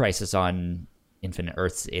Crisis on Infinite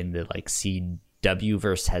Earths in the like CW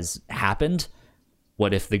verse has happened,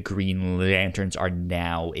 what if the Green Lanterns are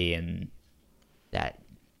now in that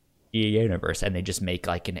universe and they just make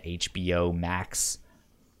like an HBO Max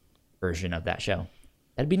version of that show?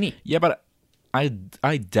 That'd be neat. Yeah, but I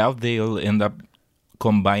doubt they'll end up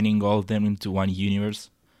combining all of them into one universe,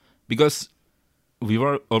 because we've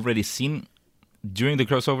already seen during the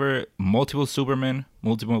crossover multiple Superman,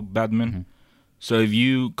 multiple Batman. Mm-hmm. So if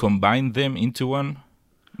you combine them into one,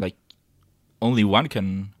 like only one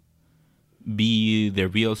can be the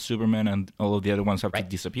real Superman, and all of the other ones have to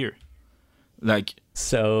disappear. Like,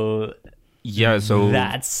 so yeah, so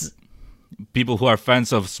that's people who are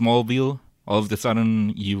fans of Smallville, all of a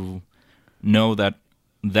sudden you know that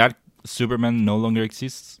Superman no longer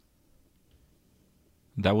exists.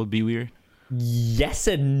 That would be weird. Yes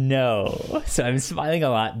and no. So I'm smiling a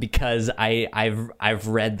lot because I've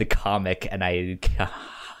read the comic and I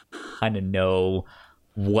kind of know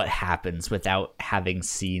what happens without having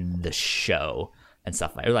seen the show and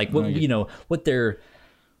stuff like what you know what they're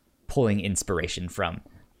pulling inspiration from.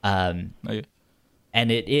 And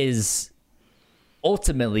it is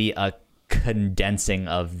ultimately a condensing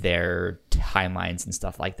of their timelines and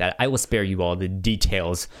stuff like that. I will spare you all the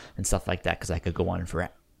details and stuff like that because I could go on for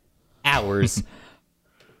hours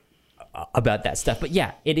about that stuff. But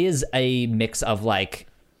yeah, it is a mix of like,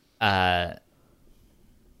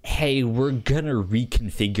 hey, we're gonna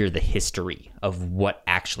reconfigure the history of what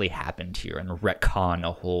actually happened here and retcon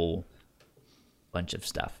a whole bunch of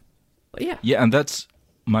stuff. But yeah. Yeah, and that's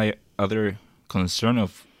my other concern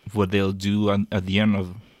of what they'll do at the end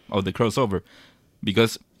of the crossover.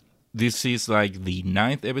 Because this is like the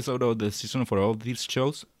 9th episode of the season for all these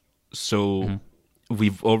shows. So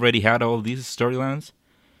we've already had all these storylines.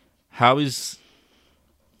 How is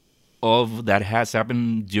all that has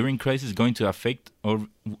happened during Crisis going to affect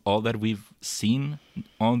all that we've seen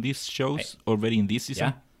on these shows already in this season?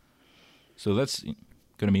 Yeah. So that's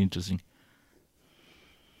going to be interesting.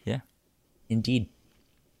 Yeah. Indeed.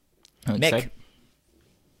 I'm Mick. excited.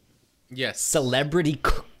 Yes. Celebrity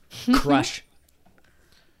crush.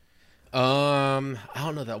 I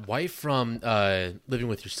don't know, that wife from Living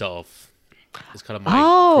with Yourself is kind of my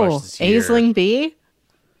crush this year. Aisling B.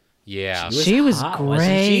 Yeah, She was hot, wasn't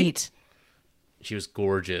she? great. she was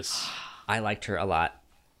gorgeous. I liked her a lot.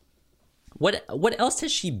 What else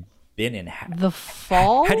has she been in? The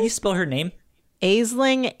Fall. How do you spell her name?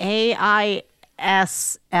 Aisling, Aisling,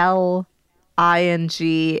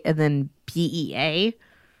 and then Bea.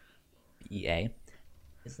 EA.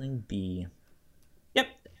 Aisling B. Yep,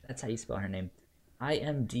 that's how you spell her name.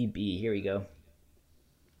 IMDb. Here we go.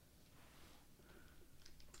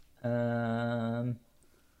 An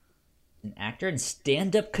actor and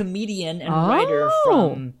stand-up comedian and writer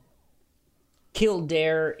from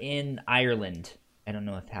Kildare in Ireland. I don't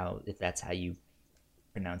know if that's how you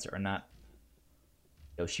pronounce it or not.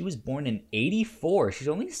 So she was born in 1984. She's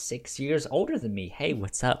only 6 years older than me. Hey,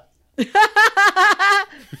 what's up?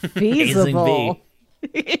 Feasible.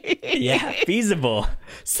 Yeah, feasible.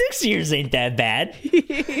 6 years ain't that bad.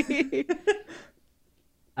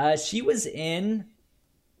 She was in...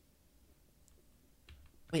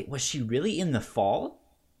 Wait, was she really in The Fall?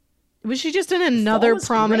 Was she just in another was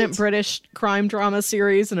prominent great. British crime drama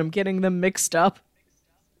series and I'm getting them mixed up?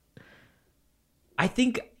 I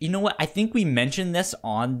think, you know what? I think we mentioned this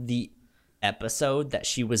on the episode that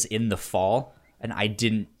she was in The Fall, and I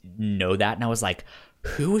didn't know that. And I was like,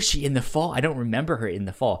 who is she in The Fall? I don't remember her in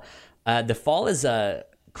The Fall. The Fall is a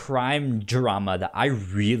crime drama that I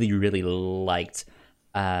really, really liked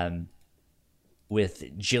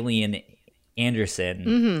with Gillian Anderson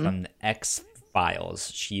from the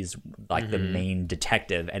X-Files. She's like the main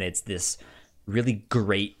detective, and it's this really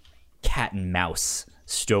great cat and mouse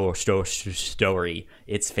story.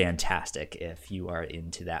 It's fantastic if you are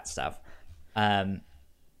into that stuff.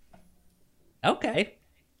 Okay.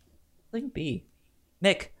 Link B.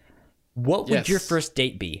 Nick, what would your first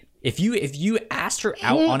date be? If you asked her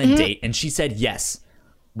out on a date and she said yes,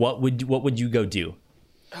 what would you go do?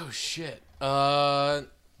 Oh shit. I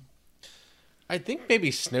think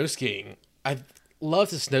maybe snow skiing. I love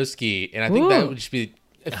to snow ski, and I think that would just be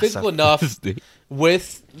physical enough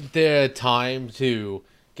with the time to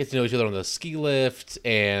get to know each other on the ski lift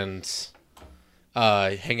and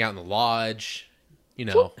hang out in the lodge. You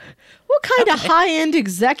know, What kind of high-end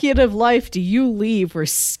executive life do you leave where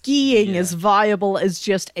skiing is viable as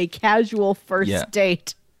just a casual first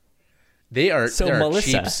date? there are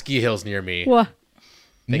Melissa, cheap ski hills near me. What?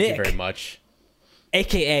 Thank Mick, you very much.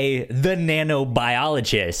 AKA the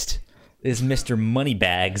nanobiologist, is Mr.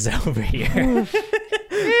 Moneybags over here.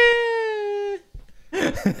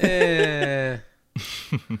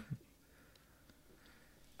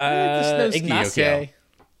 Snowski, Ignacio, okay?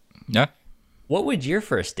 Yeah. what would your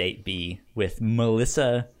first date be with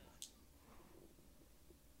Melissa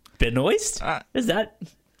Benoist? Is that how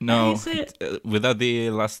No, you say it? without the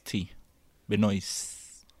last T.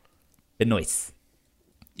 Benoist. Benoist.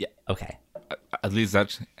 Yeah. Okay. At least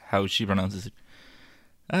that's how she pronounces it.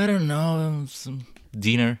 I don't know. Some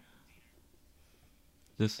dinner.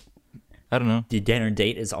 Just, I don't know. The dinner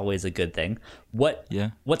date is always a good thing. What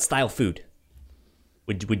Yeah. What style food?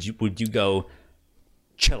 Would you go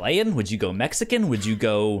Chilean? Would you go Mexican? Would you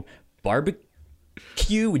go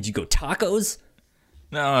barbecue? Would you go tacos?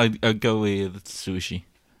 No, I'd go with sushi.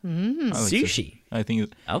 I like Sushi. I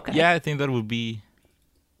think. Okay. Yeah, I think that would be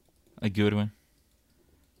a good one.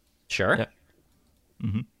 Sure.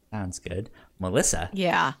 Yeah. Sounds good. Melissa,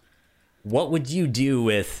 Yeah. what would you do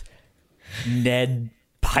with Ned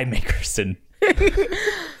Piemakerson?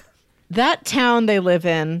 That town they live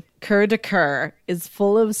in, Cur de Cur, is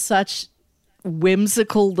full of such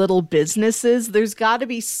whimsical little businesses. There's got to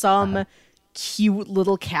be some cute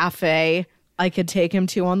little cafe I could take him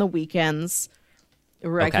to on the weekends,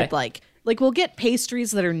 where I Okay. could like we'll get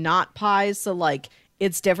pastries that are not pies, so like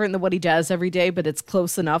it's different than what he does every day, but it's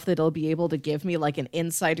close enough that he'll be able to give me like an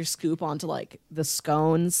insider scoop onto like the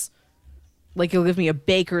scones. Like he'll give me a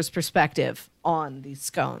baker's perspective on these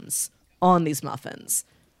scones, on these muffins.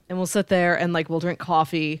 And we'll sit there and like we'll drink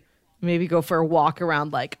coffee, maybe go for a walk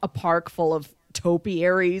around like a park full of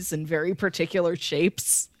topiaries in very particular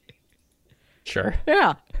shapes. Sure.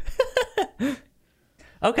 Yeah.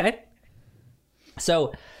 Okay.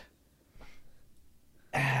 So,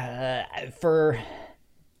 for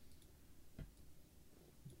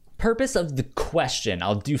purpose of the question,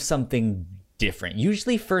 I'll do something different.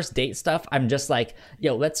 Usually, first date stuff, I'm just like,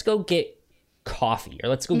 yo, let's go get coffee or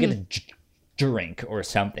let's go get a drink or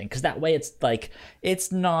something. Because that way it's like,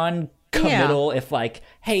 it's non-committal if like,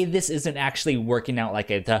 hey, this isn't actually working out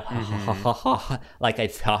like I like I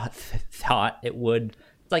thought it would.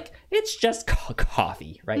 It's like, it's just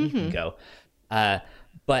coffee, right? You can go.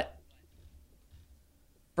 But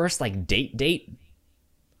first, like date,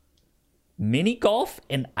 mini golf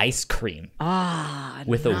and ice cream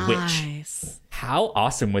with a witch. Nice. How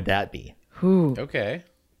awesome would that be? Ooh. Okay.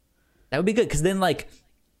 That would be good because then like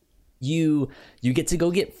you get to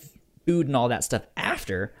go get food and all that stuff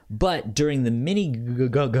after, but during the mini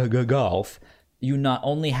golf, you not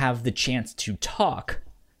only have the chance to talk,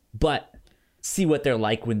 but see what they're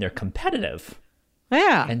like when they're competitive.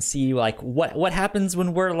 Yeah. And see like what happens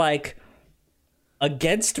when we're like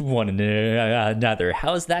against one another.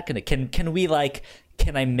 How is that gonna can we like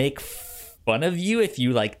can I make fun of you if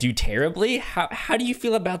you like do terribly? How do you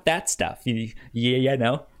feel about that stuff? You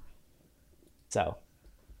know. So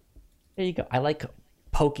there you go. I like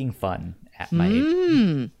poking fun at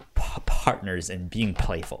my partners and being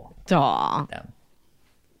playful Aw. with them.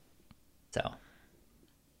 So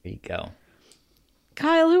there you go.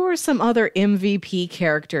 Kyle, who are some other MVP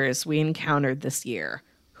characters we encountered this year?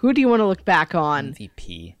 Who do you want to look back on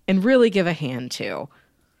MVP. and really give a hand to?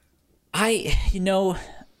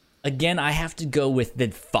 Again, I have to go with the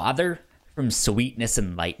father from Sweetness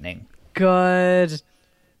and Lightning. Good.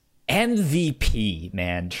 MVP,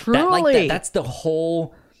 man. Truly. That's the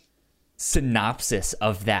whole synopsis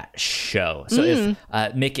of that show. So if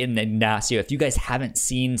Mick and Ignacio, if you guys haven't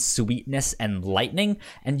seen Sweetness and Lightning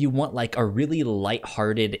and you want like a really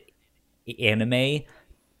lighthearted anime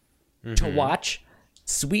to watch,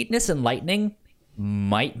 Sweetness and Lightning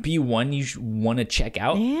might be one you want to check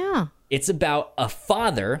out. Yeah. It's about a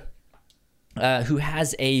father who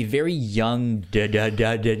has a very young a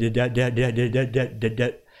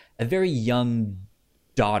very young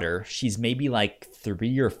daughter. She's maybe like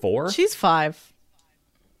 3 or 4. She's 5.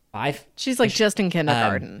 5. She's like just in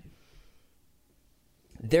kindergarten.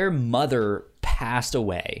 Their mother passed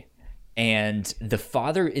away, and the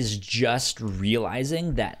father is just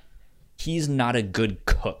realizing that he's not a good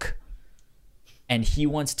cook, and he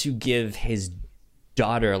wants to give his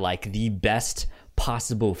daughter like the best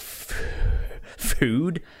possible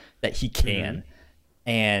food that he can.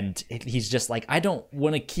 And he's just like, I don't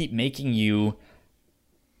want to keep making you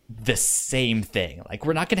the same thing. Like,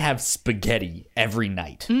 we're not going to have spaghetti every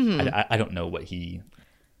night. I don't know what he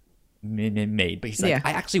made, but he's like, Yeah.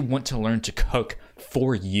 I actually want to learn to cook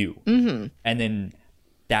for you. And then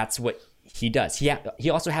that's what he does. He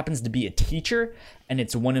also happens to be a teacher, and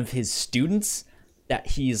it's one of his students that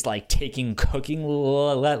he's like taking cooking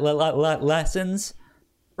lessons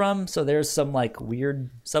from. So there's some like weird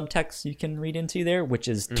subtext you can read into there, which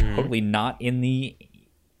is totally not in the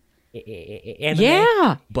anime.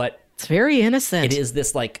 Yeah. But It's very innocent. it is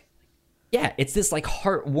this like Yeah, it's this like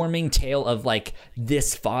heartwarming tale of like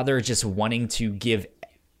this father just wanting to give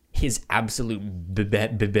his absolute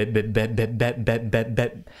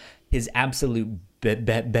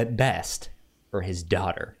best for his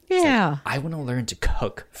daughter. It's Yeah. like, I want to learn to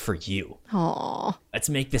cook for you. Aw, Let's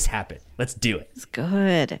make this happen. Let's do it. it's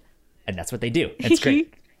good. And that's what they do. It's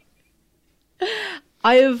great.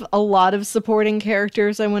 I have a lot of supporting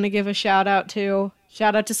characters I want to give a shout out to.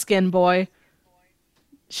 Shout out to Skin Boy.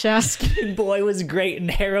 Skin Boy was great in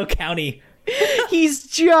Harrow County. He's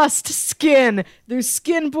just skin. There's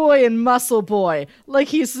Skin Boy and Muscle Boy. Like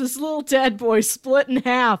he's this little dead boy split in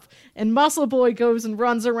half. And Muscle Boy goes and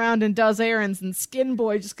runs around and does errands. And Skin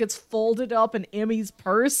Boy just gets folded up in Emmy's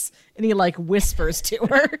purse. And he like whispers to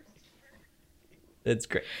her. It's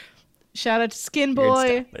great. Shout out to Skin Weird Boy.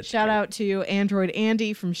 stuff, but it's Shout great. out to Android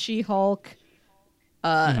Andy from She-Hulk.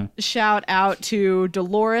 Shout out to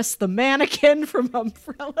Dolores the mannequin from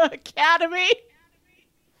Umbrella Academy.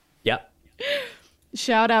 Yep.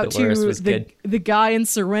 Shout out Dolores to was good. the guy in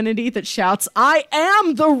Serenity that shouts, "I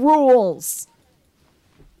am the rules."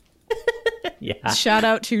 Yeah. Shout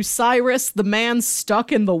out to Cyrus, the man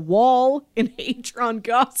stuck in the wall in Hadron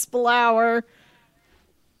Gospel Hour.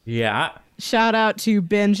 Yeah. Shout out to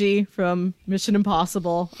Benji from Mission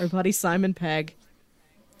Impossible, our buddy Simon Pegg.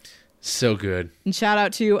 So good. And shout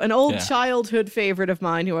out to an old Yeah. childhood favorite of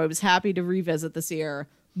mine who I was happy to revisit this year,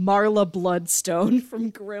 Marla Bloodstone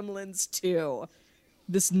from Gremlins 2.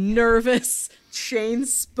 This nervous,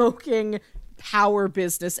 chain-smoking, power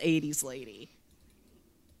business 80s lady.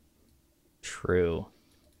 True.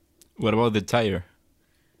 What about the tire?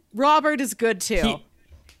 Robert is good too.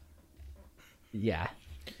 Yeah.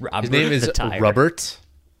 His name is Robert.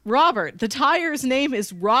 Robert. The tire's name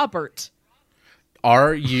is Robert.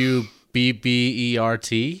 Rubbert.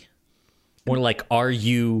 More like, are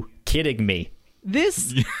you kidding me?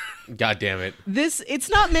 This God damn it. it's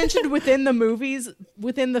not mentioned within the movies,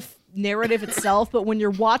 within the narrative itself, but when you're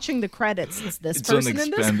watching the credits, it's this It's an person and this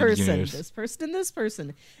expanded person, universe. this person and this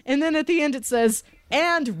person. And then at the end it says,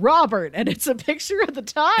 "and Robert," and it's a picture of the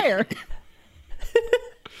tire.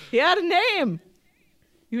 He had a name.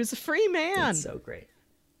 He was a free man. It's so great.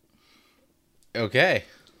 Okay.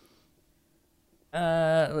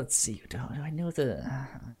 Let's see. Do I know I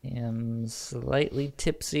am slightly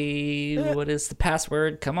tipsy. What is the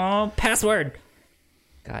password? Come on, password.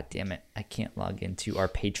 God damn it. I can't log into our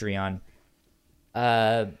Patreon.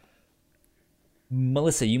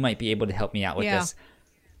 Melissa, you might be able to help me out with Yeah. this.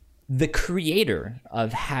 The creator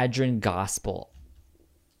of Hadron Gospel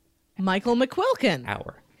Michael McQuilkin.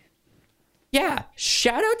 Hour. Yeah,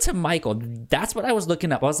 shout out to Michael. That's what I was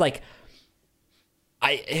looking up. I was like,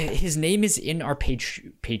 his name is in our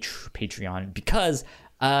Patreon because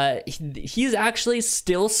he's actually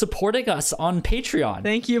still supporting us on Patreon.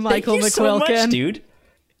 Thank you, Michael Thank you so McQuilkin. much, dude.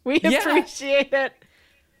 We Yeah. appreciate it.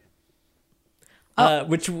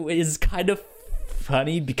 Which is kind of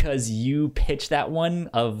funny because you pitched that one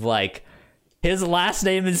of like his last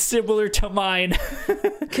name is similar to mine.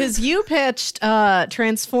 Because you pitched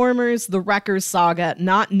Transformers The Wreckers Saga,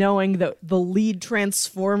 not knowing that the lead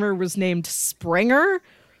Transformer was named Springer.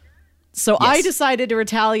 So I Yes. decided to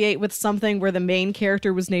retaliate with something where the main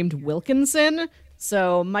character was named Wilkinson.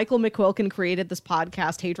 So Michael McQuilkin created this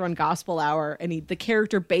podcast, Hadron Gospel Hour, and the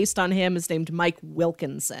character based on him is named Mike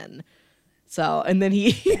Wilkinson. So, and then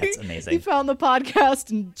he That's amazing. he found the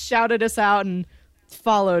podcast and shouted us out and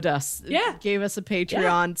followed us. Yeah. Gave us a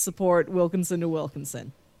Patreon support, Wilkinson to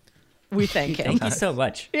Wilkinson. We thank him. Thank you so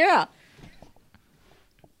much. Yeah.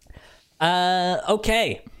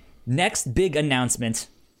 Okay. Next big announcement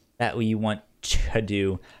that we want to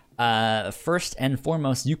do. First and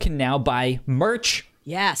foremost, you can now buy merch.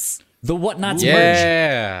 Yes. The Whatnots merch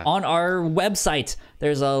Yeah. on our website.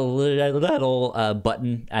 There's a little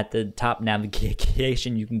button at the top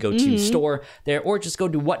navigation. You can go to store there, or just go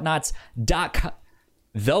to whatnots.com,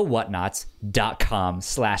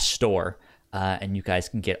 thewhatnots.com/store. And you guys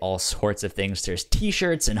can get all sorts of things. There's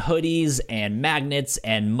t-shirts and hoodies and magnets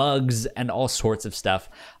and mugs and all sorts of stuff.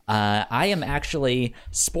 I am actually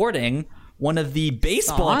sporting one of the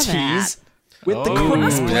baseball Saw that. tees with the Oh,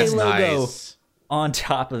 cosplay that's logo nice. on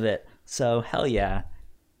top of it. So hell yeah.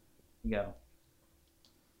 Here you go.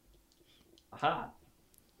 Aha.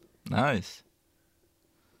 Nice.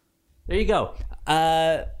 There you go.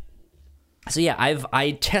 So yeah,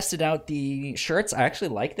 I tested out the shirts. I actually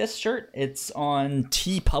like this shirt. It's on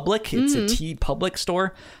TeePublic. It's a TeePublic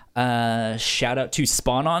store. Shout out to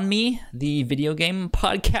Spawn on Me, the video game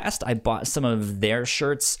podcast. I bought some of their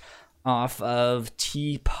shirts off of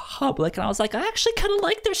TeePublic, and I was like, I actually kind of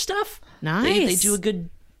like their stuff. They Nice. do a good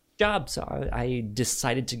job, so I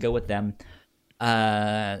decided to go with them.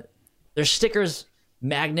 There's stickers,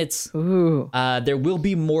 magnets. Ooh. There will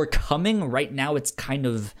be more coming. Right now, it's kind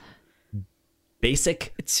of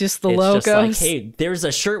basic. It's just the It's logos. just like, hey, there's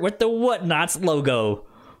a shirt with the Whatnots logo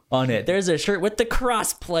on it. There's a shirt with the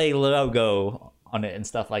Crossplay logo on it and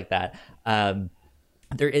stuff like that. There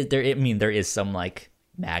is some like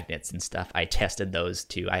magnets and stuff. I tested those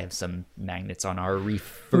too. I have some magnets on our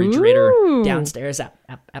refrigerator Ooh. downstairs at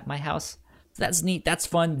my house. So that's neat. That's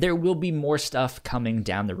fun. There will be more stuff coming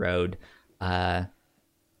down the road.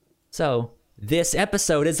 So this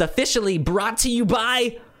episode is officially brought to you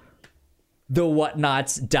by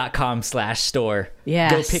thewhatnots.com/store.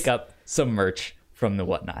 Yes. Go pick up some merch from the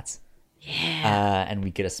Whatnots. Yeah. And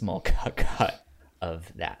we get a small cut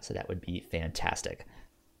of that. So that would be fantastic.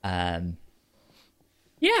 Yeah.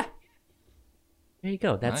 There you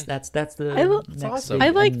go. That's the next awesome. big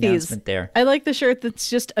I like these. announcement there. I like the shirt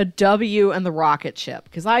that's just a W and the rocket ship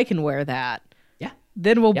because I can wear that. Yeah.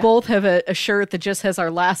 Then we'll Yeah. both have a shirt that just has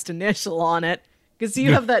our last initial on it. Because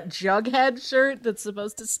you have that Jughead shirt that's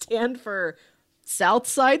supposed to stand for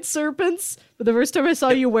Southside Serpents. But the first time I saw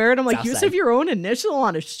you wear it, I'm like, you just Southside. have your own initial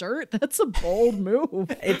on a shirt? That's a bold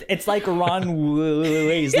move. It's like Ron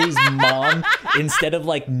Weasley's mom, instead of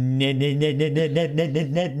like netting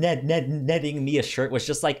me a shirt, was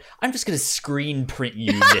just like, I'm just gonna screen print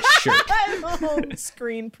you this shirt. Oh,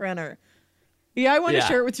 screen printer. Yeah, I want a Yeah.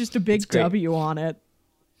 shirt with just a big great. W on it.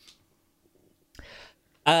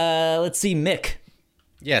 Let's see, Mick.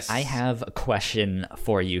 Yes. I have a question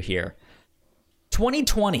for you here.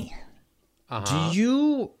 2020. Do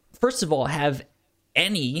you, first of all, have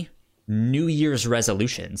any New Year's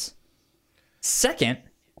resolutions? Second,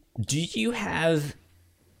 do you have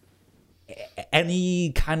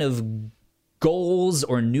any kind of goals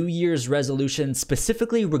or New Year's resolutions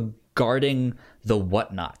specifically regarding the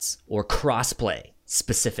Whatnots or crossplay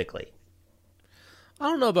specifically? I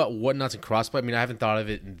don't know about Whatnots and crossplay. I mean, I haven't thought of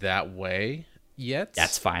it in that way yet.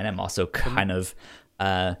 That's fine. I'm also kind of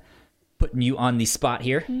putting you on the spot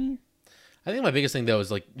here. I think my biggest thing though is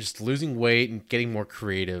like just losing weight and getting more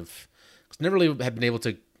creative. Because never really have been able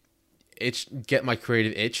to get my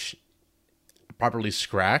creative itch properly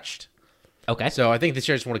scratched. Okay. So I think this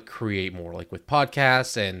year I just want to create more, like with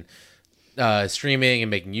podcasts and streaming and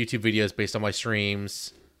making YouTube videos based on my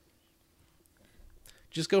streams.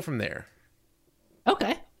 Just go from there.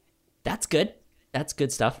 Okay. That's good. That's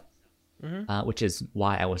good stuff. Which is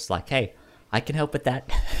why I was like, hey, I can help with that.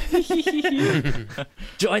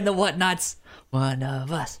 Join the Whatnots. One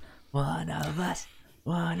of us. One of us.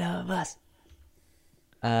 One of us.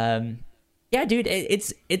 Yeah, dude,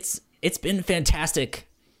 it's been fantastic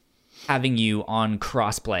having you on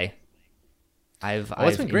crossplay. It's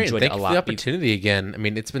I've been great. enjoyed Thank it a you lot. for the opportunity again. I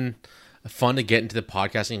mean, it's been fun to get into the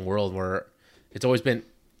podcasting world where it's always been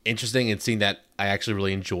interesting and seeing that I actually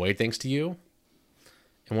really enjoy thanks to you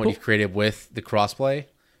and what you've created with the crossplay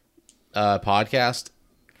podcast.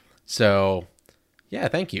 So, yeah,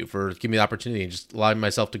 thank you for giving me the opportunity and just allowing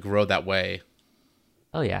myself to grow that way.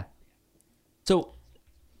 Oh, yeah. So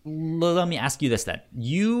let me ask you this then.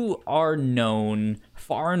 You are known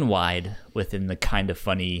far and wide within the Kind of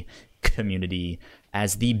Funny community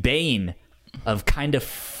as the bane of Kind of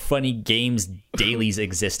Funny Games Daily's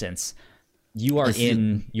existence. You are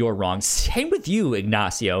in your wrong. Same with you,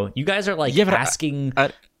 Ignacio. You guys are like asking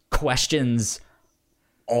questions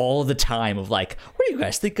all the time of like, what do you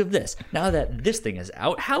guys think of this? Now that this thing is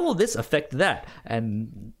out, how will this affect that?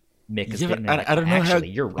 And Mick is getting like, I don't know actually,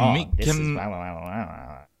 how you're wrong. Mick This can-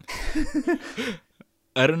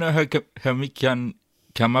 I don't know how Mick can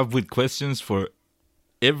come up with questions for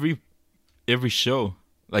every show,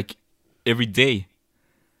 like every day.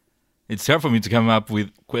 It's hard for me to come up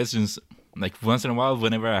with questions. Like once in a while,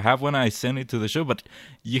 whenever I have one, I send it to the show. But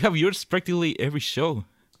you have yours practically every show,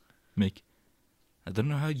 Mick. I don't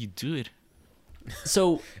know how you do it.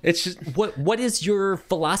 So It's just what is your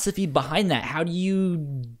philosophy behind that? How do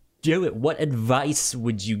you do it? What advice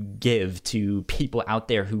would you give to people out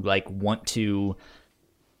there who like want to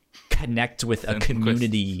connect with a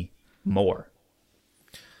community more?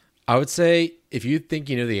 I would say if you think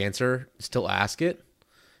you know the answer, still ask it.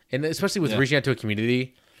 And especially with reaching out to a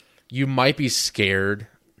community, you might be scared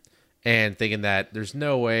and thinking that there's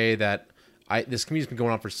no way that this community's been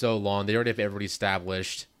going on for so long. They already have everybody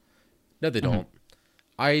established. No, they don't.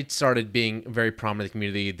 I started being very prominent in the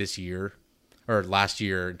community this year, or last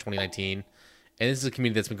year in 2019. And this is a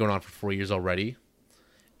community that's been going on for 4 years already.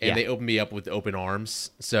 And they opened me up with open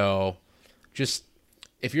arms. So just,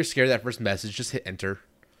 if you're scared of that first message, just hit enter.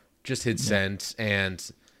 Just hit send. And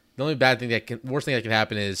the only worst thing that can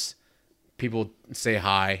happen is people say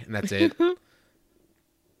hi and that's it.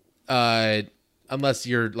 Unless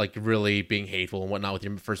you're like really being hateful and whatnot with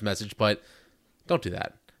your first message, but don't do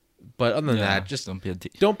that. But other than that, just don't be a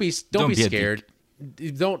dick. don't be Don't be a scared.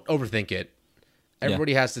 Don't overthink it.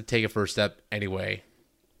 Everybody has to take a first step anyway.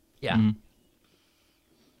 Yeah.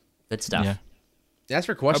 Good stuff. Yeah. As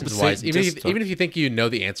for questions say wise, even just if you think you know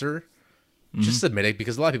the answer, just submit it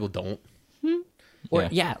because a lot of people don't. Or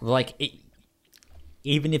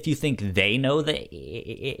even if you think they know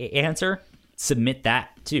the answer, submit that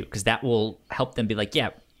too, because that will help them be like,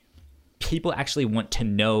 yeah, people actually want to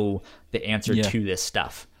know the answer to this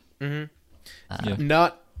stuff.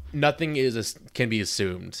 Nothing can be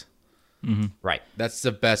assumed. Right. That's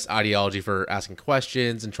the best ideology for asking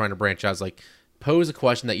questions and trying to branch out. Is like pose a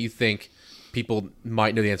question that you think people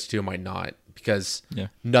might know the answer to and might not, because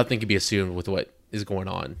nothing can be assumed with what is going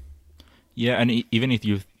on. Yeah, and even if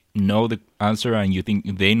you know the answer and you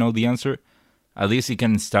think they know the answer, at least you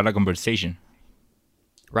can start a conversation.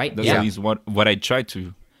 Right. That's at least what I try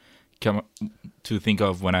to come to think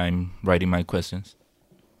of when I'm writing my questions.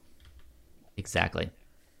 Exactly.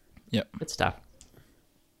 Yeah. Good stuff.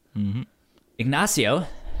 Ignacio,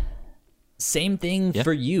 same thing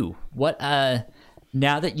for you. What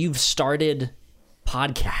now that you've started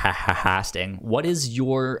podcasting, what is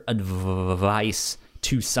your advice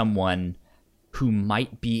to someone who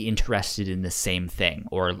might be interested in the same thing,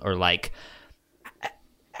 or like,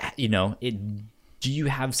 you know, do you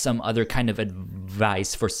have some other kind of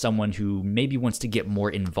advice for someone who maybe wants to get more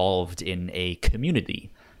involved in a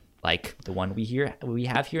community, like the one we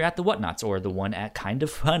have here at the Whatnots, or the one at Kind of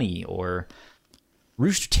Funny, or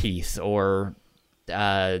Rooster Teeth, or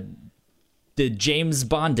the James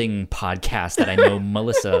Bonding podcast that I know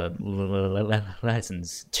Melissa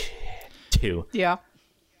listens to? Yeah.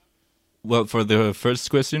 Well, for the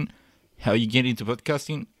first question, how you get into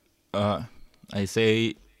podcasting, I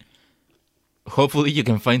say hopefully you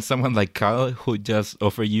can find someone like Kyle who just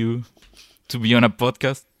offer you to be on a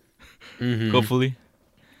podcast. Hopefully.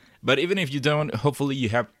 But even if you don't, hopefully you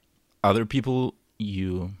have other people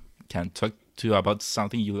you can talk to about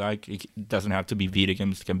something you like. It doesn't have to be video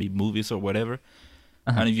games, it can be movies or whatever.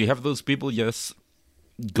 And if you have those people, just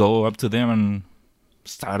go up to them and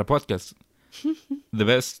start a podcast. The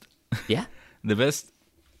best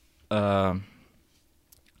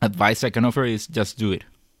advice I can offer is just do it.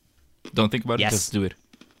 Don't think about it, just do it.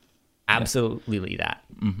 Absolutely that.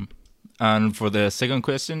 And for the second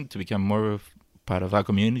question, to become more of part of our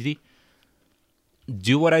community,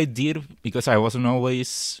 do what I did, because I wasn't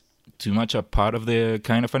always too much a part of the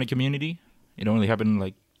Kind of Funny community. It only happened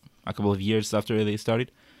like a couple of years after they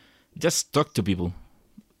started. Just talk to people.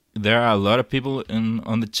 There are a lot of people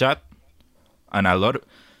on the chat, and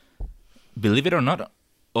believe it or not,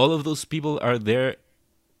 all of those people are there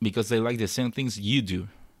because they like the same things you do.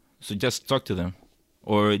 So just talk to them,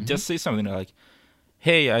 or just say something like,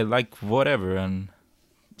 hey, I like whatever, and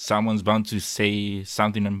someone's bound to say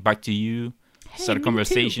something back to you, start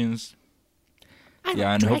conversations. I Yeah,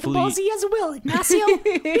 like and Dragon hopefully- Ball Z as well, Ignacio.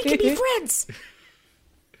 We can be friends.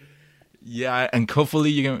 Yeah, and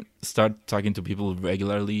hopefully you can start talking to people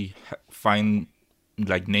regularly, find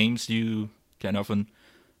like names you can often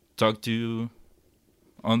talk to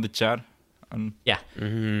on the chat. And Yeah.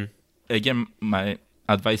 again, my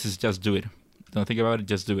advice is just do it. Don't think about it,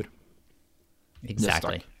 just do it.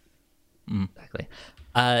 Exactly. talk. Exactly.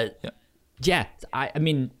 Yeah. I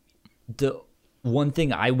mean, the one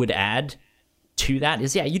thing I would add to that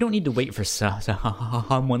is, you don't need to wait for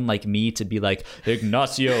someone like me to be like,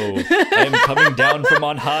 Ignacio, I am coming down from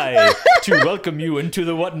on high to welcome you into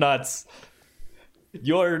the Whatnots.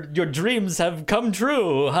 Your dreams have come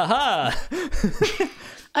true. Haha.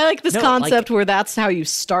 I like this concept where that's how you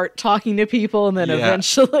start talking to people, and then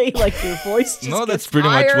eventually, like, your voice just that's gets pretty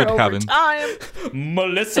much higher what over happened. time.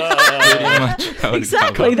 Melissa. Pretty much how it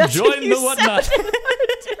Exactly. happened. That's what Join you the Whatnot. said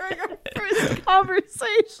during our first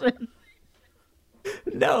conversation.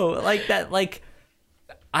 No, like that, like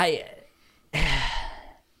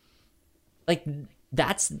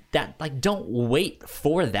that's that, like, don't wait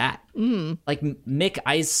for that. Like, Mick,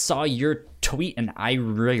 I saw your tweet and I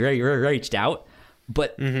reached out,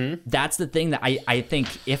 but that's the thing that I think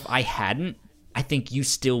if I hadn't, I think you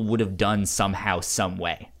still would have done somehow, some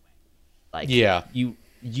way. Like,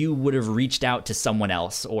 you would have reached out to someone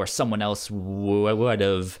else, or someone else would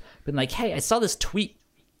have been like, hey, I saw this tweet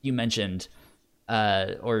you mentioned,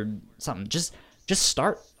 or something. Just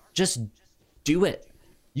start. Just do it.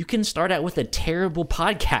 You can start out with a terrible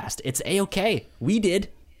podcast. It's A-okay. We did.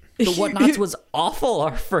 The Whatnots was awful,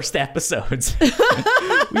 our first episodes.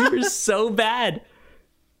 We were so bad.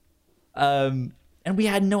 and we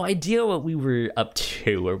had no idea what we were up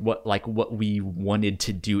to or what we wanted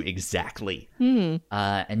to do exactly.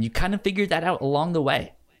 And you kind of figured that out along the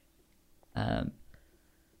way.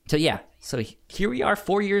 So here we are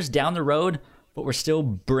 4 years down the road, but we're still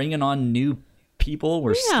bringing on new people.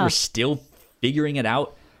 We're still figuring it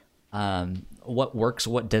out. What works,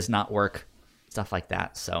 what does not work, stuff like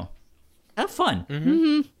that. So have fun.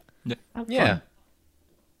 Have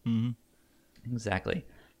fun. Exactly.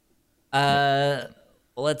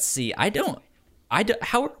 Let's see.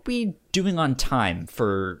 How are we doing on time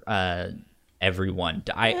for everyone?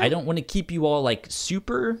 I don't want to keep you all like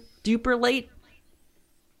super duper late,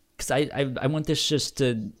 because I want this just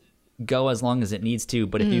to go as long as it needs to.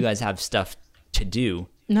 But if you guys have stuff to do,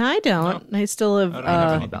 No, I don't. I still have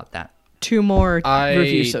about that. 2 more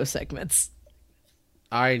review show segments.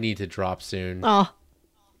 I need to drop soon. Oh,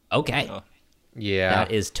 Okay. Yeah.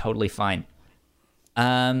 That is totally fine.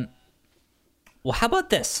 Well, how about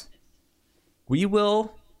this? We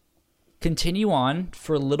will continue on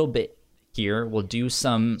for a little bit here. We'll do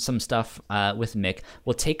some stuff with Mick.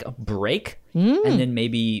 We'll take a break, and then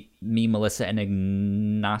maybe me, Melissa, and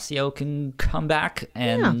Ignacio can come back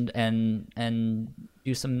and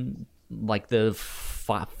do some like the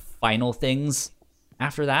final things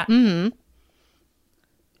after that.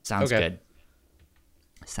 Sounds good.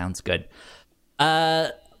 Sounds good.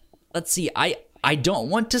 Let's see. I don't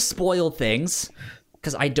want to spoil things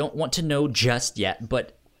because I don't want to know just yet,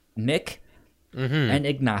 but Mick and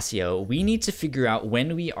Ignacio, we need to figure out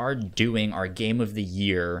when we are doing our Game of the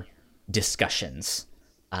Year discussions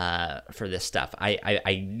for this stuff.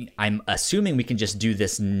 I'm assuming we can just do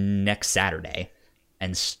this next Saturday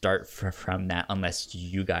and start from that, unless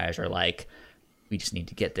you guys are like, we just need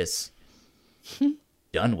to get this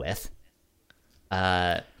done with.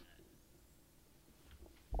 But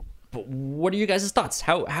what are you guys' thoughts?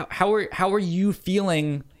 How are you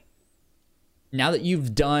feeling now that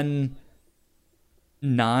you've done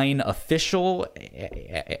 9 official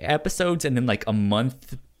episodes and then like a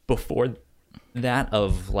month before that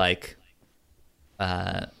of like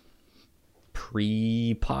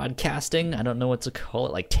pre-podcasting? I don't know what to call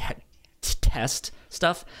it, like test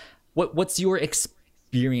stuff. What's your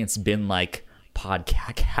experience been like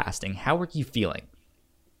podcasting? How are you feeling?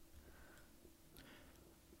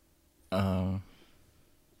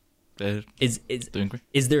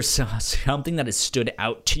 Is there something that has stood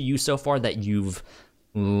out to you so far that you've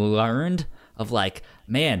learned of like,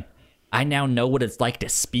 man, I now know what it's like to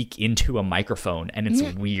speak into a microphone and it's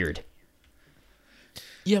weird?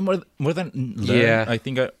 Yeah, more than learn, I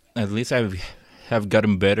think at least I have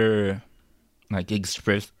gotten better, like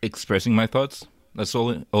expressing my thoughts. That's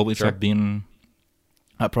always have been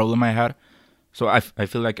a problem I had. So I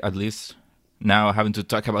feel like at least now having to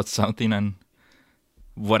talk about something and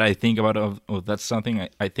what I think about of that something,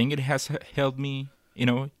 I think it has helped me, in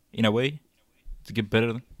a way, to get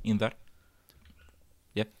better in that.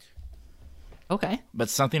 Yeah. Okay. But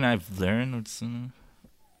something I've learned, it's, I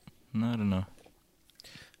don't know.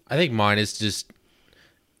 I think mine is just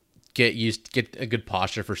get a good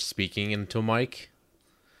posture for speaking into a mic.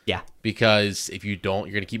 Yeah. Because if you don't,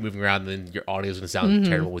 you're going to keep moving around, and then your audio is going to sound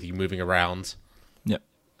terrible with you moving around. Yeah.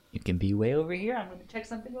 You can be way over here. I'm going to check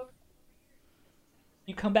something over.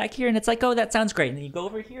 You come back here, and it's like, oh, that sounds great. And then you go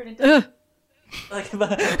over here, and it's like,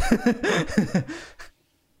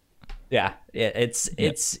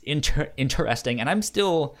 it's interesting, and I'm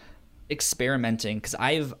still experimenting because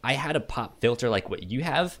I had a pop filter like what you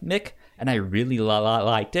have, Mick, and I really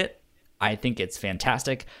liked it. I think it's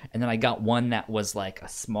fantastic. And then I got one that was like a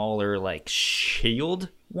smaller like shield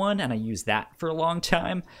one, and I used that for a long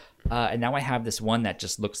time. And now I have this one that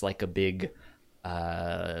just looks like a big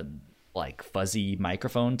like fuzzy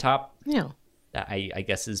microphone top. Yeah. That I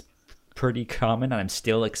guess is pretty common, and I'm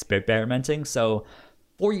still experimenting. So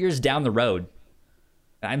 4 years down the road,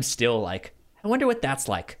 I'm still like, I wonder what that's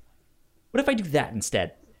like. What if I do that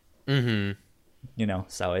instead? Mm-hmm.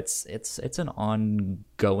 So it's an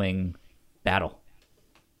ongoing battle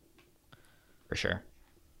for sure.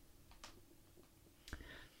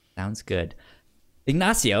 Sounds good.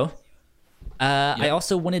 Ignacio, I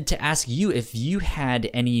also wanted to ask you if you had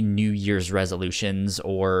any New Year's resolutions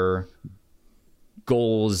or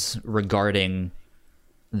goals regarding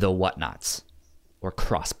the whatnots or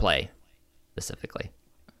crossplay specifically.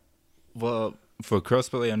 Well, for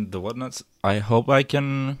crossplay and the whatnots, I hope I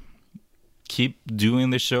can keep doing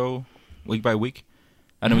the show week by week.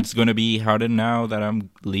 I know it's going to be harder now that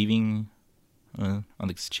I'm leaving on the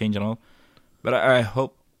exchange and all, but I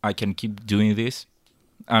hope I can keep doing this.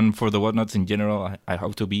 And for the whatnots in general, I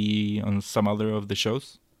hope to be on some other of the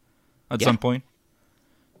shows at some point.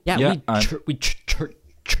 Yeah, Yeah, we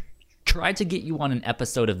tried to get you on an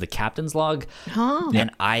episode of the Captain's Log,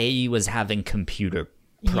 and I was having computer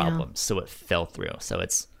problems, so it fell through. So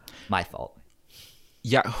it's my fault.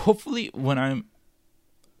 Yeah, hopefully when I'm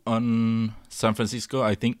on San Francisco,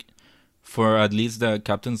 I think for at least the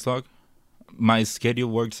Captain's Log, my schedule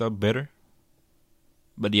works out better.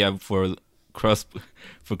 But yeah, for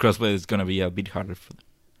crossplay, it's gonna be a bit harder for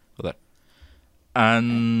that.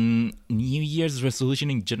 And New Year's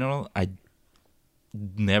resolution in general, I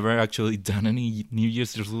never actually done any New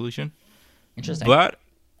Year's resolution. Interesting. But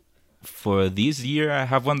for this year, I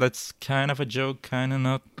have one that's kind of a joke, kind of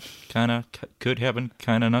not, kind of could happen,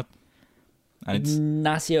 kind of not. And it's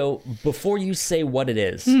Ignacio, before you say what it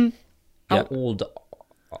is, how Yeah. old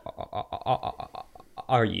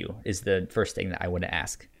are you? Is the first thing that I want to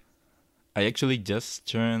ask. I actually just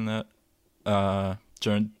turned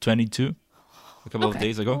 22 a couple of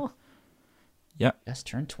days ago. Cool. Yeah, Just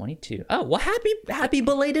turned 22. Oh, well, happy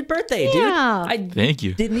belated birthday, dude. Yeah. I thank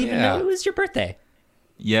you. didn't even Yeah. know it was your birthday.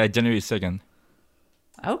 Yeah, January 2nd.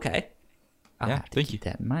 Okay. I'll Yeah, have to thank keep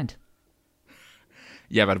you. that in mind.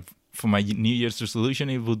 Yeah, but for my New Year's resolution,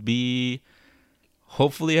 it would be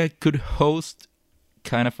hopefully I could host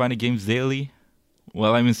Kind of Funny Games Daily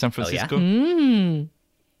while I'm in San Oh, yeah? Francisco.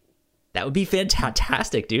 That would be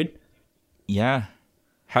fantastic, dude. Yeah.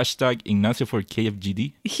 Hashtag Ignacio for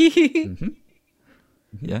KFGD.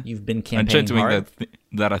 Yeah. You've been I'm campaigning trying to make hard.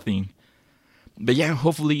 that a thing. But yeah,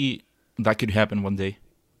 hopefully that could happen one day.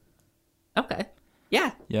 Okay.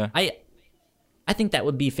 Yeah. Yeah. I think that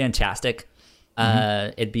would be fantastic.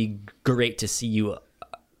 It'd be great to see you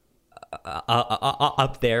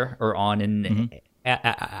up there or on an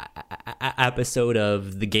episode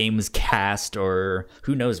of the Games Cast or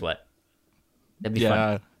who knows what. That'd be fun.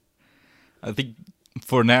 Yeah. I think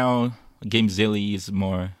for now, Games Daily is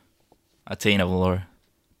more attainable or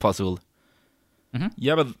possible.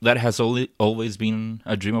 Yeah, but that has always been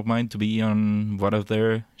a dream of mine to be on one of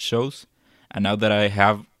their shows. And now that I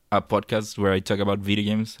have a podcast where I talk about video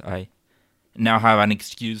games, I now have an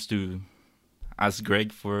excuse to ask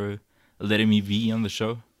Greg for letting me be on the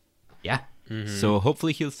show. Yeah. So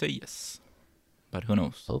hopefully he'll say yes. But who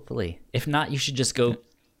knows? Hopefully. If not, you should just go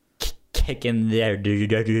kick in their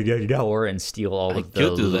door and steal all I of the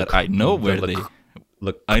could do that. I know where they.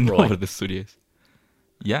 I know where the studio is.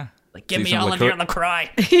 Yeah. Like, give See me some all of your LaCroix.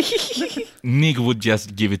 Nick would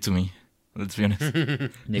just give it to me. Let's be honest.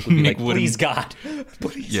 Nick would be like, wouldn't- please, God.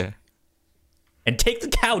 Please. Yeah. And take the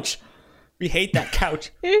couch. We hate that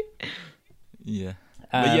couch. Yeah.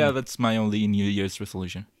 But yeah, that's my only New Year's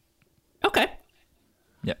resolution. Okay.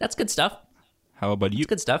 Yeah. That's good stuff. How about you?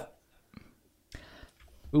 Good stuff.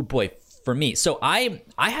 Oh boy, for me. So I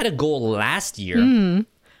had a goal last year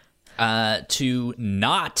to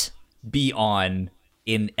not be on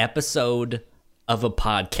an episode of a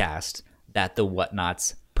podcast that the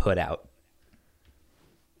Whatnots put out.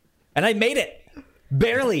 And I made it.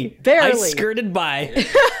 Barely. I skirted by.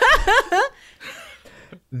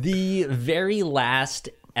 The very last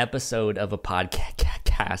episode of a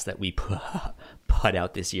podcast that we put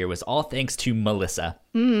out this year was all thanks to Melissa.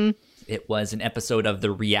 It was an episode of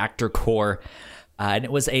the Reactor Core, and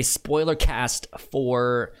it was a spoiler cast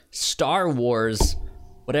for Star Wars,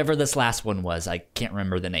 whatever this last one was. I can't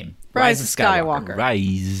remember the name. Rise of Skywalker.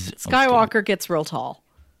 Rise. of Skywalker gets real tall.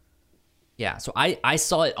 Yeah, so I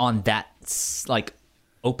saw it on that like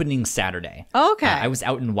opening Saturday. Okay. I was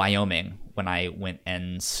out in Wyoming when I went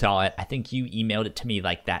and saw it. I think you emailed it to me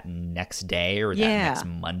like that next day or that next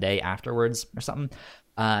Monday afterwards or something.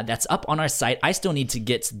 That's up on our site. I still need to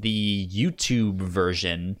get the YouTube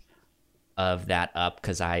version of that up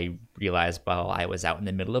because I realized while I was out in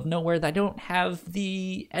the middle of nowhere that I don't have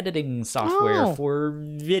the editing software for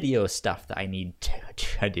video stuff that I need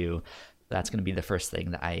to do. That's going to be the first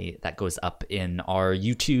thing that goes up in our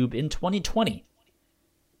YouTube in 2020.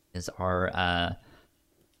 Is our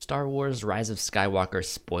Star Wars Rise of Skywalker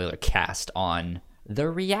spoiler cast on the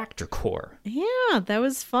Reactor Core, Yeah, that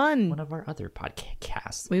was fun. one of our other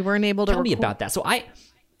podcasts. We weren't able to Tell me record- about that. So I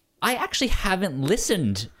actually haven't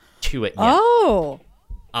listened to it yet. Oh.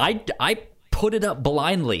 I put it up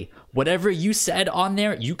blindly. Whatever you said on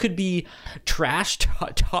there, you could be trash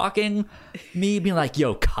talking me, being like,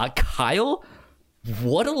 "Yo, Kyle,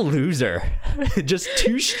 what a loser!" Just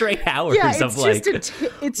 2 straight hours Yeah, of it's like,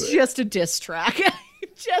 it's just a diss track.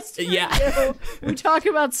 Just for Yeah. you. We talk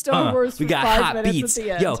about Star Wars for we got 5 hot minutes beats. at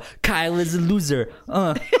the end. Yo, Kyle is a loser.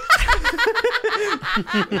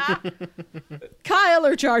 Kyle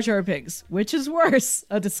or Jar Jar Binks, which is worse?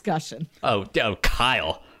 A discussion. Oh,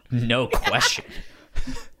 Kyle, no question.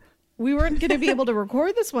 we weren't going to be able to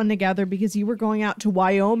record this one together because you were going out to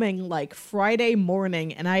Wyoming like Friday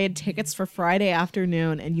morning and I had tickets for Friday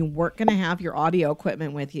afternoon and you weren't going to have your audio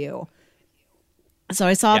equipment with you. So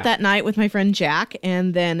I saw it that night with my friend Jack,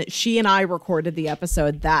 and then she and I recorded the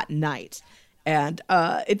episode that night. And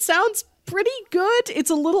it sounds pretty good. It's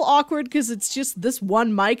a little awkward because it's just this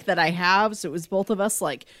one mic that I have. So it was both of us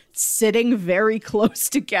like sitting very close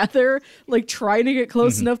together, like trying to get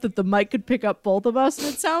close enough that the mic could pick up both of us. And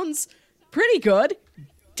it sounds pretty good.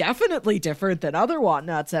 Definitely different than other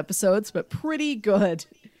Whatnots episodes, but pretty good.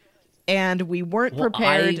 And we weren't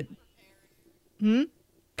prepared. Go And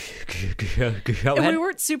ahead. we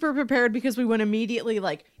weren't super prepared because we went immediately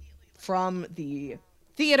like from the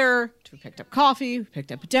theater to picked up coffee, we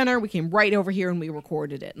picked up dinner, we came right over here and we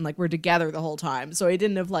recorded it, and like we're together the whole time. So I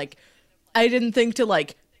didn't think to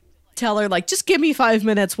like tell her like just give me 5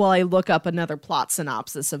 minutes while I look up another plot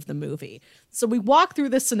synopsis of the movie. So we walk through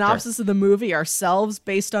the synopsis of the movie ourselves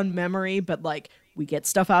based on memory, but like we get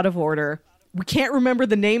stuff out of order. We can't remember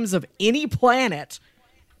the names of any planet.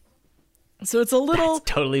 So it's a little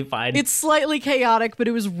That's totally fine. it's slightly chaotic, but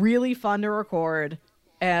it was really fun to record.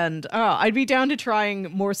 And I'd be down to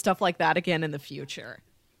trying more stuff like that again in the future.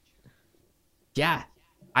 Yeah,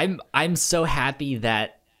 I'm so happy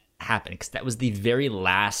that happened because that was the very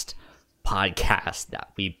last podcast that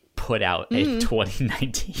we put out in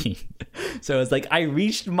 2019. So it's like I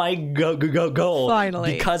reached my goal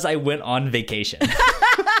Finally. because I went on vacation.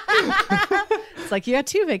 It's like you had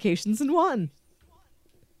 2 vacations in one.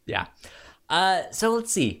 Yeah. So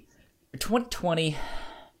let's see. 2020.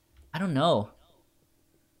 I don't know.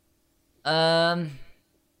 I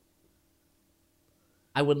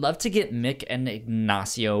would love to get Mick and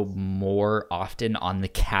Ignacio more often on the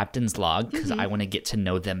captain's log because I want to get to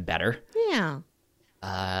know them better. Yeah.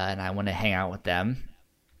 And I want to hang out with them,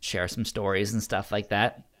 share some stories and stuff like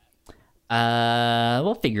that.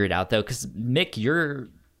 We'll figure it out though, because Mick, you're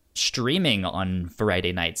streaming on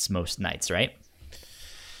Friday nights most nights, right?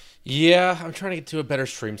 Yeah, I'm trying to get to a better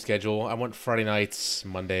stream schedule. I want Friday nights,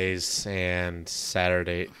 Mondays, and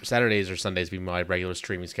Saturdays or Sundays be my regular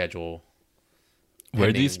streaming schedule.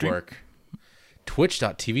 Where do you pending stream? work.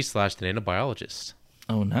 Twitch.tv/thenanobiologist.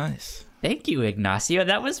 Oh, nice. Thank you, Ignacio.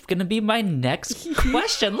 That was going to be my next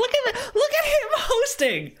question. Look at him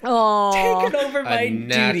hosting. Oh, Taking over my A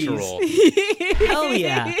natural. duties. Hell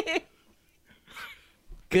yeah.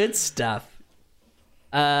 Good stuff.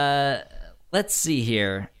 Let's see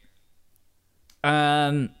here.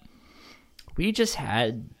 We just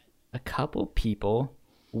had a couple people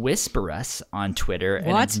whisper us on Twitter,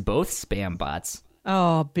 and What? it's both spam bots.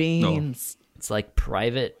 oh, beans. It's like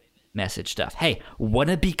private message stuff. Hey,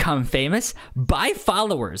 wanna become famous? Buy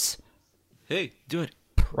followers, Hey, do it.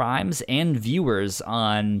 primes, and viewers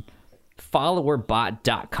on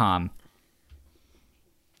followerbot.com.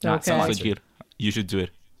 Not Okay. Sounds sponsored. like it. You should do it.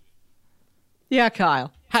 Yeah,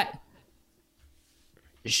 Kyle. Hi.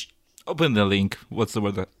 Open the link. What's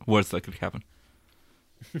the worst that could happen?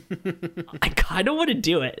 I kind of want to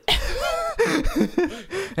do it.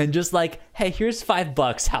 And just like, hey, here's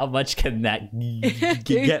 $5. How much can that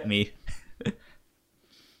get me?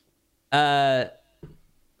 No,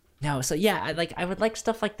 so yeah, I would like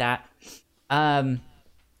stuff like that.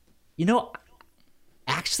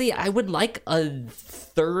 Actually, I would like a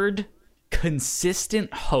third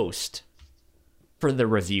consistent host for the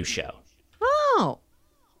review show. Oh.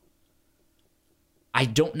 I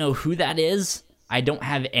don't know who that is. I don't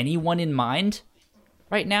have anyone in mind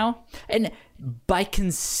right now. And by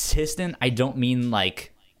consistent, I don't mean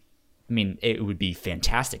it would be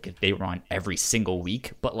fantastic if they were on every single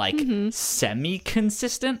week, but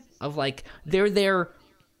semi-consistent of they're there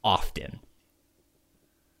often.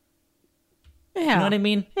 Yeah. You know what I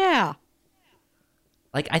mean? Yeah.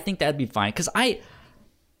 I think that'd be fine. Because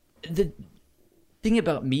the thing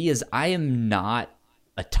about me is I am not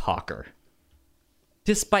a talker.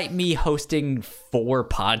 Despite me hosting 4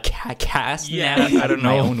 podcasts Yeah, now, I don't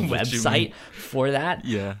my know own what you website mean. for that,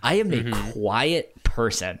 Yeah. I am a quiet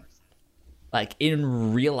person.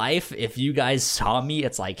 In real life, if you guys saw me,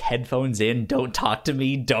 it's headphones in, don't talk to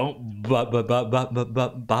me, don't bother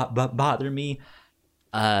me.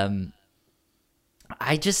 I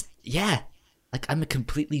just, I'm a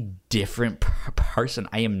completely different person.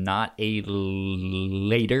 I am not a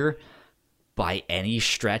later by any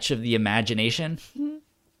stretch of the imagination.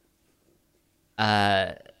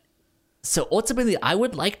 So ultimately, I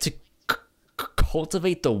would like to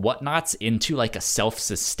cultivate the Whatnots into a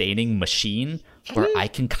self-sustaining machine where I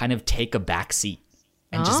can kind of take a back seat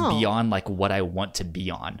and just be on what I want to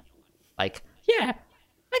be on. I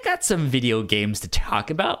got some video games to talk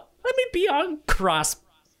about. Let me be on cross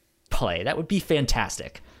play. That would be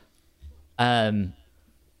fantastic. Yeah,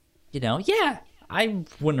 I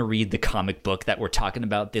want to read the comic book that we're talking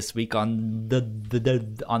about this week on the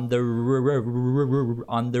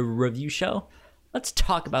review show. Let's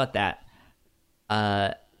talk about that.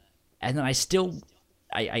 And then I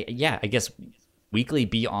guess weekly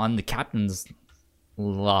be on the captain's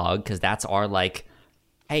log, because that's our like,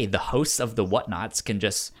 hey, the hosts of the Whatnots can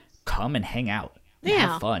just come and hang out, and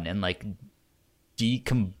have fun, and like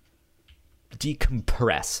decompress.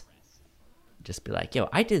 Just be like, yo,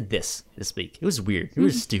 I did this week. It was weird. It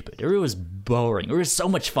was stupid. Or it was boring. Or it was so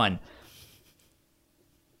much fun.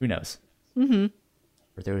 Who knows? Mm-hmm.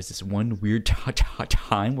 Or there was this one weird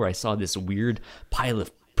time where I saw this weird pile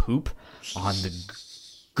of poop on the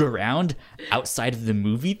ground outside of the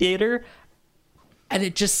movie theater. And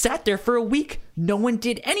it just sat there for a week. No one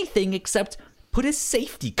did anything except put a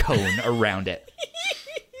safety cone around it.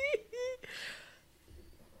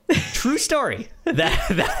 True story. That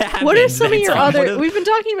happened. What are some of your other... one We've been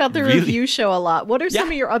talking about the Really? review show a lot. What are some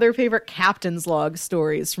of your other favorite captain's log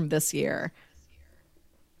stories from this year?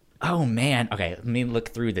 Oh, man. Okay, let me look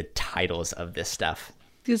through the titles of this stuff.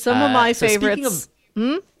 Some of my so speaking favorites...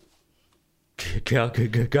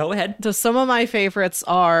 Go ahead. So some of my favorites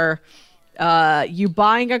are you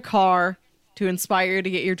buying a car to inspire you to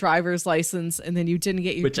get your driver's license, and then you didn't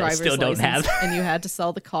get your Which I driver's still don't license, have. and you had to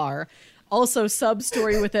sell the car. Also,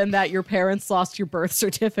 sub-story within that, your parents lost your birth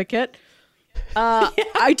certificate.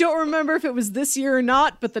 I don't remember if it was this year or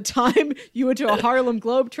not, but the time you went to a Harlem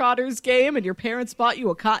Globetrotters game and your parents bought you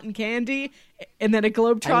a cotton candy, and then a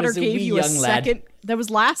Globetrotter gave wee you a young lad. second. That was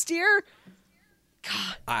last year?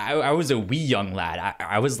 I was a wee young lad.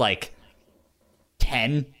 I was like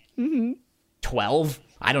 10, 12.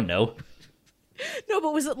 I don't know. No,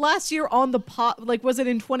 but was it last year on the like, was it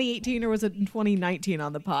in 2018 or was it in 2019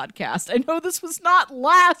 on the podcast? I know this was not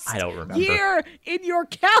last I don't remember. year in your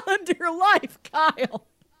calendar life, Kyle.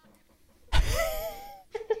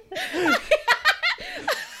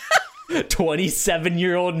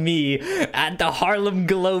 27-year-old me at the Harlem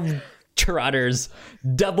Globetrotters,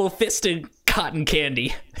 double-fisted cotton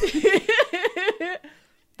candy.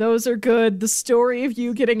 Those are good. The story of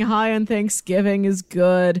you getting high on Thanksgiving is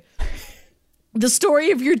good. The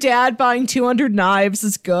story of your dad buying 200 knives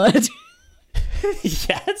is good.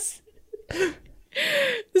 Yes.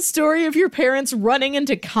 The story of your parents running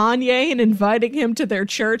into Kanye and inviting him to their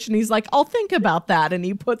church, and he's like, I'll think about that, and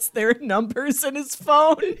he puts their numbers in his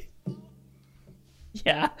phone.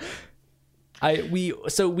 Yeah.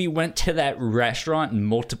 We went to that restaurant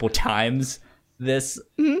multiple times this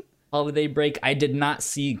holiday break. I did not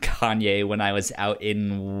see Kanye when I was out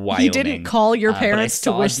in Wyoming. He didn't call your but I parents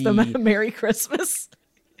to saw wish them a Merry Christmas.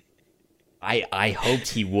 I hoped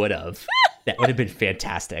he would have. That would have been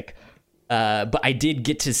fantastic. But I did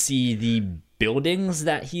get to see the buildings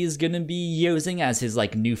that he's going to be using as his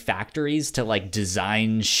like new factories to like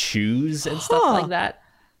design shoes and stuff like that.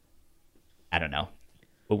 I don't know.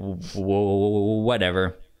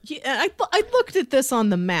 Whatever. Yeah, I looked at this on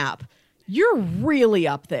the map. You're really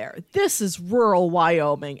up there. This is rural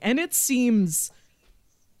Wyoming, and it seems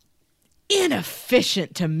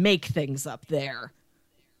inefficient to make things up there.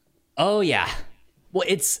 Oh yeah. Well,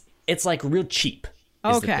 it's like real cheap.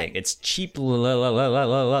 Is the thing. It's cheap land,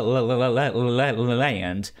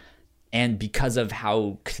 and because of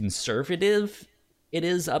how conservative it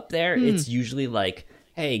is up there, it's usually like,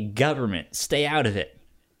 hey, government, stay out of it.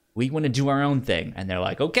 We want to do our own thing. And they're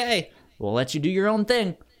like, okay, we'll let you do your own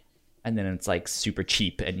thing. And then it's like super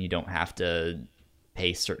cheap and you don't have to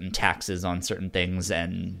pay certain taxes on certain things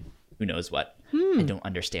and who knows what. I don't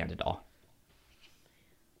understand it all.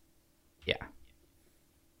 Yeah.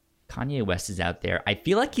 Kanye West is out there. I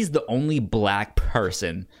feel like he's the only black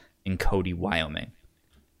person in Cody, Wyoming.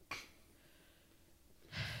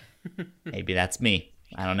 Maybe that's me.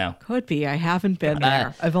 I don't know. Could be. I haven't been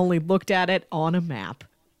there. I've only looked at it on a map.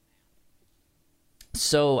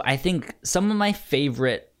 So I think some of my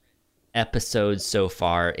favorite episodes so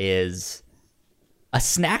far is A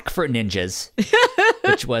Snack for Ninjas,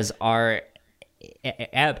 which was our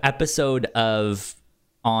episode of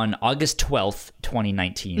on August 12th,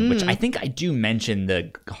 2019, which I think I do mention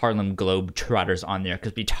the Harlem Globetrotters on there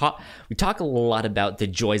because we talk a lot about the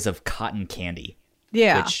joys of cotton candy.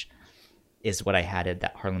 Yeah. Which is what I had at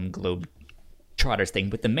that Harlem Globetrotters thing.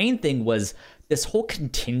 But the main thing was this whole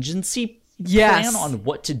contingency plan on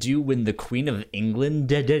what to do when the Queen of England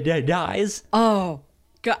dies. Oh,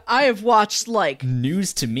 God, I have watched like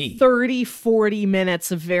News to me. 30, 40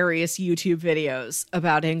 minutes of various YouTube videos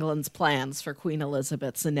about England's plans for Queen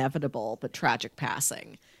Elizabeth's inevitable but tragic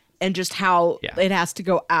passing. and just how Yeah. it has to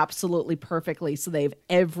go absolutely perfectly. So they have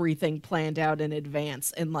everything planned out in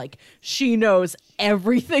advance. And like, she knows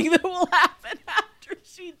everything that will happen after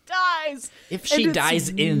she dies. If she And it's dies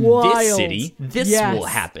in this wild. city, this Yes. will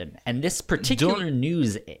happen. And this particular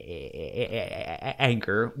news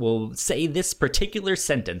anchor will say this particular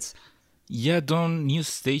sentence. Yeah, don't news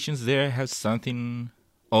stations there have something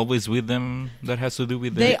always with them that has to do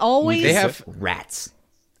with They always- They have Rats.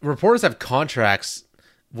 reporters have contracts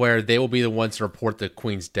where they will be the ones to report the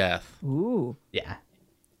queen's death. Ooh. Yeah.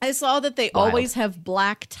 I saw that they Wild. always have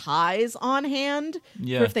black ties on hand.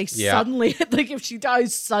 Yeah. For if they Yeah. suddenly, like if she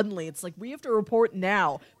dies suddenly, it's like, we have to report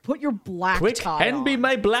now. Put your black Quick, tie hand me on.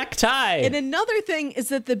 my black tie. And another thing is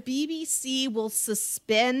that the BBC will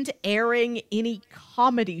suspend airing any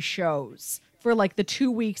comedy shows for like the 2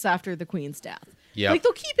 weeks after the Queen's death. Yep. Like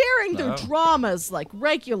they'll keep airing their Oh. dramas like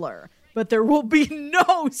regular, but there will be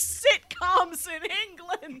no sitcoms in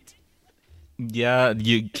England. Yeah,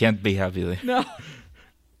 you can't be happy there. No.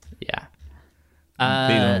 yeah.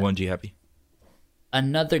 They don't want you happy.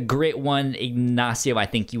 Another great one, Ignacio, I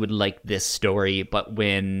think you would like this story, but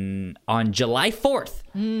when on July 4th,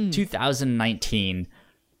 2019,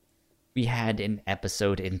 we had an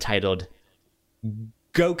episode entitled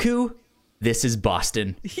Goku, This is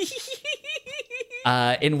Boston,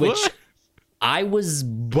 in which What? I was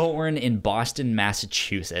born in Boston,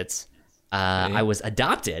 Massachusetts. I was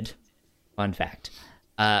adopted, fun fact,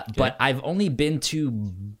 but I've only been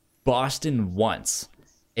to Boston once,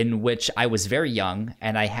 in which I was very young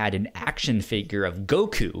and I had an action figure of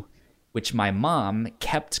Goku, which my mom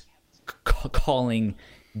kept calling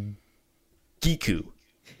Giku.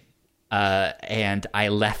 And I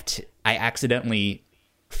accidentally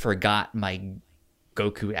forgot my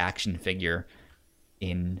Goku action figure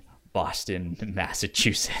in Boston,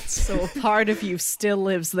 Massachusetts. So a part of you still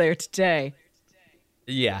lives there today.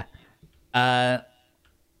 Yeah.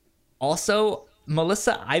 Also,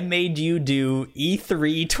 Melissa, I made you do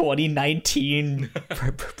E3 2019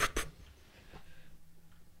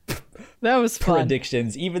 That was fun.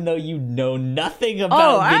 predictions, even though you know nothing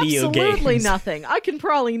about video absolutely games. nothing. I can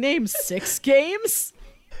probably name 6 games.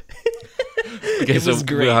 Okay, so was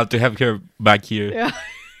great. we'll have to have her back here. Yeah.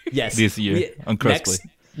 Yes, This year on crossplay.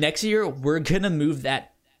 Next year, we're gonna move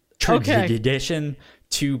that Okay. tradition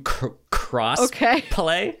to cross Okay.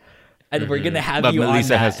 play, and we're gonna have But you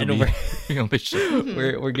Melissa on that, has to and be on the show.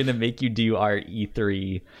 we're gonna make you do our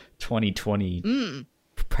E3 2020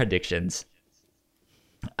 predictions.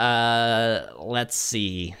 Let's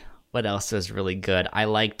see what else is really good. I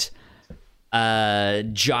liked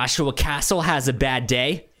Joshua Castle Has a Bad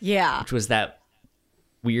Day, Yeah. which was that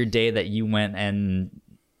weird day that you went and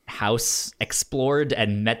house explored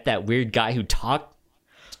and met that weird guy who talked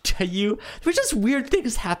to you. There were just weird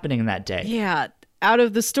things happening that day. Yeah. Out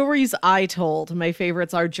of the stories I told, my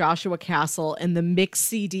favorites are Joshua Castle and the mix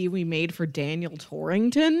CD we made for Daniel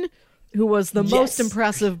Torrington, who was the most Yes.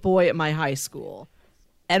 impressive boy at my high school.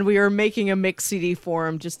 And we were making a mix CD for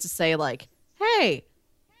him just to say, like, hey,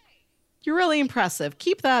 you're really impressive.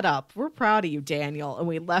 Keep that up. We're proud of you, Daniel. And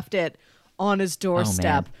we left it on his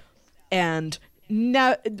doorstep. And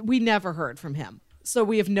we never heard from him. So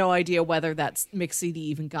we have no idea whether that mix CD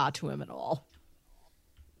even got to him at all.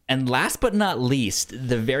 And last but not least,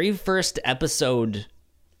 the very first episode,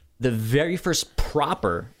 the very first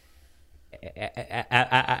proper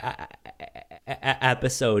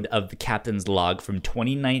episode of the Captain's Log from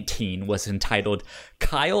 2019 was entitled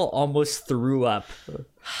Kyle Almost Threw Up,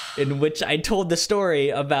 in which I told the story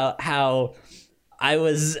about how I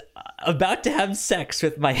was about to have sex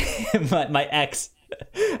with my my ex,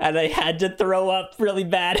 and I had to throw up really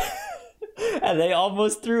bad, and I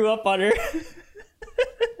almost threw up on her.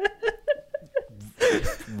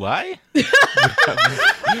 Why?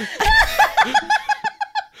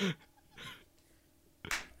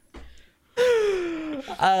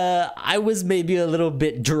 I was maybe a little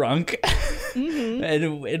bit drunk,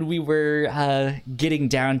 and we were getting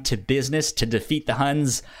down to business to defeat the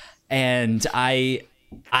Huns, and I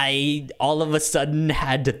all of a sudden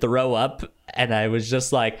had to throw up, and I was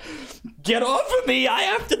just like, "Get off of me! I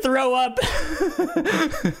have to throw up."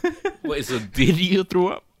 Wait, so did you throw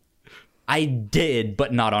up? I did,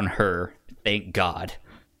 but not on her. Thank God.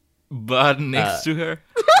 But next to her?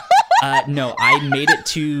 No, I made it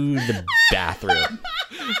to the bathroom.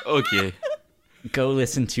 Okay. Go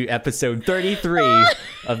listen to episode 33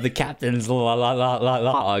 of the Captain's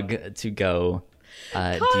Log to go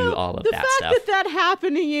do all of the that fact stuff. that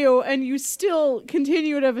happened to you and you still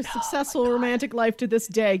continue to have a successful romantic life to this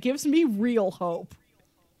day gives me real hope.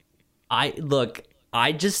 I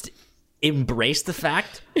just embrace the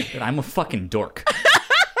fact that I'm a fucking dork.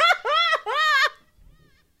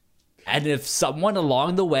 And if someone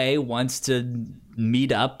along the way wants to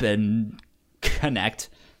meet up and connect,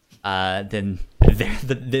 then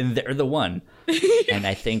they're the one. And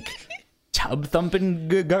I think Tub Thumping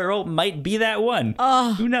Girl might be that one.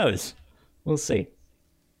 Who knows? We'll see.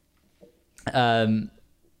 On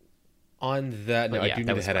that note, yeah, I do that need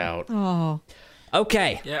to was head fun. out. Oh,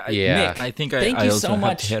 Okay. Yeah, Yeah. Nick, I think thank I you also so have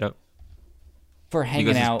much to head up for because hanging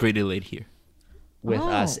it's out pretty late here. with Oh.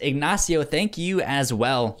 us. Ignacio, thank you as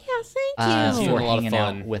well yeah, thank you. for been a lot of hanging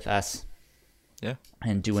out fun. with us Yeah.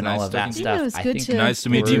 and doing It's nice all of that talking to you. stuff. It was I good think to Nice to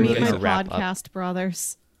meet good you to meet guys. my Wrap up. podcast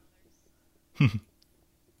brothers.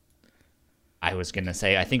 I was going to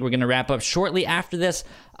say, I think we're going to wrap up shortly after this.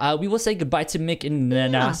 We will say goodbye to Mick and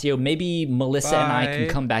Ignacio. Maybe Melissa and I can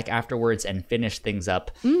Bye. come back afterwards and finish things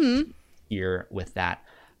up here with that.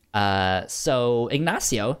 So,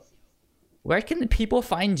 Ignacio, where can the people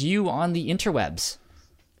find you on the interwebs?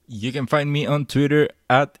 You can find me on Twitter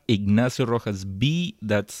at Ignacio Rojas B.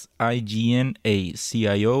 That's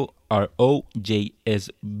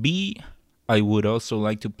IGNACIOROJSB. I would also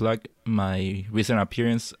like to plug my recent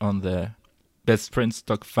appearance on the Best Friends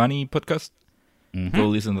Talk Funny podcast. Go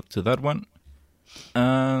listen to that one.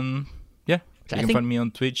 Yeah, you I can think- find me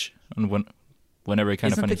on Twitch on whenever I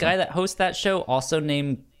kind of Isn't funny. the guy that hosts that show also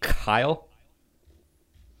named Kyle?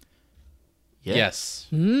 Yeah. Yes.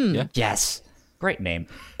 Yeah. Yes. Great name.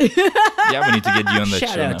 Yeah, we need to get you on the Shout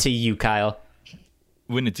show out now. to you, Kyle.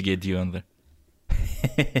 We need to get you on there.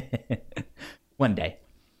 One day.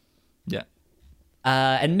 Yeah.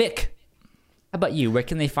 And Mick, how about you? Where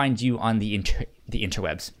can they find you on the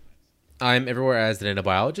interwebs? I'm everywhere as the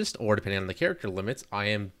nanobiologist, or depending on the character limits, I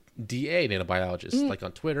am DA nanobiologist, like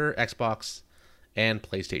on Twitter, Xbox, and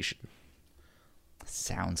PlayStation.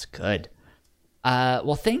 Sounds good.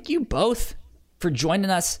 Well, thank you both for joining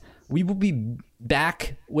us. We will be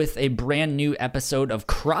back with a brand new episode of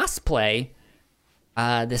Crossplay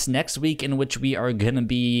this next week, in which we are going to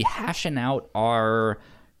be hashing out our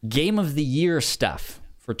Game of the Year stuff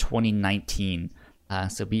for 2019.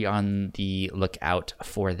 So be on the lookout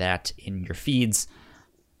for that in your feeds.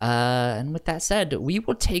 And with that said, we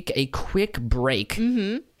will take a quick break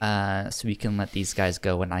so we can let these guys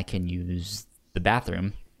go and I can use the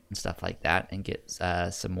bathroom and stuff like that and get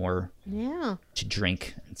some more Yeah. to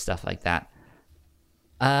drink and stuff like that.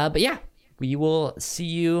 But yeah, we will see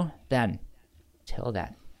you then. Till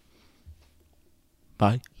then.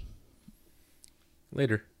 Bye.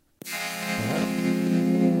 Later.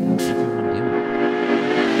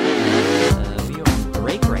 We are on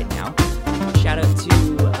break right now. Shout out to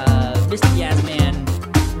Mr. Yasman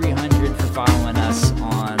 300 for following us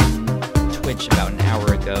on Twitch about an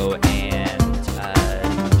hour ago, and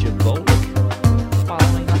Javolik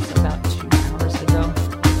following us about 2 hours ago.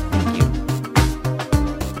 Thank you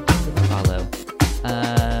for the follow.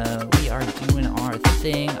 We are doing our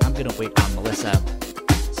thing. I'm gonna wait on Melissa,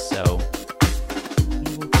 so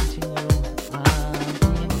we will continue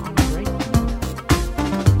being on break.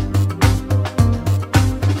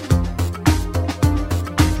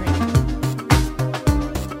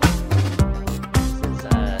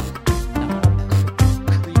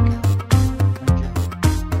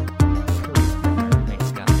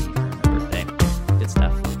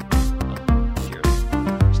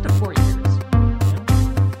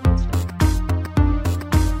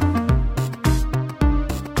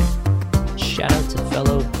 Shout out to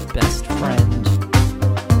fellow best friend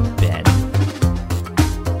Ben.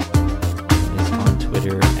 He is on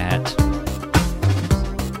Twitter at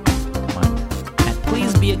come on at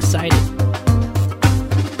Please Be Excited.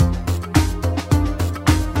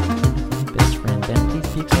 Best friend Ben, please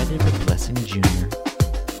be excited for Blessing Jr.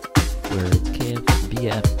 Where it's KF,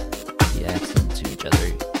 BF, be excellent to each other.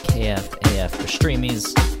 KF, AF for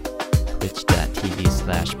streamies.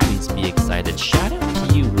 Twitch.tv/Please Be Excited. Shout out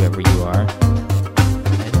to you, whoever you are.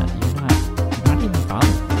 You're not even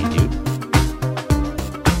following me, dude.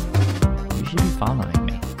 You should be following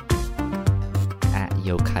me. At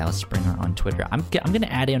Yo Kyle Springer on Twitter. I'm gonna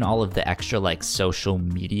add in all of the extra like social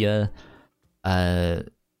media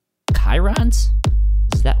chyrons?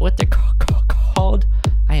 Is that what they're called?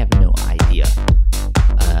 I have no idea.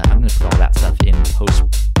 I'm gonna put all that stuff in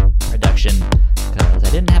post-production because I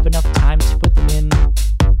didn't have enough time to put them in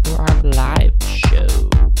for our live show.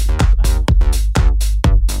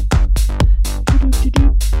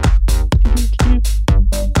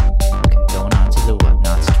 Okay, going on to the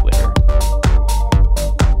Whatnots Twitter.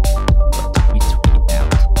 What did we tweet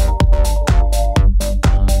out?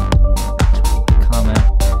 Tweet comment.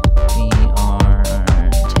 We are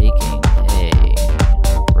taking a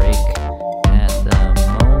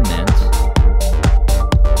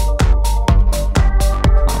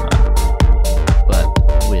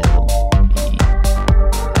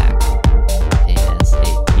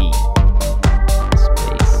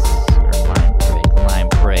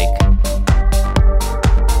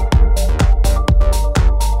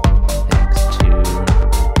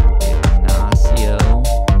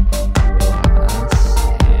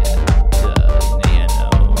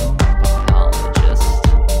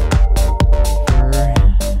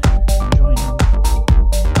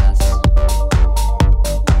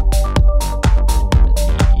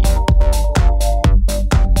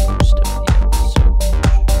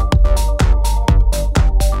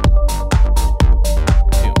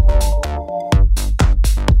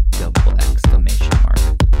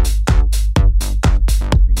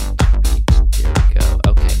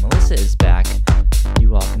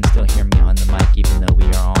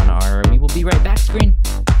be right back, screen.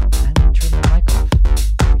 I'm going to turn my mic off for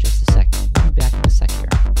just a second. We'll be back in a sec here.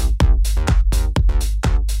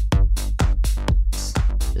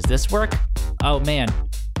 Does this work? Oh, man.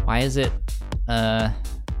 Why is it,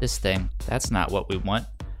 this thing? That's not what we want.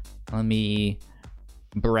 Let me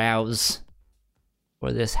browse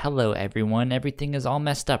for this. Hello, everyone. Everything is all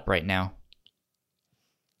messed up right now.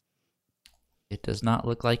 It does not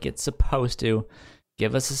look like it's supposed to.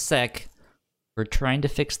 Give us a sec. We're trying to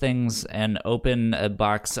fix things and open a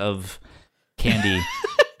box of candy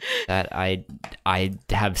that I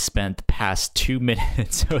have spent the past 2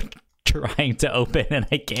 minutes trying to open and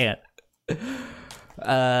I can't.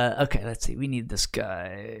 Okay, let's see. We need this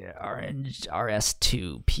guy. Orange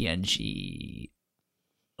RS2 PNG.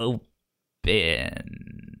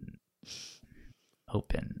 Open.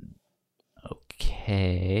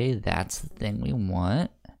 Okay, that's the thing we want.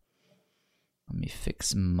 Let me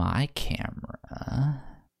fix my camera.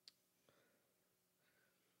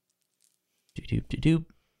 Doop.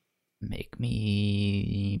 Make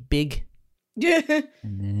me big. Yeah.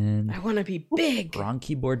 And then I want to be big. wrong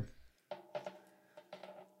keyboard.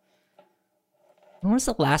 When was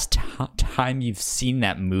the last time you've seen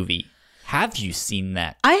that movie? Have you seen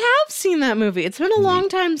that? I have seen that movie. It's been a long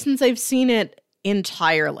time since I've seen it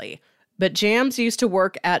entirely. But Jams used to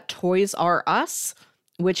work at Toys R Us,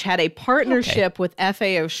 which had a partnership with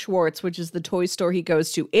FAO Schwartz, which is the toy store he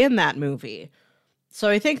goes to in that movie. So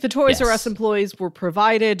I think the Toys R Us employees were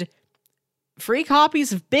provided free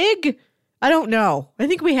copies of Big. I don't know. I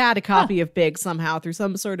think we had a copy of Big somehow through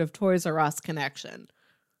some sort of Toys R Us connection.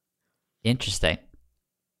 Interesting.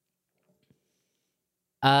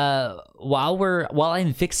 While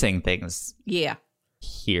I'm fixing things Yeah.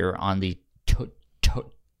 here on the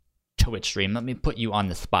Twitch stream, let me put you on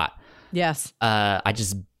the spot. Yes. I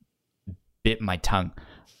just bit my tongue.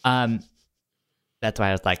 That's why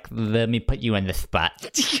I was like, let me put you on the spot.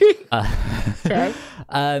 Okay.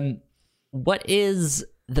 What is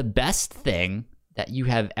the best thing that you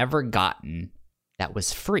have ever gotten that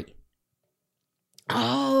was free?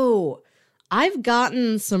 Oh, I've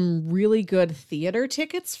gotten some really good theater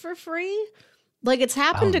tickets for free. Like, it's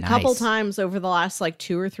happened a couple nice. times over the last,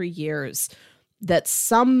 2 or 3 years that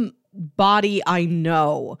somebody I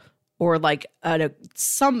know or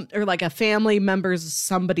a family member's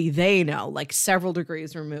somebody they know, several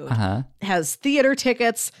degrees removed, has theater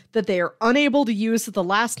tickets that they are unable to use at the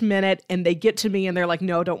last minute, and they get to me and they're like,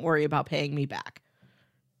 no, don't worry about paying me back.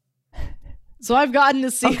 So I've gotten to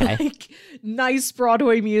see nice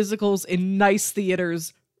Broadway musicals in nice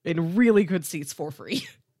theaters in really good seats for free.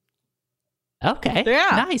 Okay.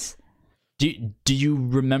 Yeah. Nice. Do you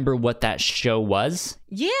remember what that show was?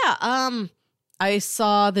 Yeah, I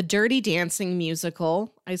saw the Dirty Dancing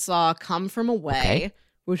musical. I saw Come From Away,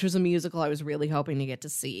 which was a musical I was really hoping to get to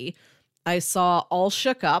see. I saw All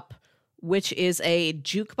Shook Up, which is a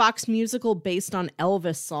jukebox musical based on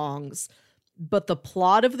Elvis songs. But the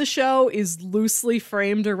plot of the show is loosely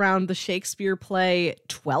framed around the Shakespeare play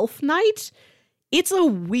Twelfth Night. It's a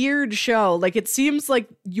weird show. It seems like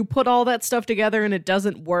you put all that stuff together and it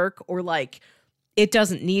doesn't work, or it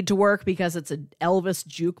doesn't need to work because it's an Elvis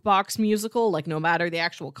jukebox musical. No matter the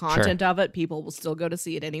actual content of it, people will still go to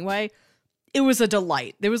see it anyway. It was a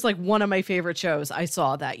delight. It was one of my favorite shows I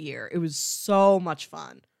saw that year. It was so much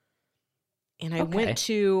fun. And I went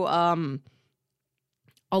to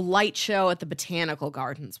a light show at the Botanical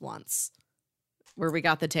Gardens once, where we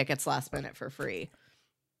got the tickets last minute for free.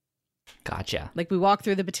 Gotcha. We walked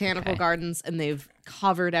through the Botanical Gardens and they've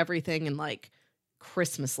covered everything in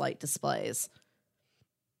Christmas light displays.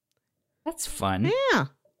 That's fun. Yeah.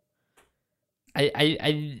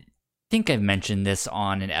 I think I've mentioned this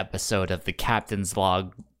on an episode of the Captain's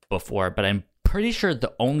Log before, but I'm pretty sure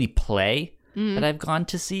the only play that I've gone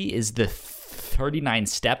to see is the 39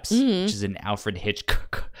 Steps, which is an Alfred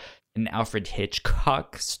Hitchcock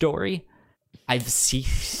story. I've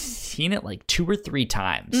seen it 2 or 3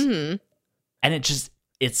 times, and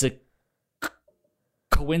it's a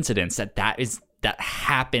coincidence that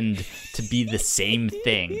happened to be the same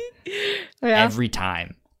thing every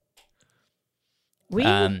time.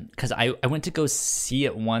 Because I went to go see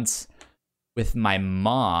it once with my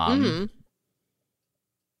mom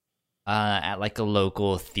at a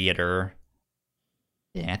local theater.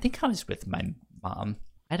 Yeah, I think I was with my mom.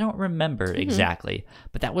 I don't remember exactly,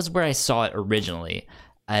 but that was where I saw it originally.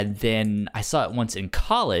 And then I saw it once in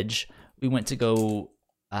college. We went to go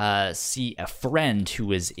see a friend who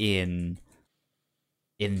was in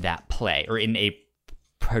that play, or in a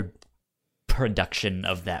production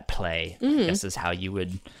of that play, I guess is how you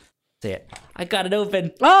would say it. I got it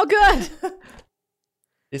open. Oh, good.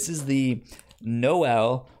 This is the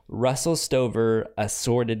Noel Russell Stover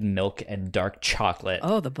assorted milk and dark chocolate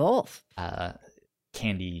Oh, the both.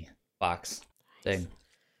 candy box thing. So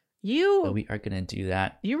You we are gonna do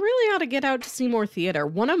that. really ought to get out to see more theater.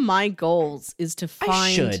 One of my goals is to find.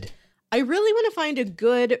 I should. I really want to find a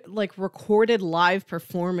good like recorded live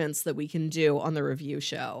performance that we can do on the review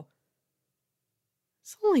show.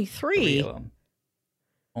 It's only 3. 3 of them.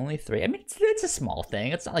 Only 3. I mean, it's a small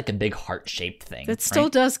thing. It's not like a big heart-shaped thing. That still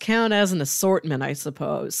right? does count as an assortment, I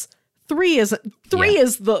suppose. 3 is Yeah.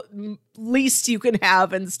 is the least you can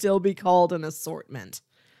have and still be called an assortment.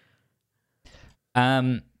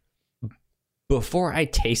 Before I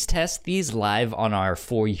taste test these live on our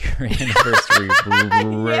 4-year anniversary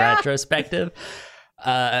retrospective,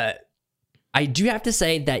 I do have to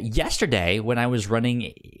say that yesterday when I was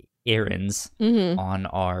running errands on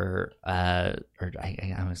our, I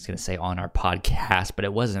was going to say on our podcast, but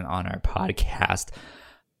it wasn't on our podcast.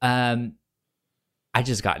 I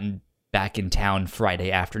just gotten back in town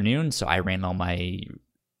Friday afternoon, so I ran all my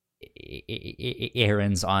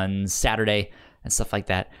errands on Saturday and stuff like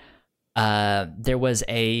that. There was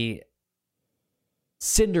a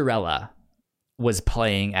Cinderella was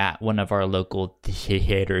playing at one of our local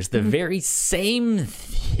theaters, the very same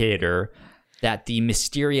theater that the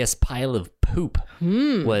mysterious pile of poop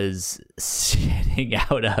was sitting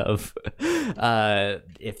out of.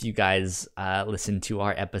 If you guys listen to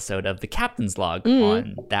our episode of the Captain's Log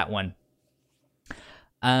on that one,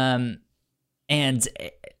 and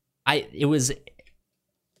it was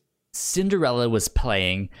Cinderella was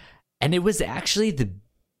playing. And it was actually the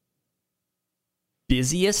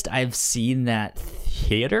busiest I've seen that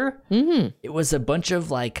theater. It was a bunch of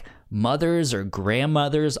like mothers or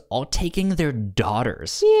grandmothers all taking their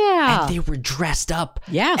daughters. Yeah. And they were dressed up.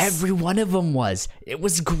 Yes. Every one of them was. It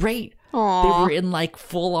was great. Aww. They were in like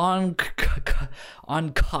full on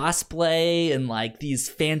cosplay and like these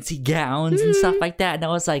fancy gowns and stuff like that. And I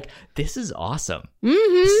was like, this is awesome.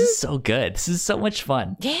 This is so good. This is so much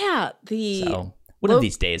fun. Yeah. So one of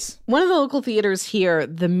these days. One of the local theaters here,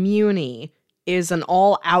 the Muni, is an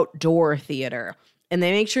all outdoor theater. And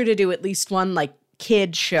they make sure to do at least one like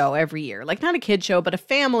kid show every year. Like not a kid show, but a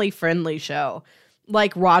family friendly show.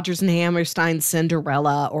 Like Rodgers and Hammerstein's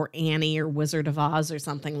Cinderella or Annie or Wizard of Oz or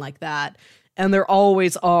something like that. And there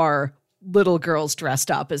always are little girls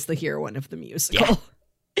dressed up as the heroine of the musical.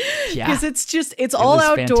 Yeah. Because it's all was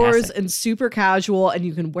outdoors fantastic. and super casual and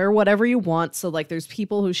you can wear whatever you want. So like there's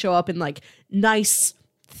people who show up in like nice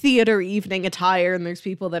theater evening attire and there's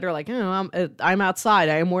people that are like, oh, I'm outside.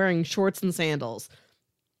 I am wearing shorts and sandals.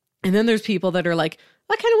 And then there's people that are like,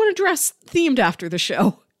 I kind of want to dress themed after the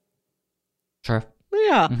show. Sure.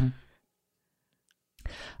 Yeah.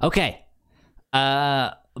 Okay.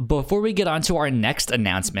 Before we get on to our next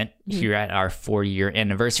announcement here at our 4-year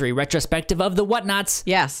anniversary retrospective of the Whatnots,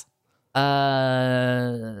 Yes.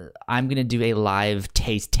 I'm gonna do a live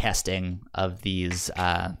taste testing of these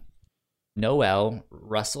Noel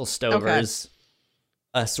Russell Stover's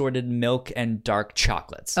assorted milk and dark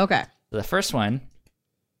chocolates. Okay. So the first one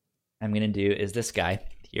I'm gonna do is this guy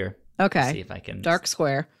here. Okay. See if I can Dark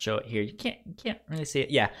square. show it here. You can't really see it.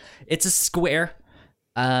 Yeah, it's a square.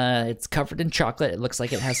 It's covered in chocolate. It looks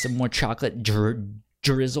like it has some more chocolate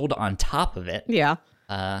drizzled on top of it. Yeah.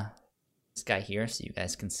 This guy here, so you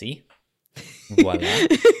guys can see. Voila.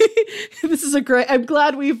 This is a great. I'm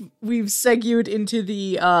glad we've segued into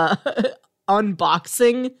the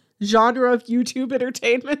unboxing genre of YouTube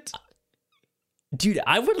entertainment. Dude,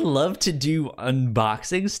 I would love to do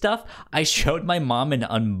unboxing stuff. I showed my mom an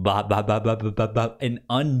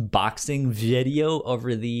unboxing video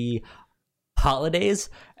over the holidays,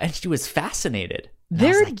 and she was fascinated. And I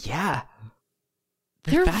was They're- like, yeah.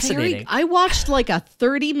 They're fascinating. I watched like a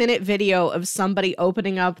 30-minute video of somebody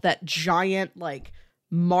opening up that giant like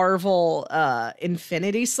Marvel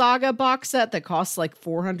Infinity Saga box set that costs like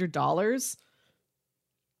 $400.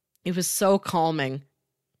 It was so calming.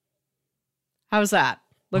 How's that?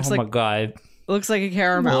 Looks oh my like god. looks like a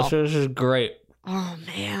caramel. This is great. Oh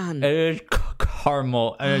man. It is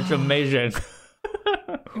caramel, and it's amazing.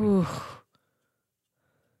 Ooh.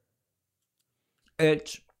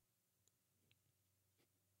 It's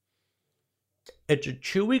a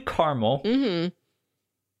chewy caramel Mm-hmm.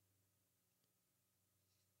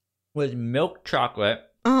 with milk chocolate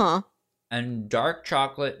Uh-huh. and dark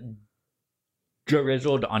chocolate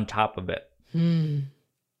drizzled on top of it. Mm.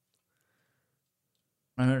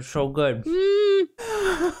 And it's so good. Mm.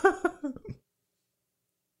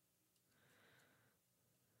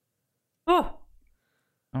 Oh.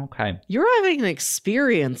 Okay. You're having an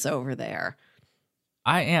experience over there.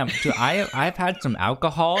 I am. Dude, I've had some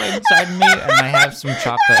alcohol inside me and I have some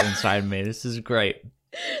chocolate inside me. This is great.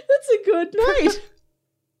 That's a good night.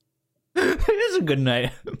 It is a good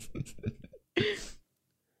night.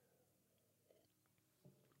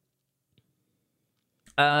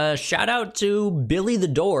 Shout out to Billy the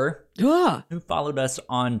Door, Ugh. who followed us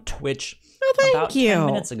on Twitch Oh, thank about you. 10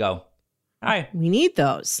 minutes ago. Hi, We need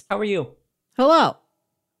those. how are you? Hello.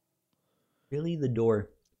 Billy the Door.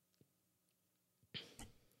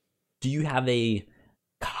 Do you have a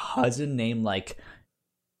cousin named like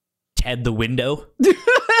Ted the Window?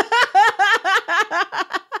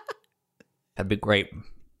 That'd be great.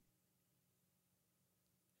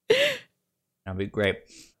 That'd be great.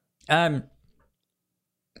 So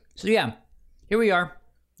yeah, here we are.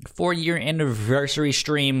 4-year anniversary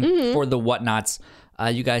stream for the Whatnots.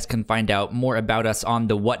 You guys can find out more about us on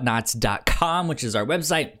the whatnots.com, which is our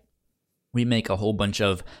website. We make a whole bunch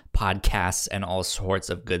of podcasts and all sorts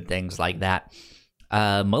of good things like that.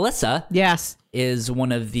 Melissa Yes. is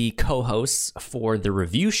one of the co-hosts for the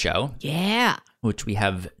review show, Yeah. which we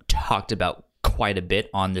have talked about quite a bit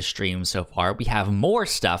on the stream so far. We have more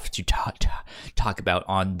stuff to talk about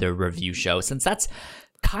on the review show, since that's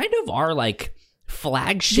kind of our like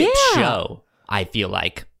flagship show, I feel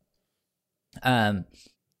like.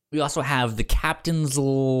 We also have the Captain's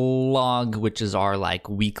Log, which is our like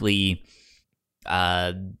weekly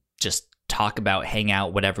just talk about, hang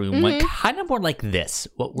out, whatever we want. Kind of more like this,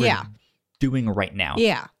 what we're doing right now.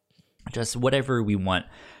 Yeah. Just whatever we want.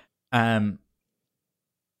 And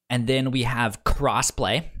then we have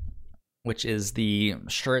Crossplay, which is the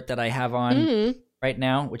shirt that I have on right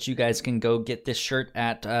now, which you guys can go get this shirt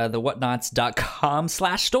at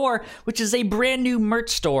thewhatnots.com/store, which is a brand new merch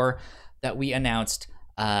store that we announced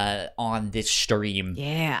on this stream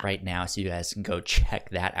right now. So you guys can go check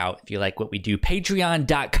that out if you like what we do.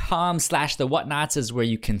 Patreon.com/thewhatnots is where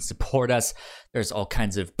you can support us. There's all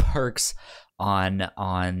kinds of perks on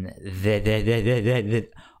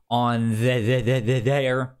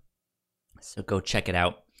there. So go check it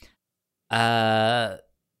out.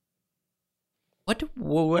 What do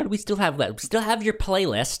we still have left? We still have your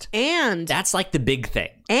playlist. And That's like the big thing.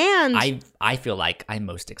 and I feel like I'm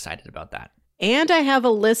most excited about that. and I have a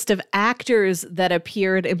list of actors that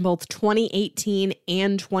appeared in both 2018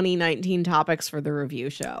 and 2019 topics for the review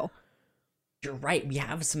show. You're right. We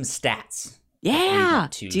have some stats. we Yeah.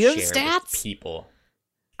 want to Do you have share with stats? people?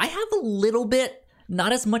 I have a little bit,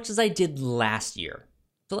 not as much as I did last year.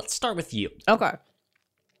 So let's start with you. Okay.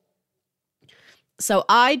 So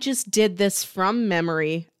I just did this from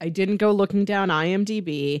memory. I didn't go looking down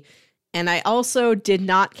IMDb. And I also did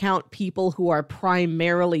not count people who are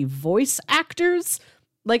primarily voice actors.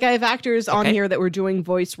 Like, I have actors on Okay. here that were doing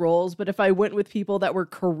voice roles, but if I went with people that were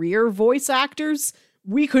career voice actors,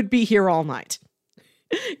 we could be here all night.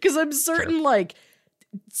 Because I'm certain, like,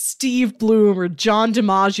 Steve Bloom or John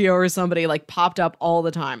DiMaggio or somebody, like, popped up all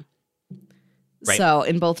the time. Right. So,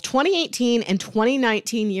 in both 2018 and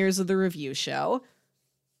 2019 years of the review show,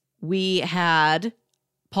 we had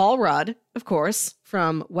Paul Rudd, of course,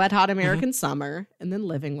 from Wet Hot American Summer and then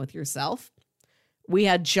Living with Yourself. We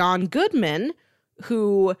had John Goodman,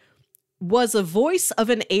 who was a voice of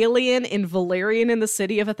an alien in Valerian in the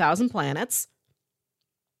City of a Thousand Planets.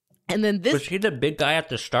 And then this, Was he the big guy at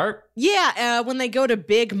the start? when they go to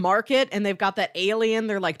Big Market and they've got that alien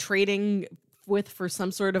they're like trading with for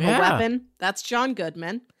some sort of a Yeah. weapon, that's John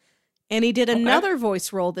Goodman. And he did another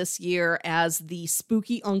voice role this year as the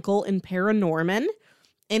spooky uncle in Paranorman.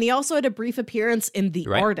 And he also had a brief appearance in The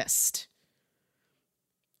Right. Artist.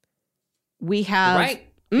 We have Right.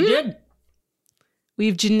 He did. we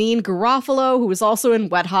have Janine Garofalo, who was also in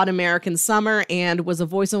Wet Hot American Summer and was a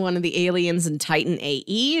voice of one of the aliens in Titan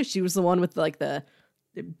AE. She was the one with like the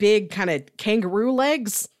big kind of kangaroo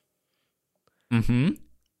legs. Mm-hmm.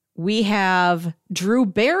 We have Drew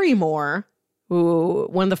Barrymore, who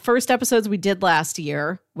one of the first episodes we did last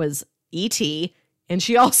year was E.T., and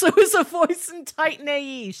she also is a voice in Titan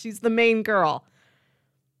AE. She's the main girl.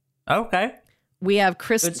 Okay. We have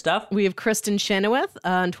Good stuff. We have Kristen Chenoweth.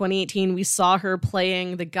 In 2018, we saw her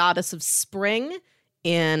playing the goddess of spring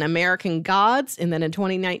in American Gods, and then in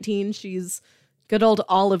 2019, she's good old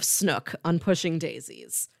Olive Snook on Pushing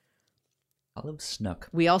Daisies. Olive Snook.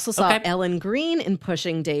 We also saw Okay. Ellen Green in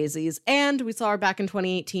Pushing Daisies, and we saw her back in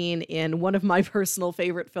 2018 in one of my personal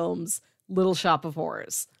favorite films, Little Shop of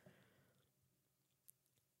Horrors.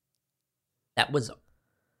 That was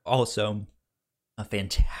also a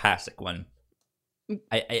fantastic one.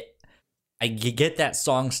 I get that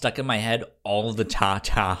song stuck in my head all the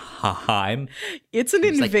time. It's an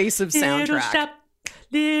It's like, invasive soundtrack.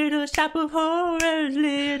 Little shop of horrors,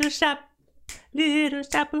 little shop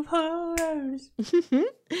of horrors.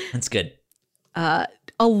 That's good. A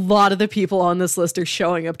lot of the people on this list are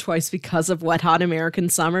showing up twice because of Wet Hot American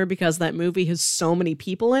Summer, because that movie has so many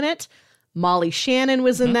people in it. Molly Shannon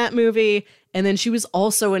was in that movie, and then she was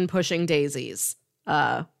also in Pushing Daisies,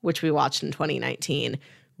 which we watched in 2019.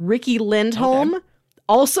 Ricky Lindholm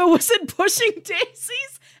also was in Pushing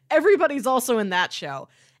Daisies. Everybody's also in that show.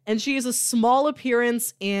 And she has a small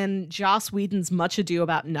appearance in Joss Whedon's Much Ado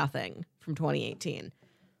About Nothing from 2018.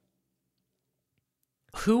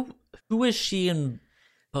 Who is she in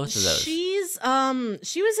both of those?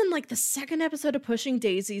 She was in like the second episode of Pushing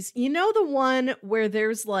Daisies. You know, the one where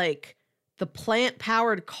there's like the plant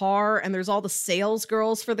powered car and there's all the sales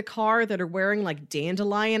girls for the car that are wearing like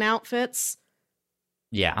dandelion outfits?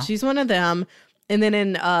 Yeah. She's one of them. And then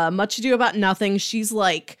in Much Ado About Nothing, she's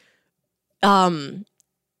like the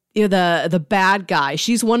bad guy.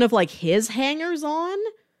 She's one of like his hangers on.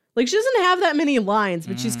 Like, she doesn't have that many lines,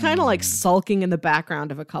 but she's kind of like sulking in the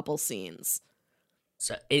background of a couple scenes.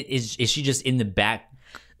 So is she just in the back?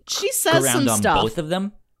 She says some on stuff. Both of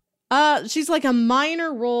them? She's like a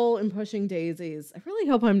minor role in Pushing Daisies. I really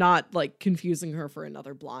hope I'm not like confusing her for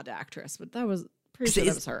another blonde actress, but that was pretty sure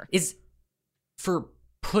that was her. Is for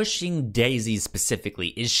Pushing Daisies specifically,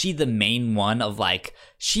 is she the main one of like,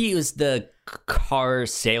 she was the car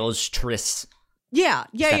salestress? Yeah.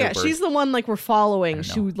 She's the one like we're following.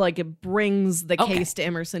 She like brings the Okay. case to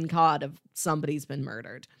Emerson Codd of somebody's been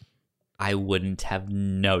murdered. I wouldn't have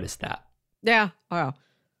noticed that. Yeah. Oh.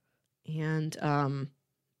 And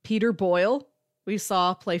Peter Boyle, we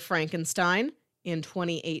saw play Frankenstein in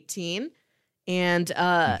 2018. And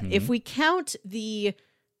if we count the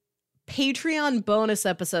Patreon bonus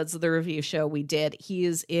episodes of the review show we did, he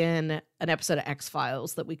is in an episode of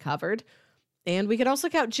X-Files that we covered. And we could also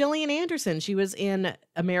count Gillian Anderson. She was in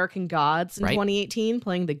American Gods in 2018,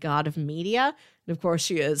 playing the god of media. And of course,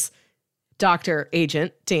 she is Dr.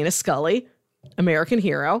 Agent Dana Scully, American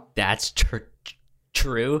hero. That's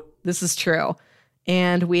true. This is true.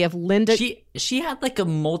 And we have Linda. She had like a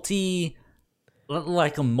multi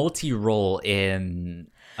role in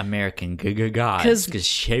American Gods, because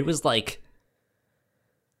she was like,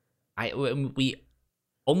 we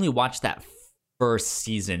only watched that first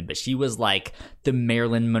season, but she was like the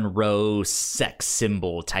Marilyn Monroe sex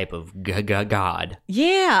symbol type of god.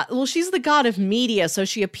 Yeah, well, she's the god of media, so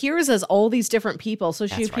she appears as all these different people. So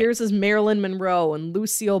she appears as Marilyn Monroe and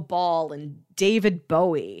Lucille Ball and David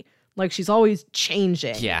Bowie. Like, she's always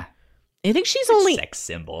changing. Yeah. I think she's only sex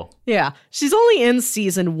symbol. Yeah, she's only in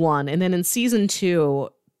season 1, and then in season 2,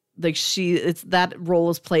 like that role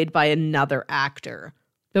is played by another actor.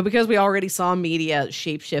 But because we already saw media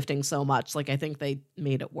shape-shifting so much, like, I think they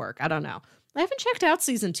made it work. I don't know. I haven't checked out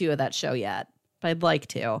season 2 of that show yet, but I'd like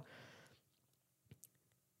to.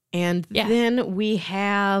 And then we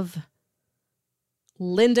have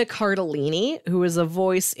Linda Cardellini, who was a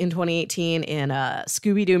voice in 2018 in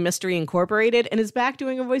Scooby-Doo Mystery Incorporated, and is back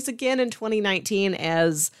doing a voice again in 2019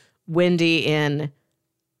 as Wendy in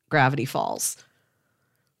Gravity Falls.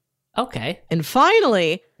 Okay. And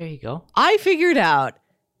finally, there you go. I figured out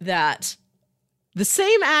that the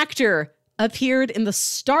same actor appeared in the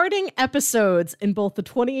starting episodes in both the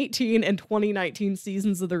 2018 and 2019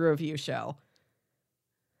 seasons of the review show.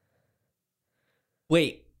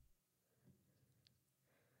 Wait.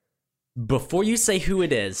 Before you say who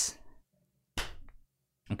it is.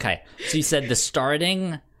 Okay. So you said the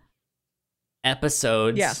starting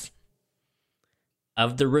episodes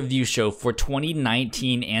of the review show for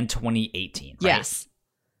 2019 and 2018, right? Yes.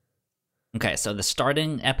 Okay, so the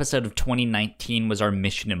starting episode of 2019 was our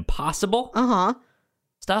Mission Impossible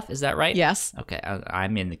stuff. Is that right? Yes. Okay,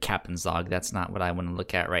 I'm in the captain's log. That's not what I want to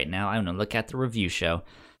look at right now. I want to look at the review show.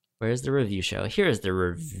 Where's the review show? Here's the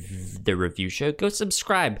review show. Go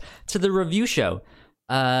subscribe to the review show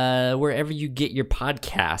wherever you get your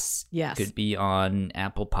podcasts. Yes. Could be on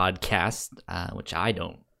Apple Podcasts, which I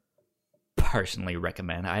don't personally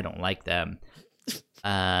recommend. I don't like them.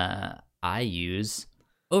 I use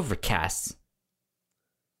Overcast.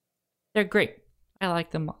 They're great. I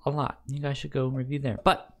like them a lot. You guys should go review there.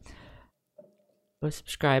 But go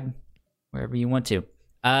subscribe wherever you want to.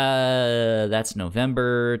 That's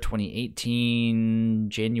November 2018.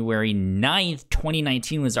 January 9th,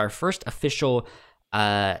 2019 was our first official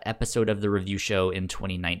episode of the review show in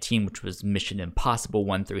 2019, which was Mission Impossible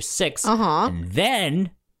 1 through 6. And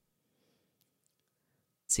then,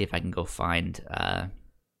 let's see if I can go find...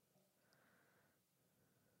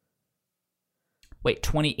 Wait,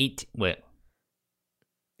 2018. Wait.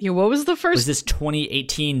 Yeah, what was the first? Was this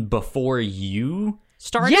 2018 before you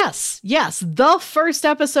started? Yes. The first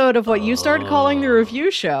episode of what you started calling the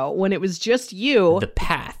review show, when it was just you. The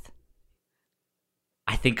Path.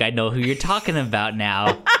 I think I know who you're talking about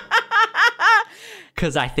now.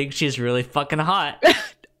 Because I think she's really fucking hot.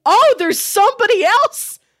 Oh, there's somebody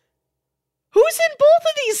else? Who's in both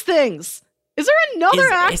of these things? Is there another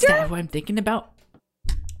actor? Is that what I'm thinking about?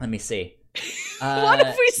 Let me see. What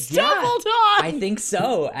have we stumbled on? I think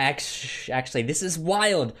so. Actually, this is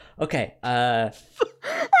wild. Okay, let's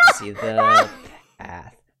see the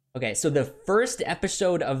path. Okay, so the first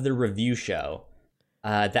episode of the review show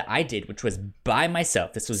that I did, which was by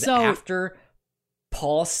myself. This was after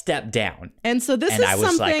Paul stepped down. And so this and is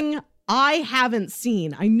something I haven't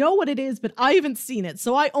seen. I know what it is, but I haven't seen it.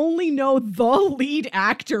 So I only know the lead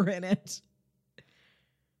actor in it.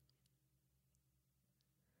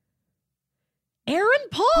 Aaron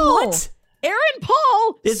Paul. What? Aaron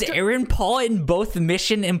Paul. Is Aaron Paul in both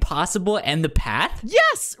Mission Impossible and The Path?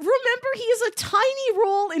 Yes. Remember, he has a tiny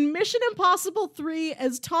role in Mission Impossible 3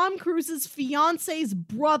 as Tom Cruise's fiance's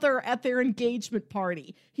brother at their engagement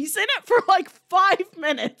party. He's in it for like 5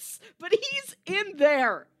 minutes, but he's in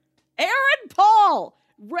there. Aaron Paul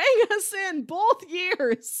rang us in both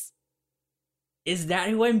years. Is that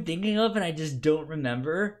who I'm thinking of and I just don't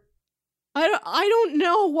remember? I don't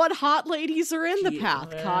know what hot ladies are in The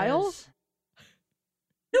Path, Kyle.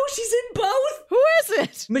 No, she's in both. Who is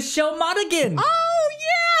it? Michelle Monaghan. Oh,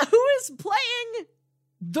 yeah. Who is playing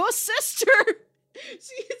the sister?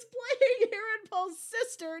 She is playing Aaron Paul's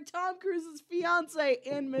sister, Tom Cruise's fiance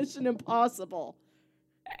in Mission Impossible.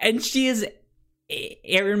 And she is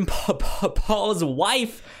Aaron Paul's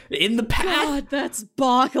wife in The Path. God, that's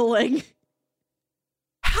boggling.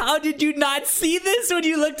 How did you not see this when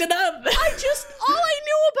you looked it up? All I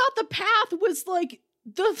knew about The Path was like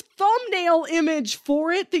the thumbnail image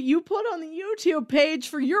for it that you put on the YouTube page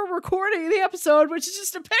for your recording of the episode, which is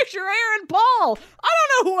just a picture of Aaron Paul. I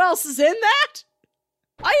don't know who else is in that.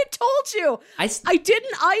 I had told you. I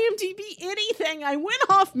didn't IMDb anything. I went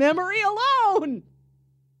off memory alone.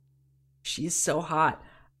 She's so hot.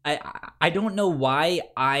 I don't know why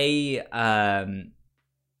I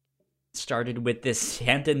started with this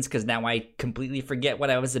sentence because now I completely forget what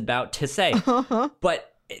I was about to say.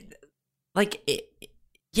 But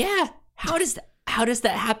yeah, how does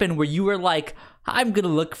that happen where you were like, I'm gonna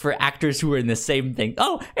look for actors who are in the same thing?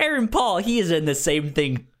 Oh, Aaron Paul, he is in the same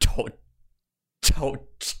thing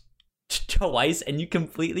twice, and you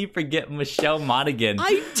completely forget Michelle Monaghan.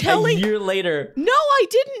 I'm telling a year later. No, I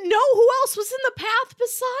didn't know who else was in The Path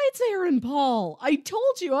besides Aaron Paul. I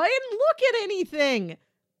told you I didn't look at anything.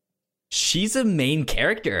 She's a main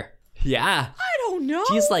character. Yeah. I don't know.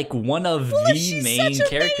 She's like one of the main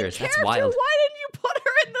characters. That's wild. Why didn't you put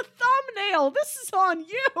her in the thumbnail? This is on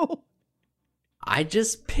you. I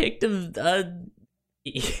just picked a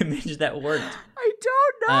image that worked. I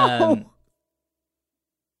don't know.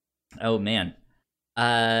 Oh man.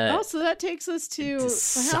 So that takes us to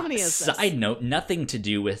how many is this? Side note, nothing to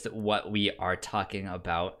do with what we are talking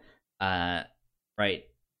about right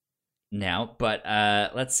now, but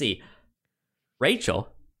let's see. Rachel,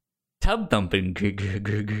 tub thumping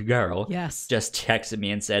girl, yes, just texted me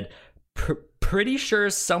and said, pretty sure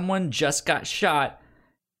someone just got shot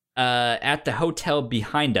at the hotel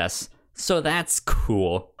behind us, so that's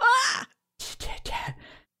cool. Ah!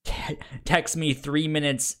 Text me 3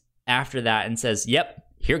 minutes after that and says, yep,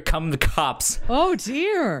 here come the cops. Oh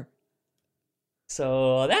dear.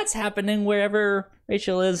 So that's happening wherever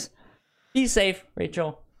Rachel is. Be safe,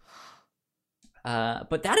 Rachel.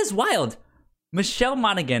 But that is wild. Michelle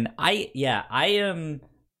Monaghan,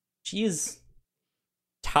 she's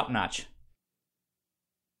top notch.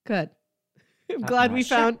 Good. I'm glad we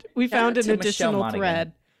found an additional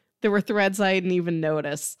thread. There were threads I didn't even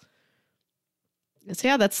notice. So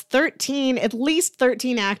yeah, that's 13, at least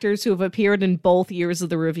 13 actors who have appeared in both years of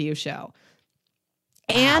the review show.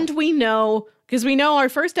 Wow. And we know, because we know our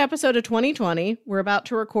first episode of 2020, we're about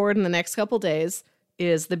to record in the next couple days,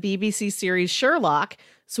 is the BBC series Sherlock.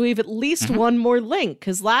 So we have at least one more link,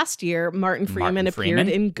 because last year Martin Freeman appeared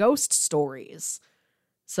in Ghost Stories.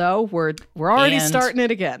 So we're already starting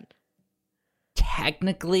it again.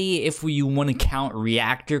 Technically, if you want to count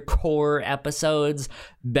Reactor Core episodes,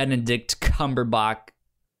 Benedict Cumberbatch,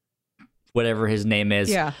 whatever his name is,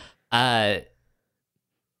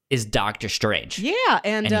 is Doctor Strange. Yeah,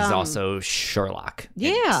 and he's also Sherlock.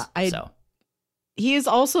 Yeah, he is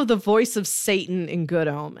also the voice of Satan in Good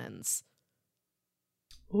Omens.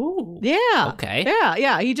 Ooh. Yeah. Okay.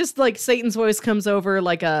 Yeah. He just, like, Satan's voice comes over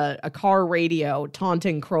like a car radio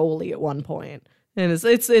taunting Crowley at one point. And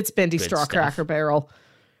it's Bendy Straw Cracker Barrel.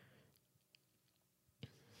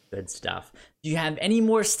 Good stuff. Do you have any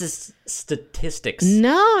more statistics?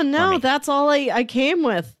 No. That's all I came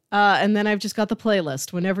with. And then I've just got the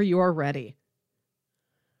playlist whenever you are ready.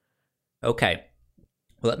 Okay.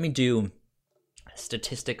 Let me do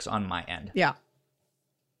statistics on my end. Yeah.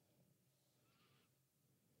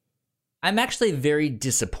 I'm actually very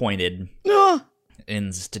disappointed Ah.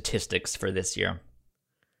 in statistics for this year.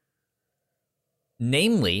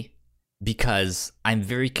 Namely, because I'm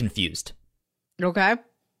very confused. Okay.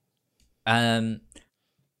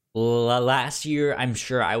 Last year, I'm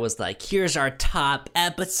sure I was like, here's our top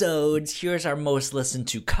episodes, here's our most listened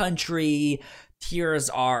to country, here's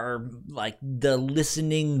our, like, the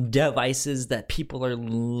listening devices that people are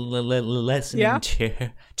listening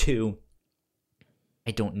to.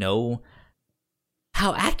 I don't know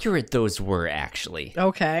how accurate those were, actually.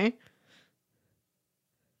 Okay.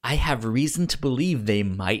 I have reason to believe they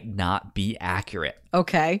might not be accurate.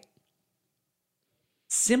 Okay.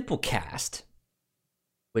 Simplecast,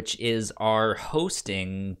 which is our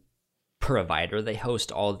hosting provider, they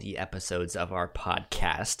host all the episodes of our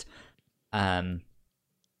podcast. I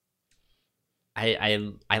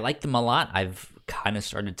like them a lot. I've kind of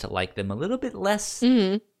started to like them a little bit less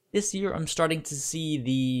this year. I'm starting to see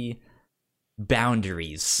the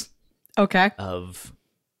boundaries Okay. of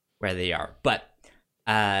where they are, but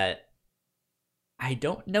I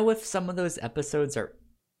don't know if some of those episodes are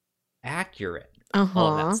accurate.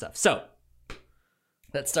 All that stuff. So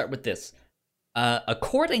let's start with this.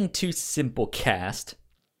 According to Simplecast,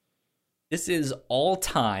 this is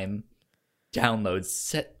all-time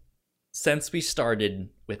downloads since we started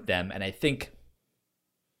with them, and I think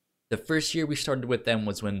the first year we started with them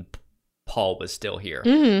was when Paul was still here.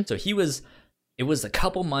 So it was a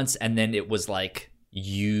couple months, and then it was like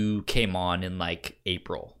you came on in like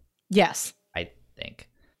April, Yes. I think.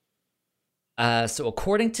 So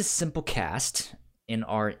according to Simplecast, in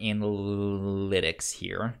our analytics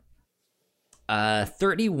here,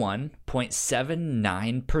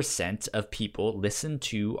 31.79% of people listen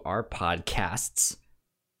to our podcasts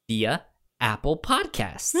via Apple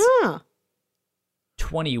Podcasts. Huh.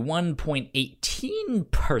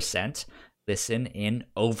 21.18% listen in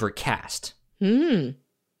Overcast. Hmm.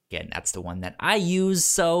 Again, that's the one that I use,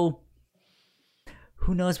 so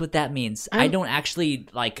who knows what that means. I don't actually,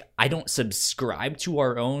 I don't subscribe to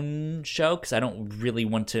our own show because I don't really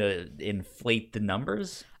want to inflate the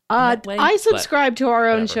numbers. That way, I subscribe to our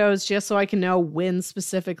own whatever. shows just so I can know when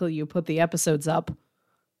specifically you put the episodes up.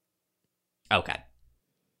 Okay.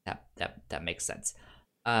 That makes sense.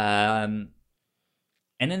 And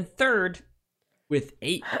then third, with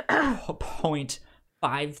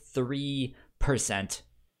 8.53%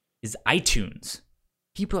 is iTunes.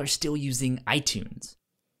 People are still using iTunes,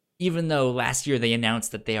 even though last year they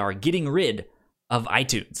announced that they are getting rid of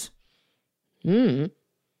iTunes. Hmm.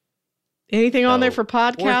 Anything on there So, for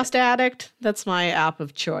Podcast Addict? That's my app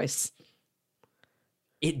of choice.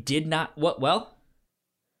 It did not. Well,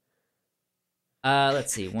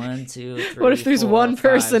 let's see. 1, 2, 3. What if there's 4, one 5,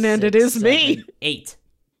 person and it 6, is me? 7, 8.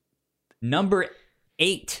 Number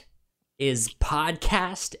 8 is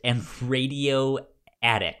Podcast and Radio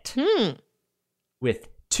Addict with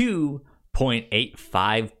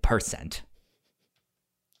 2.85%.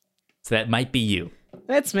 So that might be you.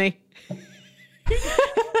 That's me.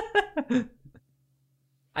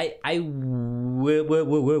 I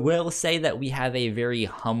will say that we have a very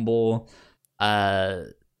humble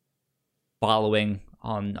following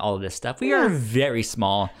on all of this stuff. We are very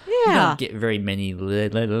small. We Yeah. don't get very many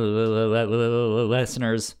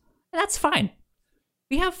listeners. That's fine.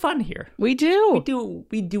 We have fun here. We do.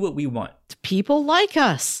 We do what we want. People like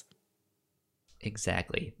us.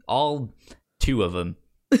 Exactly. All 2 of them.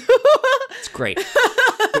 It's great.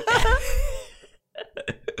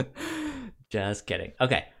 Just kidding.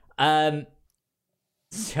 Okay.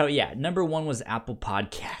 So yeah, number 1 was Apple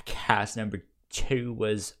Podcast. Number 2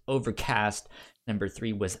 was Overcast. Number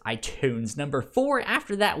 3 was iTunes. Number 4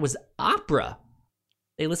 after that was Opera.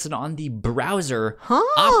 They listen on the browser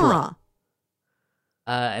Opera.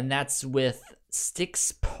 And that's with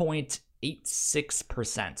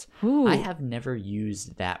 6.86%. Ooh. I have never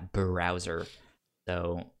used that browser,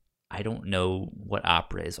 so I don't know what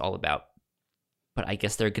Opera is all about. But I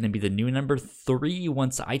guess they're going to be the new number 3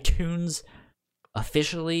 once iTunes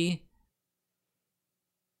officially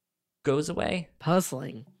goes away.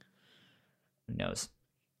 Puzzling. Who knows?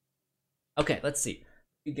 Okay, let's see.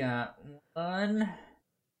 We got 1,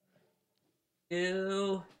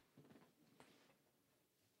 2.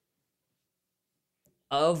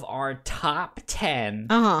 Of our top 10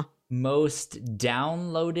 most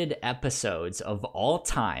downloaded episodes of all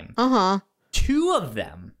time, 2 of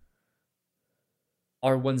them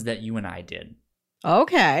are ones that you and I did.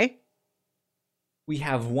 Okay. We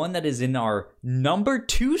have one that is in our number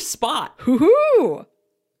 2 spot. Woohoo!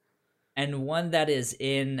 and one that is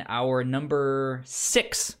in our number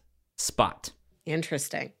 6 spot.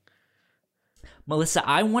 Interesting. Melissa,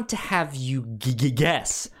 I want to have you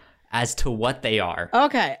guess as to what they are.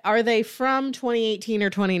 Okay, are they from 2018 or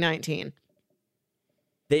 2019?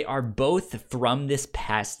 They are both from this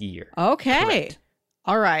past year. Okay. Correct.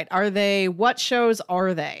 All right. What shows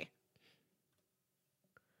are they?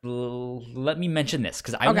 Let me mention this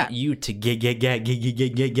because I Okay. want you to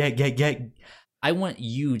I want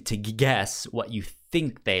you to guess what you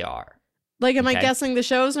think they are. Like, am I Okay. guessing the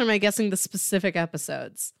shows or am I guessing the specific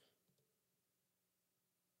episodes?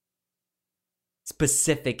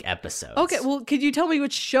 Specific episodes. Okay, well, could you tell me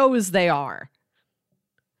which shows they are?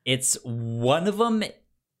 It's one of them.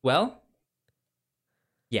 Well,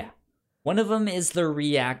 yeah. One of them is the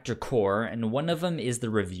Reactor Core, and one of them is the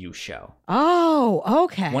Review Show. Oh,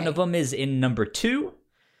 okay. One of them is in number 2,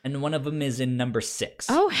 and one of them is in number 6.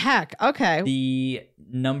 Oh, heck. Okay. The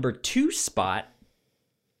number 2 spot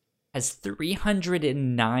has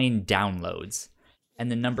 309 downloads,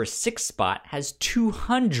 and the number 6 spot has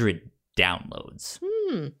 200 downloads.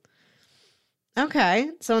 Okay.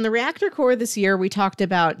 So in the Reactor Core this year, we talked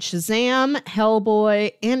about Shazam,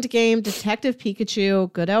 Hellboy, Endgame, Detective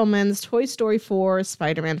Pikachu, Good Omens, Toy Story 4,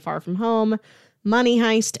 Spider-Man Far From Home, Money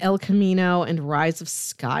Heist, El Camino, and Rise of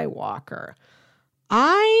Skywalker.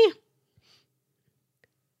 I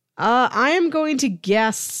am going to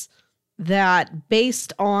guess that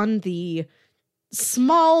based on the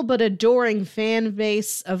small but adoring fan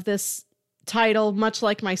base of this title, much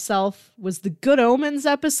like myself, was the Good Omens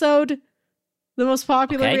episode the most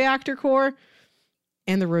popular Okay. Reactor Core,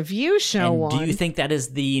 and the Review Show And one. do you think that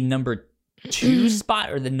is the number 2 spot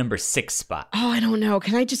or the number 6 spot? Oh, I don't know.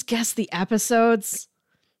 Can I just guess the episodes?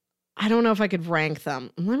 I don't know if I could rank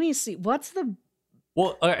them. Let me see. What's the...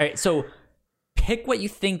 Well, all right, so pick what you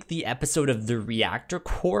think the episode of the Reactor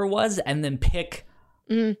Core was, and then pick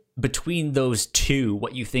between those two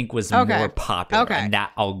what you think was Okay. more popular, Okay. and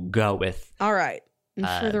that I'll go with All right. And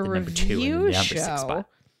for the number 2 and Review the number 6 Show, spot.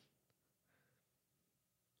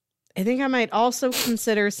 I think I might also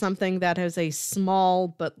consider something that has a small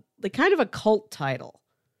but like kind of a cult title.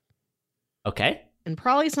 Okay. And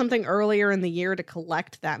probably something earlier in the year to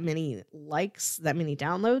collect that many likes, that many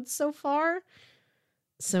downloads so far.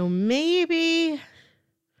 So maybe...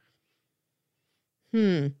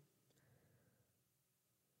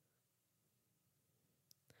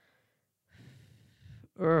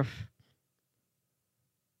 Ugh.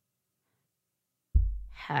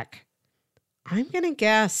 Heck. I'm going to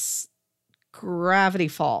guess Gravity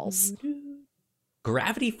Falls.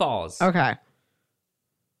 Gravity Falls. Okay.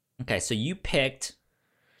 Okay, so you picked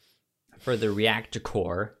for the Reactor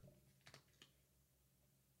Core.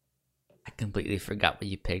 I completely forgot what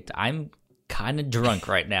you picked. I'm kind of drunk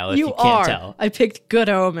right now, if you, can't tell. I picked Good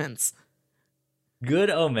Omens.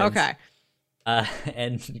 Good Omens. Okay.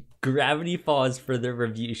 And Gravity Falls for the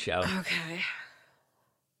Review Show. Okay.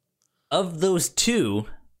 Of those two,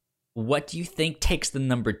 what do you think takes the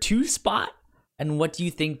number 2 spot? And what do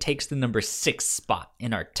you think takes the number 6 spot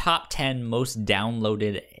in our top 10 most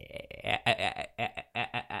downloaded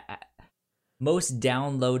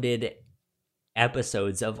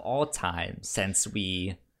episodes of all time since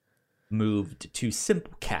we moved to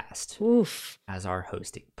Simplecast Oof. as our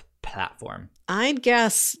hosting platform? I'd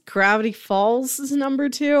guess Gravity Falls is number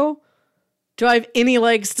 2. Do I have any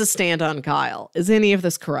legs to stand on, Kyle? Is any of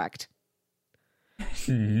this correct?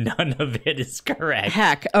 None of it is correct.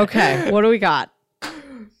 Heck. Okay. What do we got?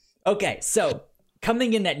 Okay, so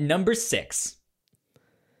coming in at number 6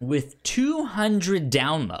 with 200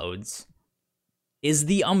 downloads is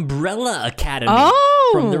the Umbrella Academy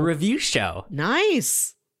from the Review Show.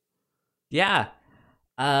 Nice. Yeah.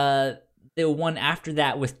 The one after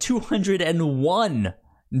that with 201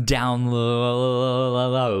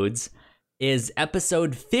 downloads is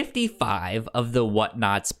episode 55 of the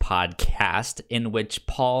Whatnots podcast, in which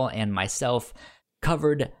Paul and myself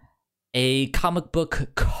covered a comic book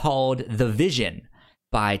called The Vision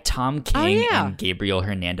by Tom King and Gabriel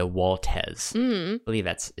Hernando Waltez. I believe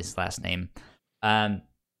that's his last name. You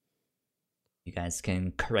guys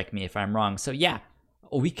can correct me if I'm wrong. So yeah,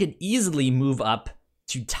 we could easily move up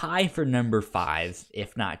to tie for number 5,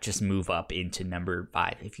 if not just move up into number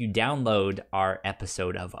 5. If you download our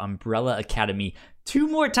episode of Umbrella Academy 2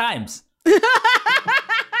 more times.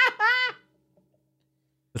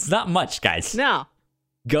 It's not much, guys. No.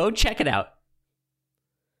 Go check it out.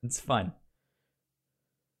 It's fun.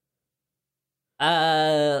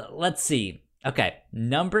 Let's see. Okay,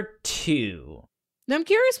 number 2. Now I'm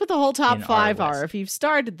curious what the whole top In our 5 list. are. If you've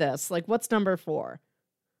started this, like, what's number 4?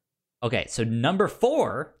 Okay, so number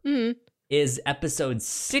 4 is episode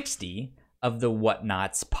 60 of the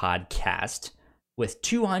Whatnots podcast with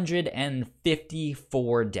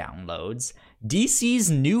 254 downloads. DC's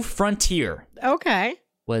New Frontier Okay.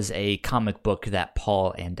 was a comic book that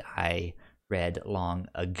Paul and I read long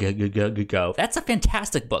ago. That's a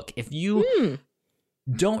fantastic book. If you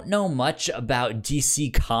don't know much about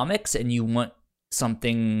DC Comics and you want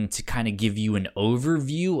something to kind of give you an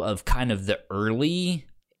overview of kind of the early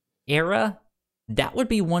era, that would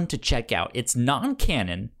be one to check out. It's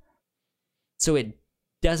non-canon, so it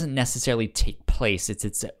doesn't necessarily take place. It's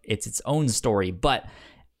its own story, but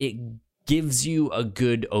it gives you a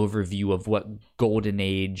good overview of what Golden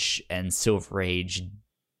Age and Silver Age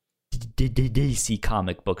DC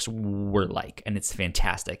comic books were like, and it's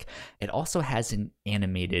fantastic. It also has an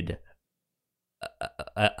animated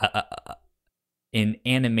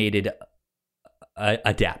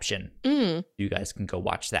adaptation. You guys can go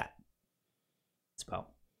watch that as well.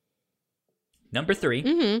 Number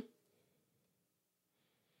 3,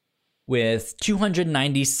 with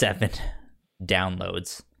 297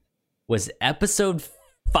 downloads, was episode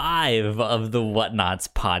 5 of the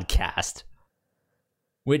Whatnots podcast,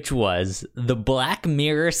 which was the Black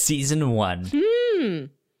Mirror season 1,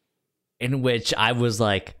 in which I was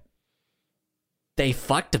like, they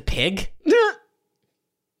fucked a pig?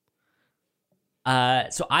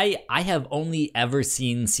 So I have only ever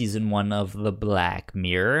seen season 1 of the Black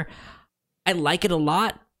Mirror. I like it a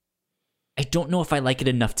lot. I don't know if I like it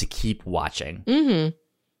enough to keep watching.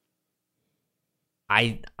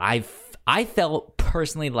 I felt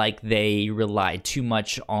personally like they relied too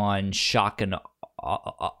much on shock and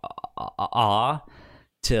awe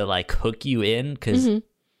to like hook you in, because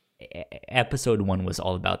episode 1 was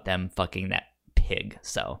all about them fucking that pig.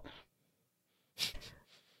 So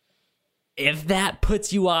if that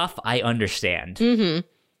puts you off, I understand.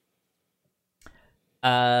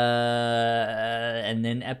 And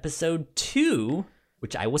then episode 2,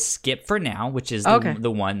 which I will skip for now, which is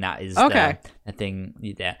the one that is the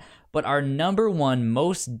thing that. But our number 1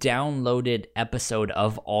 most downloaded episode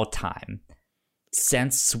of all time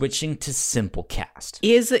since switching to Simplecast.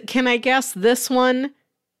 Is it? Can I guess this one?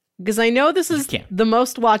 Because I know this is the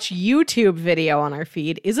most watched YouTube video on our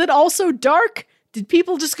feed. Is it also dark? Did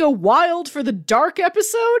people just go wild for the dark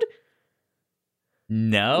episode?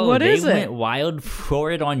 No, what they is it? went wild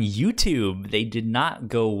for it on YouTube. They did not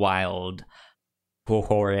go wild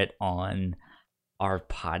for it on our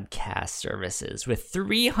podcast services. With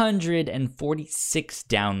 346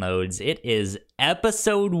 downloads, it is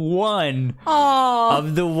episode 1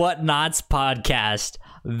 of the Whatnots podcast,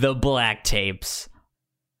 The Black Tapes.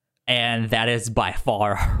 And that is by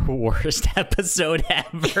far our worst episode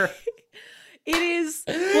ever. It is.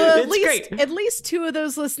 Well, It's great. At least 2 of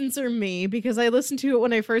those listens are me, because I listened to it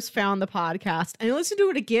when I first found the podcast, and I listened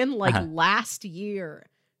to it again last year,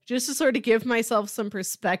 just to sort of give myself some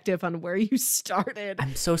perspective on where you started.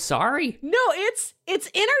 I'm so sorry. No, it's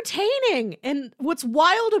entertaining. And what's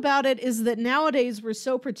wild about it is that nowadays we're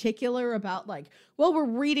so particular about we're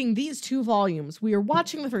reading these 2 volumes. We are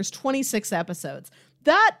watching the first 26 episodes.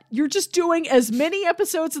 That you're just doing as many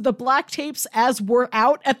episodes of the Black Tapes as were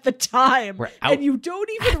out at the time. And you don't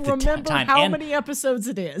even remember how many episodes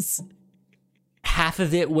it is. Half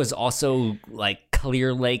of it was also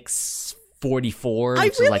Clear Lake's 44. I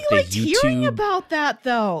really the liked YouTube. hearing about that,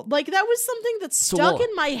 though. That was something that stuck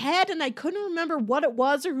in my head, and I couldn't remember what it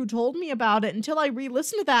was or who told me about it until I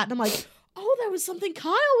re-listened to that, and I'm like, oh, that was something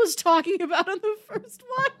Kyle was talking about in the first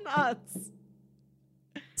Whatnots.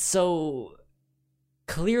 So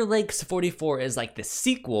Clear Lake's 44 is the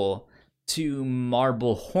sequel to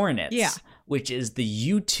Marble Hornets, which is the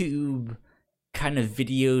YouTube kind of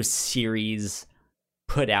video series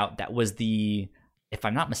put out that was if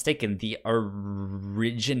I'm not mistaken, the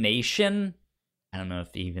origination. I don't know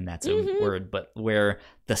if even that's a word, but where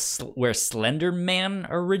Slender Man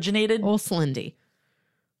originated. Old Slendy.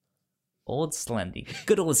 Old Slendy.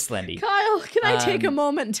 Good old Slendy. Kyle, can I take a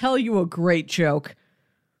moment and tell you a great joke?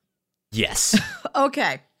 Yes.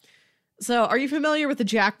 Okay. So, are you familiar with the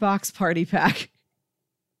Jackbox Party Pack?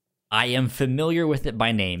 I am familiar with it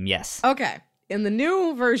by name, yes. Okay. In the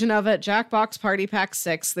new version of it, Jackbox Party Pack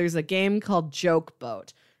 6, there's a game called Joke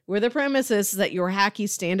Boat, where the premise is that you're hacky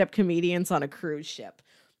stand-up comedians on a cruise ship.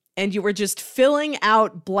 And you were just filling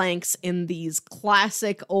out blanks in these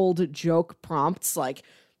classic old joke prompts, okay,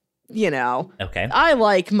 I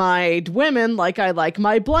like my women like I like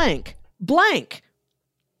my blank. Blank.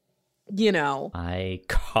 My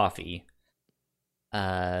coffee.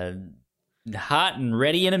 Hot and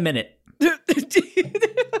ready in a minute.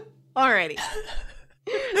 Alrighty.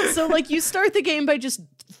 So, you start the game by just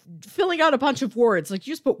filling out a bunch of words. Like,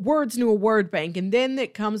 you just put words into a word bank, and then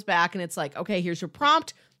it comes back and it's like, okay, here's your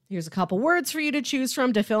prompt. Here's a couple words for you to choose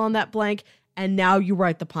from to fill in that blank, and now you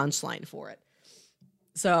write the punchline for it.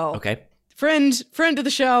 So, Okay. friend of the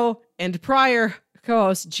show and prior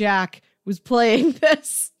co-host Jack was playing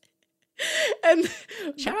this. And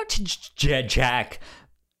Shout out to Jack,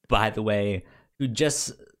 by the way, who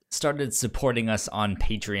just started supporting us on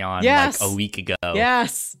Patreon Yes. like a week ago.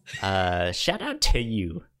 yes, Shout out to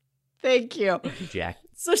you, thank you. Jack.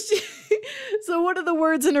 So one of the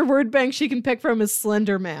words in her word bank she can pick from is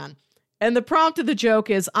Slender Man. And the prompt of the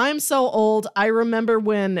joke is, I'm so old, I remember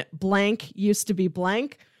when blank used to be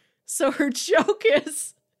blank. So her joke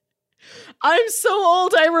is, I'm so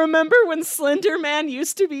old, I remember when Slender Man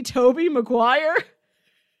used to be Tobey Maguire.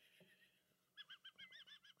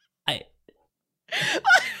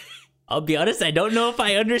 I'll be honest, I don't know if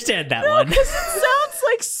I understand that one. It sounds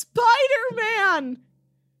like Spider-Man.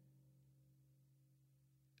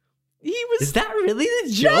 He was. Is that really the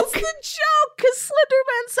That's joke? the joke, because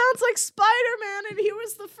Slenderman sounds like Spider-Man, and he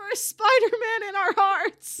was the first Spider-Man in our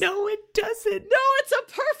hearts. No, it doesn't. No, it's a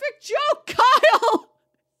perfect joke, Kyle.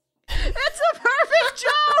 It's a perfect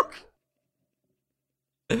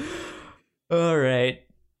joke. All right.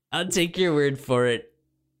 I'll take your word for it.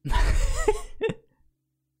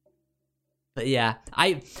 But yeah,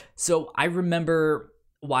 I remember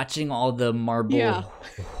watching all the Marble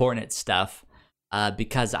Hornet stuff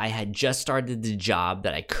because I had just started the job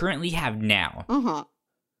that I currently have now. Uh-huh.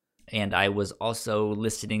 And I was also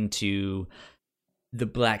listening to the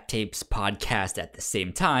Black Tapes podcast at the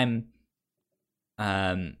same time.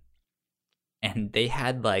 And they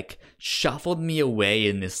had like shuffled me away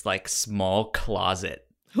in this like small closet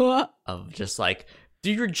of just like,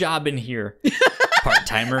 do your job in here,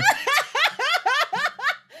 part-timer.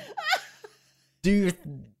 Do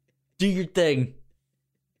your thing.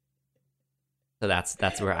 So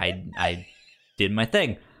that's where I did my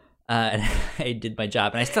thing. And I did my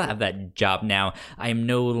job, and I still have that job now. I am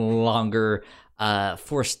no longer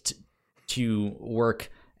forced to work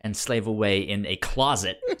and slave away in a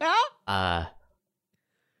closet. But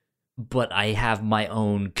I have my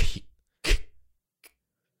own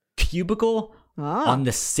cubicle on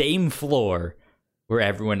the same floor where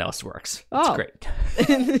everyone else works. It's great.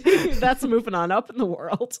 That's moving on up in the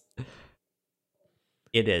world.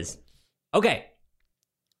 It is. Okay.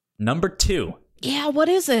 Number 2. Yeah, what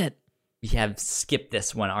is it? We have skipped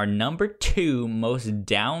this one. Our number 2 most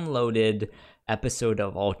downloaded episode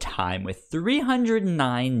of all time with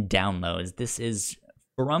 309 downloads. This is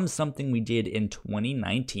from something we did in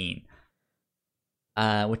 2019.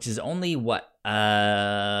 Which is only 37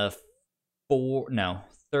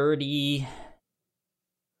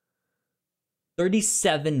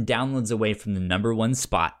 downloads away from the number 1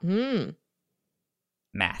 spot.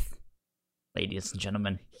 Math, ladies and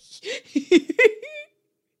gentlemen.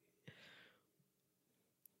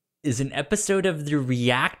 Is an episode of the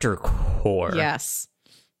Reactor Core. Yes.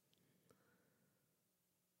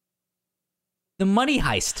 The Money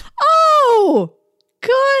Heist. Oh,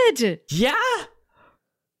 good. Yeah.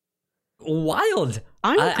 Wild.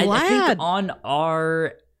 I'm I glad. think on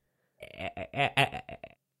our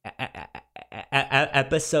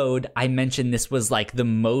episode, I mentioned this was like the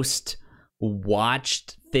most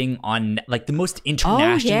watched thing on, like the most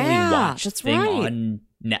internationally watched that's thing right. on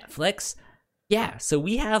Netflix. Yeah, so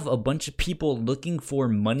we have a bunch of people looking for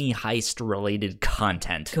Money Heist related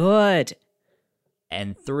content. Good.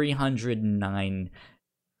 And 309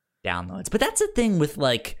 downloads. But that's the thing with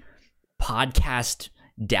like podcast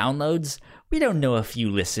downloads. We don't know if you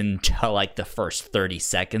listened to like the first 30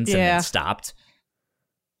 seconds and then stopped.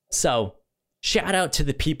 So shout out to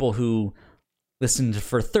the people who listened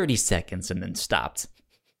for 30 seconds and then stopped.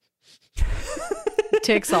 It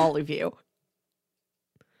takes all of you.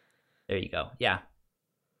 There you go. Yeah.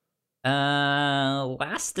 Let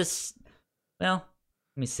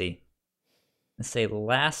me see. Let's say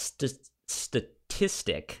last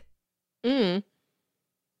statistic.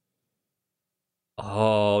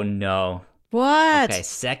 Oh no. What? Okay,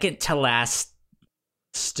 second to last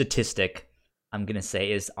statistic I'm going to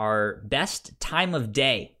say is our best time of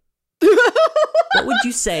day. What would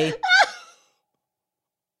you say?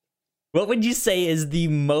 What would you say is the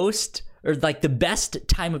most, or like the best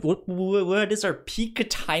time of, what is our peak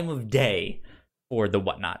time of day for the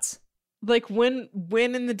Whatnots? Like when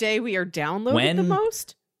in the day we are downloaded the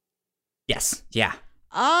most? Yes, yeah.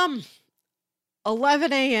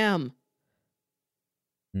 11 a.m.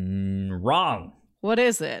 Wrong. What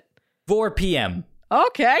is it? 4 p.m.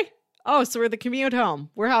 Okay. Oh, so we're the commute home.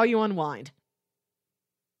 We're how you unwind.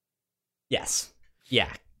 Yes.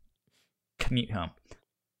 Yeah. Commute home.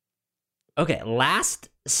 Okay, last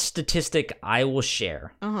statistic I will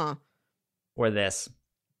share Uh-huh. for this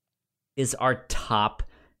is our top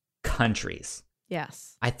countries.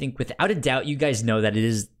 Yes. I think without a doubt, you guys know that it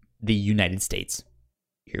is the United States.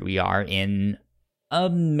 Here we are in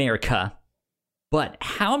America. But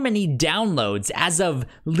how many downloads as of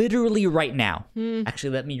literally right now? Actually,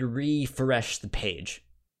 let me refresh the page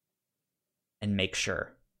and make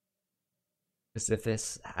sure. Because if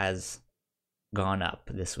this has gone up,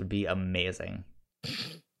 this would be amazing.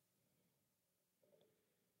 It's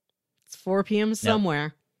 4 p.m.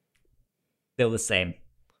 somewhere. Still the same.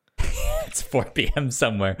 It's 4 p.m.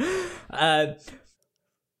 somewhere.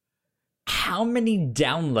 How many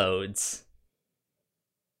downloads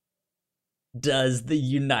does the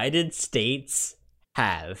United States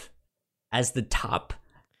have as the top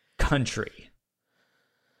country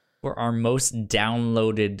for our most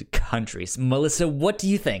downloaded countries? Melissa, what do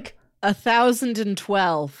you think?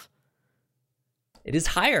 1,012. It is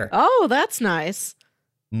higher. Oh, that's nice.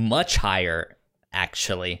 Much higher,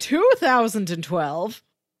 actually. 2,012.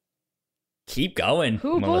 Keep going,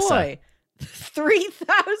 Oh Melissa. boy.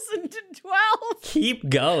 3,012. Keep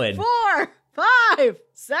going. 4, 5,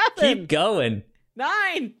 7, Keep going.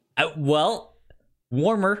 9, Well,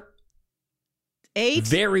 warmer. 8.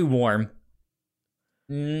 Very warm.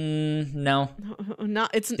 No. No,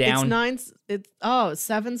 it's Down. 9. It's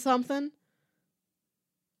 7 something.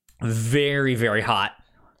 Very, very hot.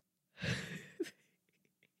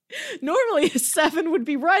 Normally a 7 would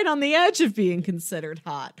be right on the edge of being considered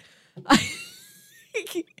hot.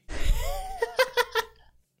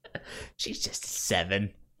 She's just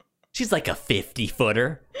 7. She's like a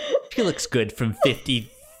 50-footer. She looks good from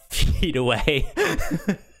 50 feet away.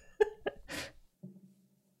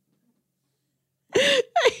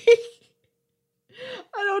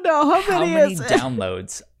 I don't know How many many is it?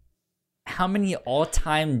 downloads? How many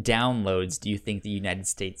all-time downloads do you think the United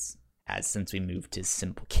States has since we moved to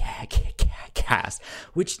Simple Cast?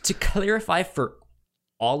 Which, to clarify for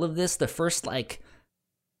all of this, the first, I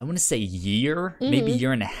want to say year, maybe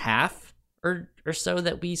year and a half or so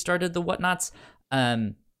that we started the Whatnots,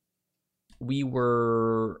 our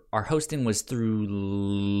hosting was through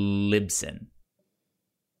Libsyn,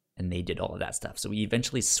 and they did all of that stuff. So we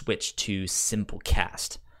eventually switched to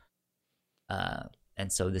Simplecast. And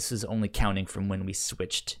so this is only counting from when we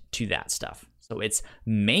switched to that stuff. So it's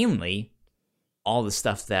mainly all the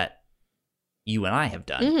stuff that you and I have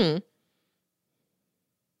done. Mm-hmm.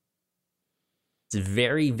 It's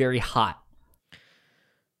very, very hot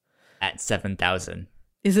at 7,000.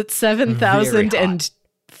 Is it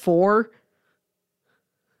 7,004?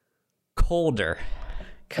 Colder.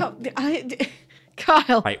 Kyle,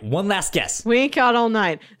 All right, one last guess. we ain't got all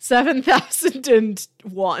night.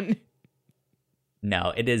 7,001.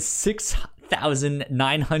 No, it is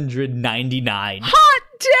 6,999. Hot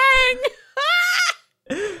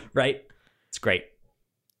dang! Right? It's great.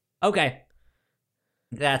 Okay.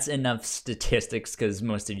 That's enough statistics because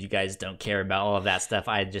most of you guys don't care about all of that stuff.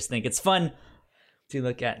 I just think it's fun to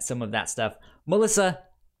look at some of that stuff. Melissa,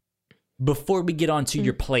 before we get on to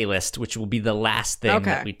your playlist, which will be the last thing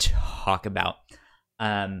that we talk about,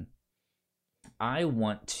 I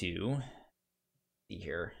want to see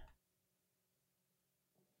here.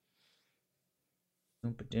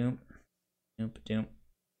 Doom-pa-doom. Doom-pa-doom.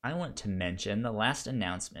 I want to mention the last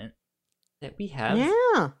announcement that we have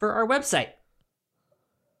for our website.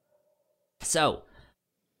 So,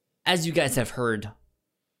 as you guys have heard,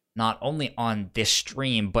 not only on this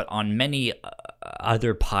stream, but on many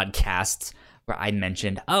other podcasts where I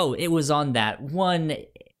mentioned, it was on that one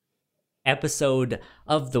episode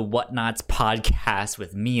of the Whatnots podcast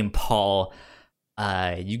with me and Paul.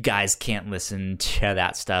 You guys can't listen to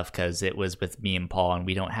that stuff because it was with me and Paul, and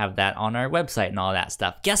we don't have that on our website and all that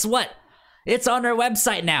stuff. Guess what? It's on our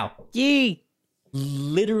website now. Yee!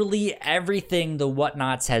 Literally everything the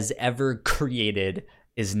Whatnots has ever created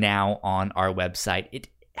is now on our website. It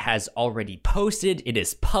has already posted. It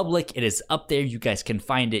is public. It is up there. You guys can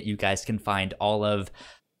find it. You guys can find all of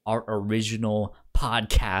our original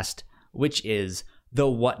podcast, which is the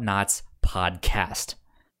Whatnots podcast.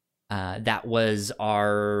 That was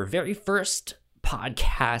our very first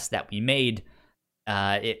podcast that we made.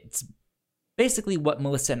 It's basically what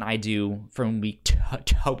Melissa and I do from week to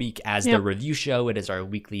week as the review show. It is our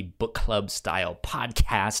weekly book club style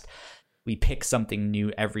podcast. We pick something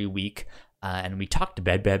new every week, and we talked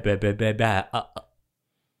about it.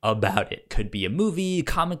 Could be a movie,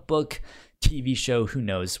 comic book, TV show, who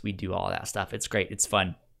knows? We do all that stuff. It's great. It's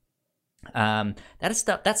fun. That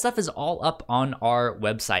stuff is all up on our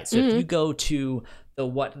website. So if you go to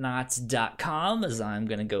thewhatnots.com, as I'm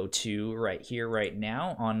going to go to right here, right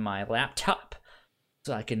now on my laptop,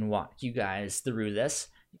 so I can walk you guys through this.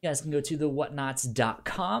 You guys can go to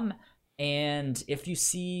thewhatnots.com, and if you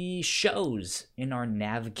see shows in our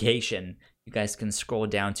navigation, you guys can scroll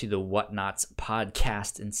down to the Whatnots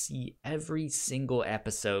podcast and see every single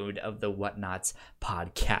episode of the Whatnots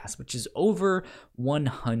podcast, which is over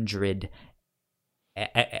 100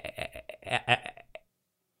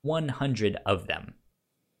 of them.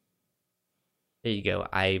 There you go.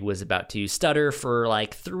 I was about to stutter for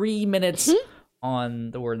like 3 minutes on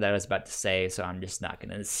the word that I was about to say, so I'm just not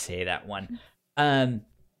going to say that one.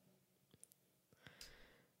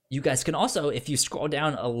 You guys can also, if you scroll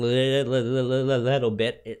down a little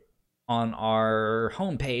bit, on our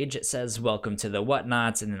homepage, it says "Welcome to the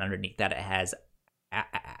Whatnots," and then underneath that, it has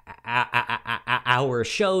our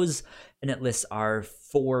shows, and it lists our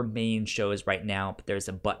 4 main shows right now. But there's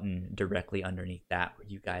a button directly underneath that where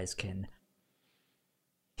you guys can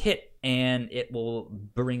hit, and it will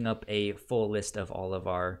bring up a full list of all of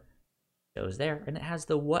our shows there, and it has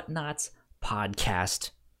the Whatnots podcast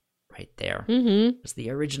right there. It's the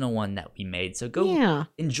original one that we made, so go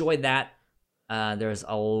enjoy that. There's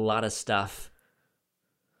a lot of stuff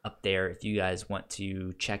up there if you guys want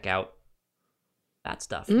to check out that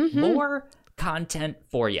stuff. More content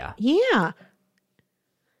for you. Yeah.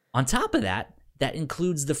 On top of that, that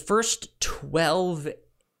includes the first 12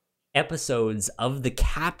 episodes of the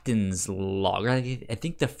Captain's Log. I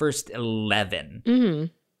think the first 11.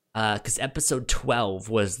 Because episode 12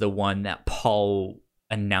 was the one that Paul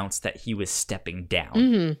announced that he was stepping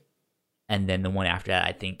down. And then the one after that,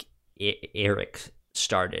 I think Eric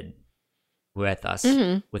started with us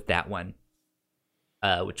with that one,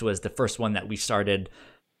 which was the first one that we started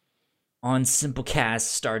on Simplecast,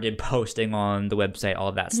 started posting on the website, all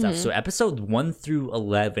of that stuff. So episode 1 through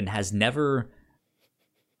 11 has never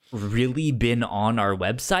really been on our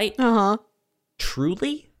website.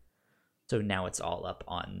 Truly. So now it's all up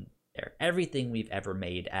on there. Everything we've ever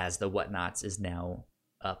made as the Whatnots is now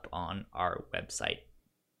up on our website.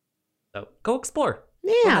 So go explore.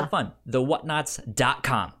 Go have fun.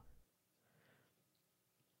 Thewhatnots.com.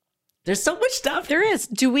 There's so much stuff. There is.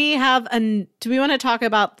 Do we want to talk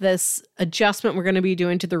about this adjustment we're going to be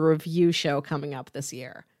doing to the review show coming up this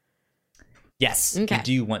year? Yes, we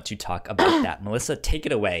do want to talk about that. Melissa, take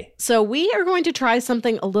it away. So we are going to try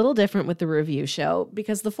something a little different with the review show,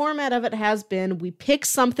 because the format of it has been we pick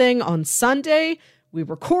something on Sunday, we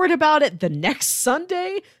record about it the next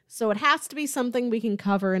Sunday, so it has to be something we can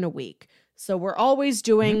cover in a week. So we're always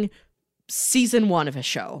doing season 1 of a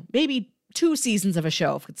show, maybe 2 seasons of a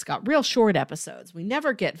show if it's got real short episodes. We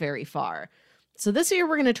never get very far. So this year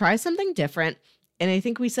we're going to try something different, and I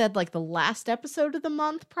think we said like the last episode of the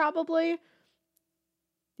month probably.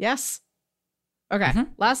 Yes? Okay.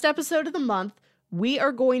 Last episode of the month, we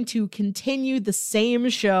are going to continue the same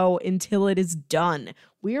show until it is done.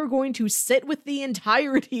 We are going to sit with the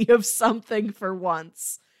entirety of something for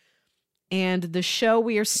once. And the show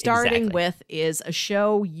we are starting with is a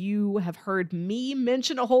show you have heard me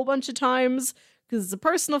mention a whole bunch of times because it's a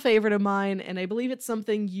personal favorite of mine, and I believe it's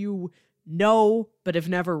something you know but have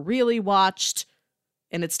never really watched.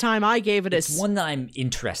 And it's time I gave it It's one that I'm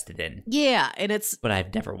interested in. Yeah, but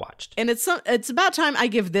I've never watched. And it's about time I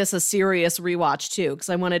give this a serious rewatch too, because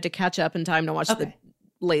I wanted to catch up in time to watch the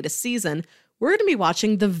latest season. We're going to be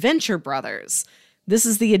watching The Venture Brothers. This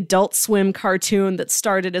is the Adult Swim cartoon that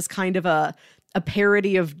started as kind of a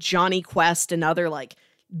parody of Johnny Quest and other like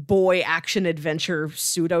boy action adventure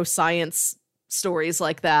pseudoscience stories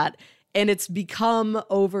like that. And it's become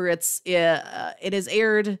it has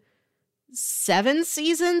aired 7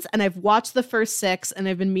 seasons, and I've watched the first 6, and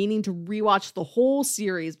I've been meaning to rewatch the whole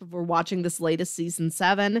series before watching this latest season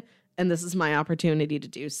 7, and this is my opportunity to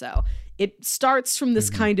do so. It starts from this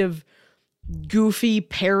kind of goofy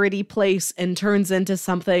parody place and turns into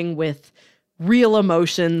something with real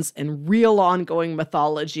emotions and real ongoing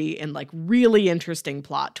mythology and like really interesting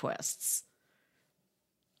plot twists.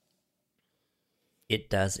 It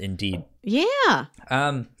does indeed. Yeah.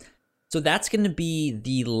 So that's going to be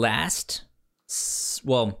the last,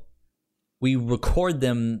 we record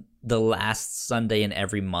them the last Sunday in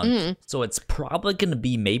every month. So it's probably going to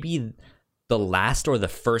be maybe the last or the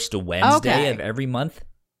first Wednesday of every month.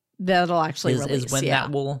 That'll actually release, is when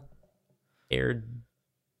that will air,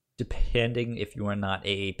 depending if you are not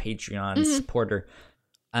a Patreon supporter.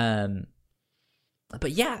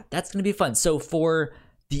 But yeah, that's going to be fun. So for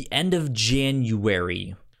the end of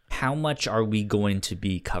January, how much are we going to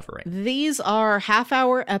be covering? These are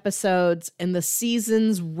half-hour episodes, and the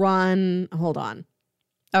seasons run... Hold on.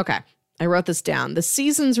 Okay. I wrote this down. The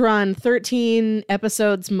seasons run 13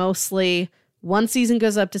 episodes mostly. One season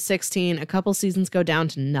goes up to 16. A couple seasons go down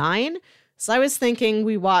to 9. So I was thinking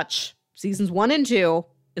we watch seasons 1 and 2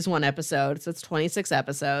 is one episode. So it's 26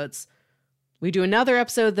 episodes. We do another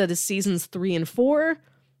episode that is seasons 3 and 4.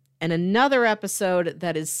 And another episode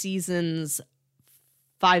that is seasons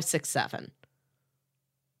 5, 6, 7.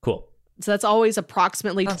 Cool. So that's always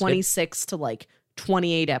approximately Sounds 26 to like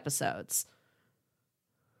 28 episodes.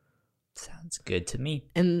 Sounds good to me.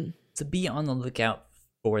 And So be on the lookout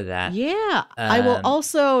for that. yeah, I will Um,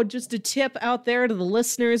 also, just a tip out there to the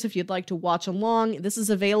listeners if you'd like to watch along, this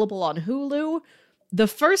is available on Hulu. The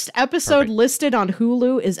first episode Perfect. listed on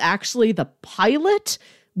Hulu is actually the pilot,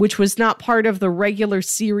 which was not part of the regular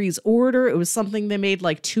series order. It was something they made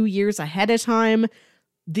like 2 years ahead of time.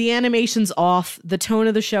 The animation's off. The tone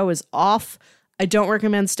of the show is off. I don't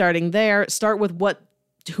recommend starting there. Start with what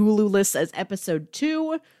Hulu lists as episode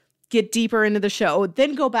 2. Get deeper into the show.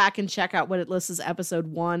 Then go back and check out what it lists as episode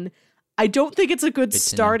 1. I don't think it's a good Good to know.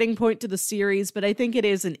 starting point to the series, but I think it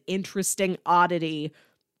is an interesting oddity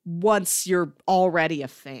once you're already a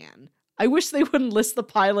fan. I wish they wouldn't list the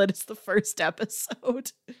pilot as the first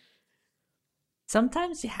episode.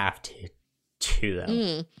 Sometimes you have to, too, though.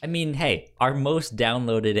 Mm. I mean, hey, our most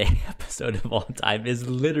downloaded episode of all time is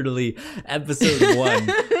literally episode 1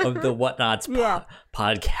 of the Whatnots Yeah.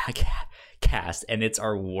 podcast, and it's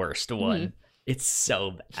our worst one. It's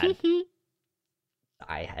so bad.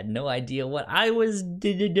 I had no idea what I was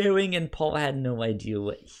doing, and Paul had no idea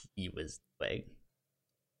what he was doing.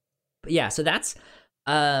 But yeah, so that's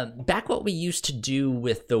back what we used to do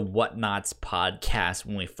with the Whatnots podcast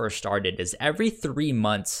when we first started is every 3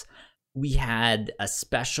 months we had a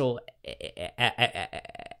special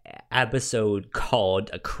episode called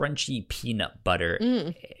a crunchy peanut butter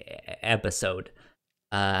episode.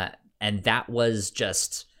 And that was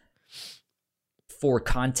just for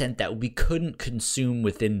content that we couldn't consume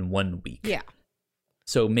within 1 week. Yeah.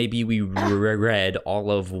 So maybe we read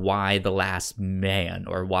all of Y the Last Man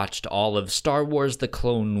or watched all of Star Wars The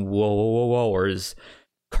Clone Wars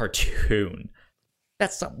cartoon.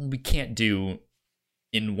 That's something we can't do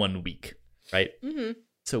in 1 week, right? Mm-hmm.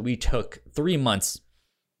 So we took 3 months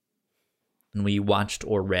and we watched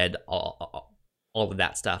or read all of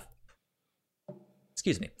that stuff.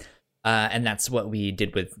 Excuse me. And that's what we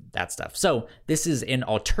did with that stuff. So this is an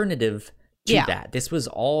alternative to Yeah. that. This was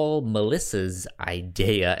all Melissa's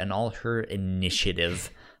idea and all her initiative.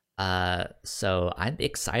 So I'm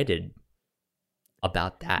excited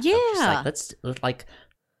about that. Of just Yeah.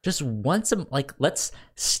 let's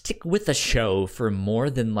stick with a show for more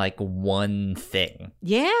than like one thing.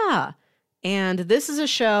 Yeah. And this is a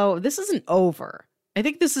show, this isn't over. I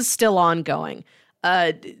think this is still ongoing.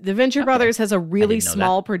 The Venture Brothers has a really didn't know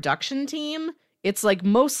small production team. It's like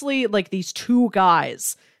mostly like these 2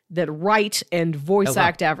 guys that write and voice wow.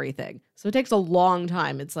 act everything. So it takes a long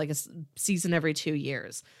time. It's like a season every 2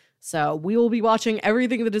 years. So we will be watching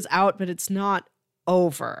everything that is out, but it's not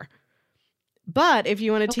over. But if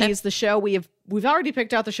you want to Okay. tease the show, we've already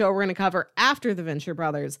picked out the show we're going to cover after the Venture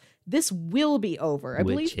Brothers. This will be over. I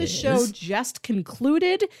believe the show is? just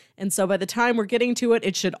concluded, and so by the time we're getting to it,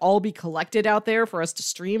 it should all be collected out there for us to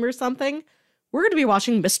stream or something. We're going to be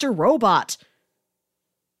watching Mr. Robot.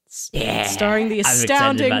 Yeah, Starring the I'm excited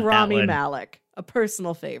astounding about that Rami one. Malek, a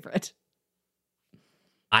personal favorite.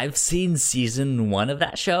 I've seen season 1 of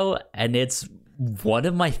that show, and it's one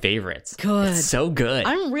of my favorites. Good. It's so good.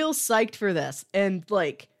 I'm real psyched for this. And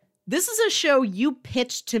like, this is a show you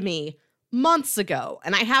pitched to me months ago,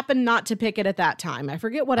 and I happened not to pick it at that time. I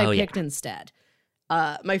forget what I Oh, yeah. picked instead.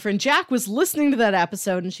 My friend Jack was listening to that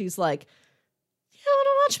episode, and she's like, "You want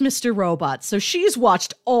to watch Mr. Robot?" So she's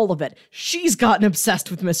watched all of it. She's gotten obsessed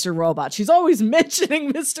with Mr. Robot. She's always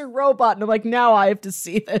mentioning Mr. Robot, and I'm like, now I have to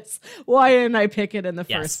see this. Why didn't I pick it in the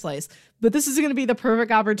Yes. first place? But this is going to be the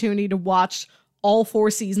perfect opportunity to watch all 4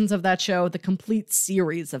 seasons of that show, the complete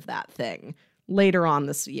series of that thing, later on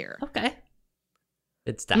this year. Okay.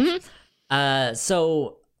 Good stuff.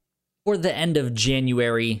 So for the end of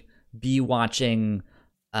January, be watching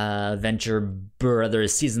Venture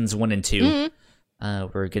Brothers seasons 1 and 2.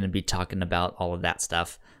 We're going to be talking about all of that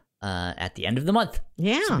stuff at the end of the month.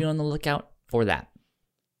 Yeah. So be on the lookout for that.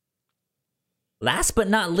 Last but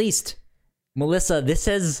not least, Melissa, this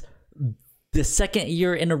is the second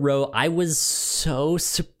year in a row. I was so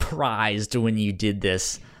surprised when you did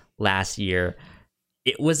this last year.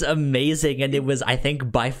 It was amazing, and it was, I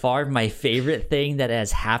think, by far my favorite thing that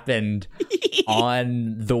has happened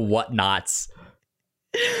on the Whatnots.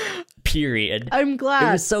 Period. I'm glad.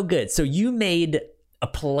 It was so good. So you made a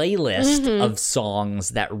playlist of songs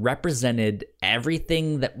that represented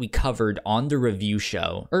everything that we covered on the review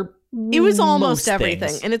show. Or it was almost most everything.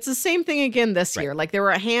 things. And it's the same thing again this year. Like there were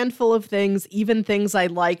a handful of things, even things I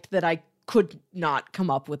liked that I could not come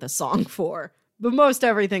up with a song for. But most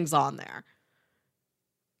everything's on there.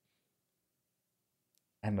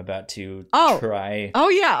 I'm about to Oh. try. Oh,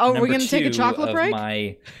 yeah. Oh, we're number going to take a 2 chocolate of break?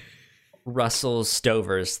 my Russell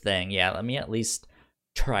Stover's thing. Yeah, let me at least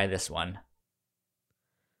try this one.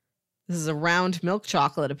 This is a round milk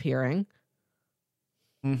chocolate appearing.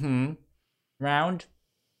 Mm-hmm. Round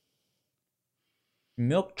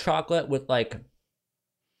milk chocolate with like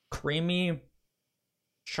creamy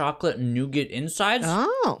chocolate nougat insides.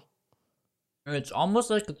 Oh, It's almost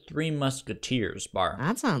like a Three Musketeers bar.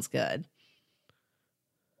 that sounds good.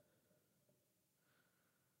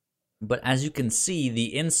 But as you can see,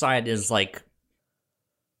 the inside is like,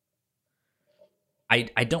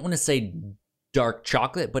 I don't want to say dark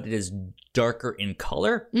chocolate, but it is darker in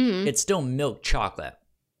color. Mhm. It's still milk chocolate.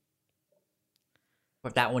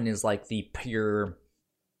 But that one is like the pure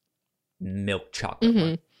milk chocolate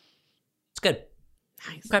one. It's good.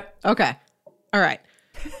 Nice. Okay. Okay. All right.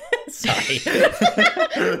 Sorry. No,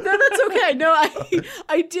 that's okay. No,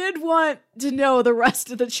 I did want to know the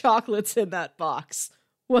rest of the chocolates in that box.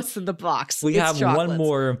 What's in the box? We It's have chocolates. one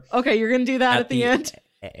more Okay, you're going to do that at the end?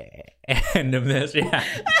 end of this. Yeah.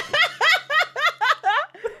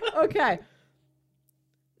 Okay.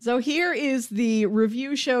 So here is the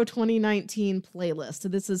Review Show 2019 playlist.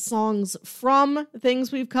 This is songs from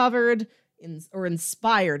things we've covered or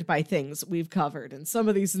inspired by things we've covered. And some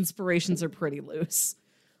of these inspirations are pretty loose.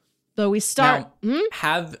 So we start... Now,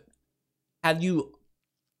 have you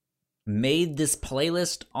made this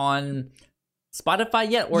playlist on Spotify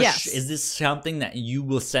yet, or Yes. is this something that you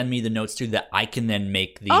will send me the notes to that I can then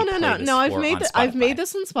make the? Oh no. playlist I've for made on I've made Spotify?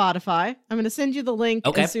 this on Spotify. I'm going to send you the link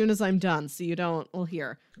Okay. as soon as I'm done, so you don't. Well,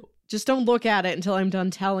 here, just don't look at it until I'm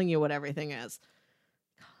done telling you what everything is.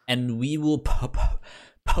 And we will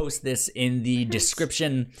post this in the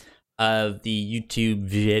description of the YouTube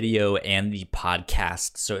video and the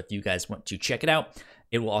podcast. So if you guys want to check it out,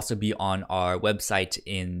 it will also be on our website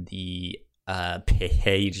in the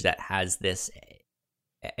page that has this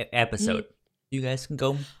episode. You guys can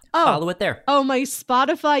go follow it there. Oh, my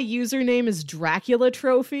Spotify username is Dracula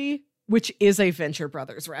Trophy, which is a Venture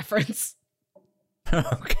Brothers reference.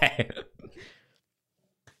 Okay.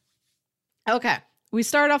 Okay, we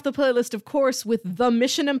start off the playlist, of course, with the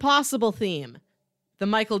Mission Impossible theme, the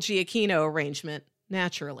Michael Giacchino arrangement,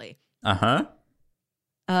 naturally.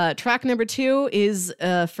 Track number 2 is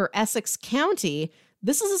for Essex County.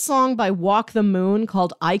 This is a song by Walk the Moon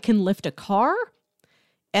called I Can Lift a Car.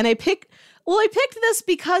 And I picked this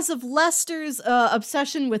because of Lester's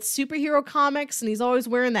obsession with superhero comics, and he's always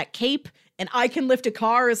wearing that cape, and I Can Lift a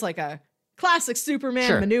Car is like a classic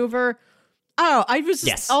Superman maneuver. Oh, I was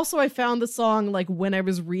just, also I found the song like when I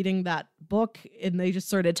was reading that book, and they just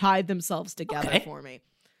sort of tied themselves together for me.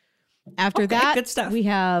 After that, good stuff. we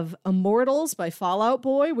have Immortals by Fall Out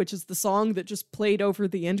Boy, which is the song that just played over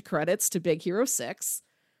the end credits to Big Hero 6.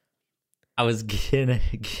 I was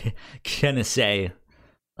gonna say,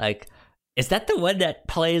 like, is that the one that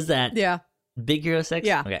plays that Big Hero 6?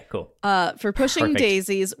 Yeah. Okay, cool. For Pushing Perfect.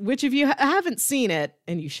 Daisies, which if you haven't seen it,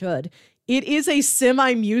 and you should, it is a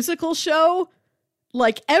semi-musical show.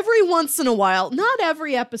 Like every once in a while, not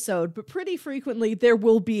every episode, but pretty frequently, there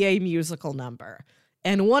will be a musical number.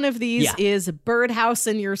 And one of these is Birdhouse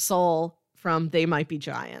in Your Soul from They Might Be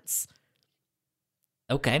Giants.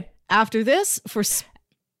 Okay. After this, for...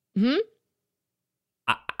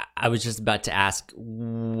 I was just about to ask,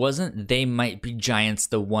 wasn't They Might Be Giants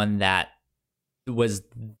the one that was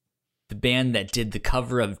the band that did the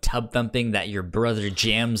cover of Tub Thumping that your brother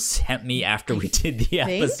Jam sent me after we did the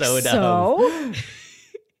episode of?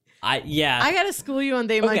 I gotta school you on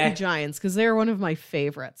They Might Be Giants because they're one of my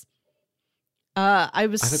favorites. I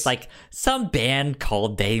was like, some band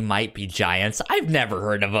called They Might Be Giants. I've never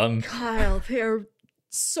heard of them. Kyle, they're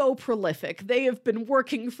so prolific. They have been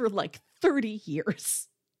working for like 30 years.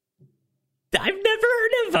 I've never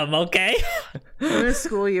heard of them, okay? I'm going to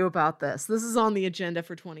school you about this. This is on the agenda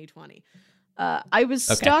for 2020. I was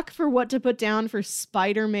stuck for what to put down for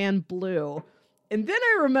Spider-Man Blue. And then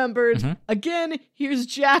I remembered, again, here's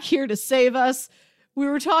Jack here to save us. We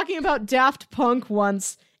were talking about Daft Punk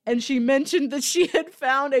once, and she mentioned that she had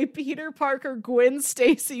found a Peter Parker Gwen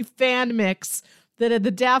Stacy fan mix that had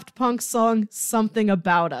the Daft Punk song Something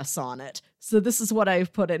About Us on it. So this is what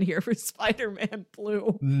I've put in here for Spider-Man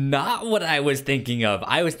Blue. Not what I was thinking of.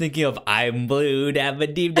 I was thinking of I'm Blue,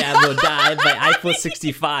 Dabba Deep Dabba Die by Eiffel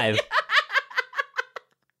 65.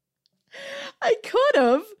 I could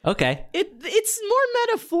have. Okay. It's more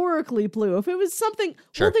metaphorically blue. If it was something,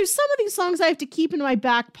 Sure. well, there's some of these songs I have to keep in my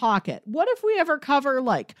back pocket. What if we ever cover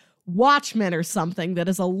like Watchmen or something that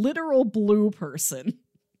is a literal blue person?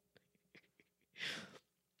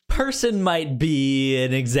 Person might be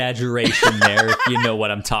an exaggeration there, if you know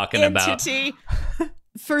what I'm talking about. Entity.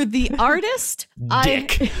 For the artist,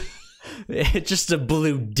 Dick. Just a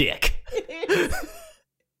blue dick.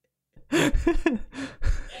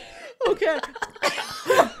 Okay. I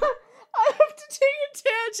have to take a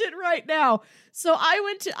tangent right now. So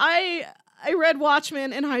I read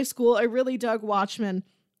Watchmen in high school. I really dug Watchmen.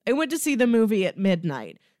 I went to see the movie at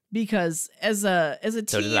midnight because as a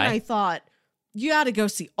teen did I. I thought you got to go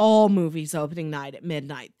see all movies opening night at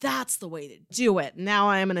midnight. That's the way to do it. Now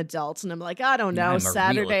I am an adult and I'm like, I don't Now know, I'm a real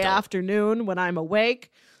Saturday adult. afternoon when I'm awake.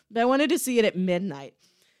 But I wanted to see it at midnight.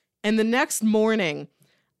 And the next morning,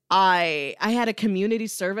 I had a community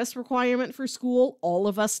service requirement for school. All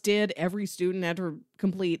of us did. Every student had to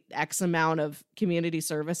complete X amount of community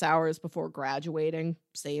service hours before graduating,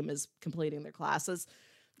 same as completing their classes.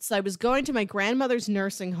 So I was going to my grandmother's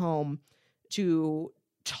nursing home to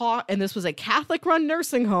talk, and this was a Catholic-run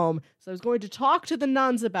nursing home. So I was going to talk to the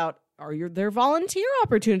nuns about, are there volunteer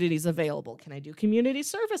opportunities available? Can I do community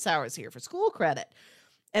service hours here for school credit?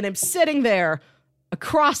 And I'm sitting there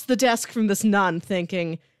across the desk from this nun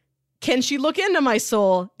thinking, can she look into my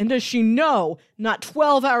soul? And does she know not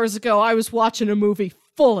 12 hours ago I was watching a movie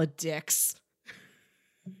full of dicks?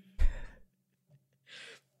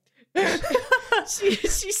 she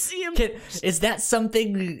see him. Is that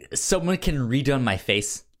something someone can read on my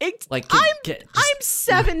face? Like, I'm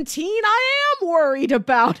 17. I am worried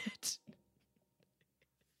about it.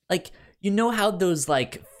 like, you know how those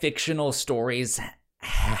like fictional stories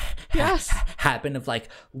Yes. happen of like,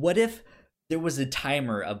 what if there was a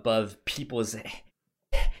timer above people's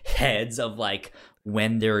heads of like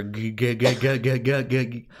when they're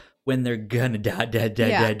when they're gonna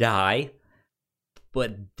die,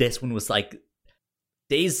 but this one was like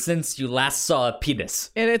days since you last saw a penis.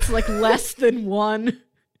 And it's like less than one.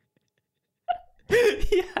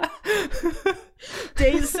 Yeah.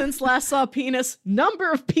 Days since last saw penis.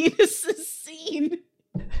 Number of penises seen.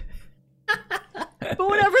 But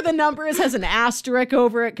whatever the number is has an asterisk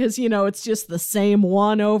over it because, you know, it's just the same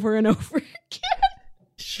one over and over again.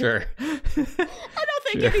 Sure. I don't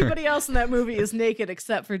think anybody else in that movie is naked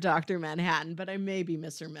except for Dr. Manhattan, but I may be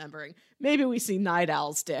misremembering. Maybe we see Night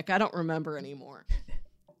Owl's dick. I don't remember anymore.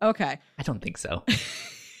 Okay. I don't think so.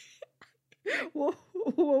 What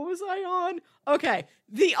was I on? Okay.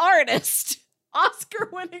 The Artist.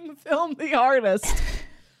 Oscar-winning film, The Artist.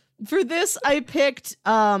 For this, I picked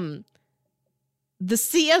the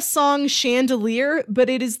Sia song Chandelier, but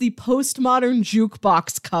it is the postmodern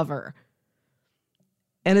jukebox cover.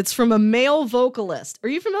 And it's from a male vocalist. Are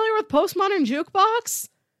you familiar with postmodern jukebox?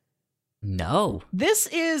 No. This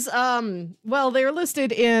is, well, they're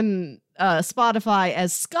listed in Spotify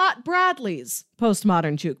as Scott Bradley's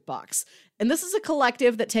postmodern jukebox. And this is a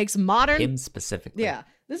collective that takes modern... Him specifically. Yeah.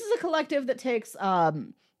 This is a collective that takes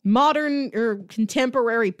modern or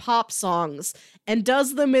contemporary pop songs and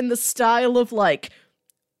does them in the style of like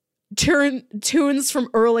tunes from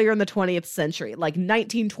earlier in the 20th century, like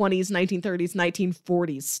 1920s, 1930s,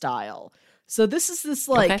 1940s style. So this is this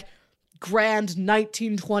like grand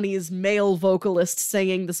 1920s male vocalist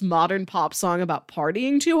singing this modern pop song about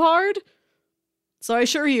partying too hard. So I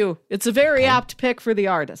assure you, it's a very apt pick for The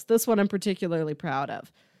Artist. This one I'm particularly proud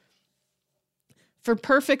of. For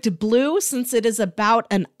Perfect Blue, since it is about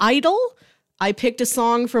an idol, I picked a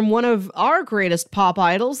song from one of our greatest pop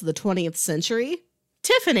idols, the 20th century,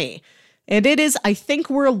 Tiffany. And it is I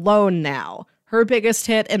Think We're Alone Now, her biggest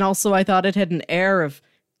hit, and also I thought it had an air of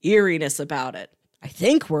eeriness about it. I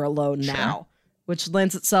think we're alone now, which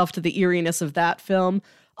lends itself to the eeriness of that film.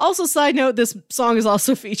 Also, side note, this song is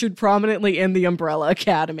also featured prominently in The Umbrella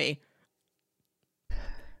Academy.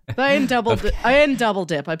 But I didn't double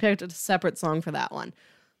dip. I picked a separate song for that one.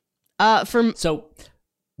 So,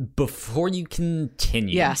 before you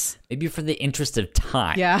continue, Yes. maybe for the interest of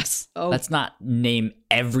time, Yes. Oh, let's not name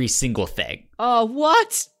every single thing. oh,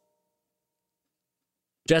 what?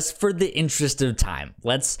 Just for the interest of time,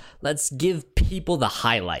 let's give people the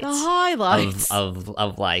highlights. The highlights.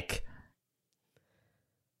 of like,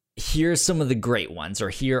 here's some of the great ones, or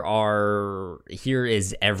here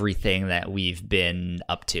is everything that we've been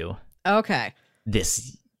up to Okay.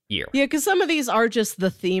 this year. Yeah, because some of these are just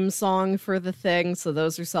the theme song for the thing, so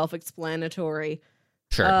those are self-explanatory.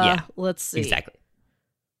 Sure, yeah, Let's see. exactly.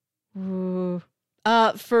 Ooh.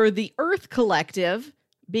 For the Earth Collective,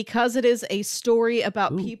 because it is a story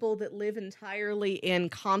about people that live entirely in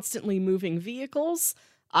constantly moving vehicles,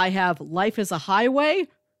 I have Life is a Highway.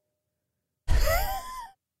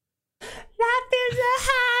 Life is a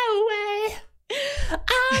highway. I'm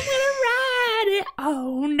gonna ride it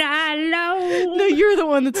all night long. No, you're the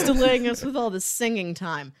one that's delaying us with all this singing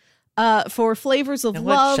time. For Flavors of know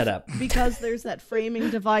what? Love, Shut up. because there's that framing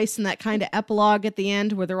device and that kind of epilogue at the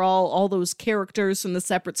end where they're all those characters from the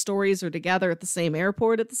separate stories are together at the same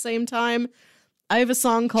airport at the same time. I have a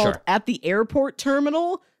song called Sure. At the Airport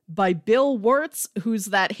Terminal by Bill Wirtz, who's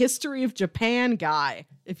that History of Japan guy,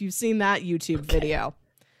 if you've seen that YouTube video.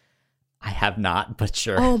 I have not, but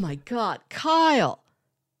sure. Oh my God, Kyle.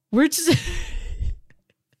 We're just...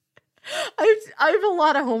 I have a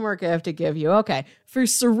lot of homework I have to give you. Okay. For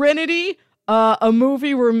Serenity, a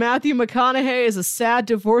movie where Matthew McConaughey is a sad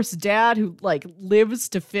divorced dad who, like, lives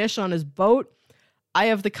to fish on his boat. I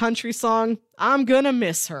have the country song, I'm Gonna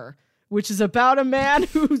Miss Her, which is about a man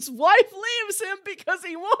whose wife leaves him because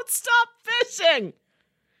he won't stop fishing.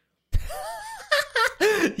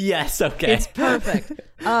 Yes, okay. It's perfect.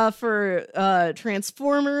 For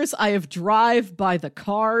Transformers, I have Drive by the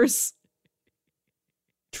Cars.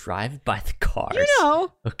 Drive by the Cars. You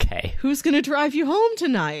know, Okay. Who's Gonna Drive You Home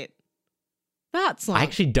Tonight? That song. I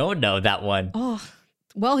actually don't know that one. Oh,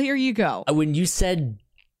 well, here you go. When you said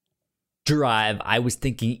Drive, I was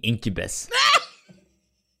thinking Incubus.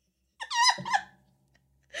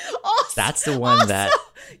 That's the one that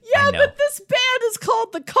Yeah, I know. but this band is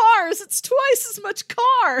called The Cars. It's twice as much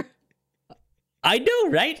car. I know,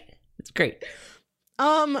 right? It's great.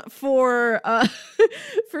 For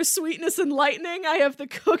for Sweetness and Lightning, I have the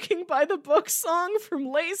Cooking by the Book song from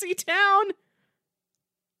Lazy Town.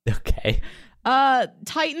 Okay.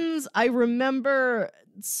 Titans, I remember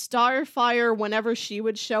Starfire, whenever she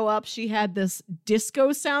would show up, she had this disco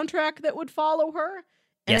soundtrack that would follow her.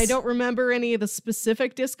 And I Yes. don't remember any of the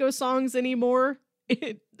specific disco songs anymore,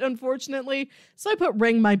 unfortunately. So I put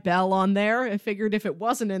Ring My Bell on there. I figured if it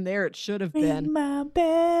wasn't in there, it should have been. Ring my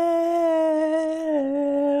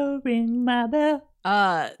bell, ring my bell.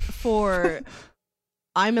 For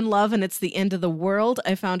I'm in Love and It's the End of the World,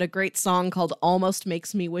 I found a great song called Almost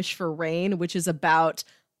Makes Me Wish for Rain, which is about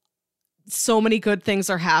so many good things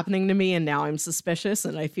are happening to me and now I'm suspicious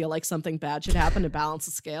and I feel like something bad should happen to balance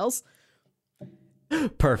the scales.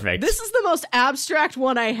 Perfect. This is the most abstract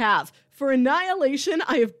one I have. For Annihilation,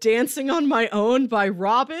 I have Dancing on My Own by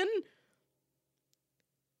Robin.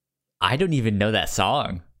 I don't even know that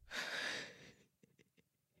song.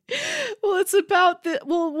 Well, it's about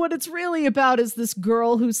what it's really about is this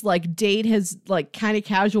girl whose like date has like kind of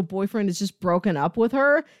casual boyfriend has just broken up with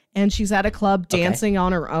her and she's at a club dancing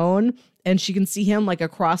on her own and she can see him like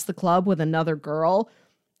across the club with another girl.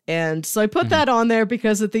 And so I put that on there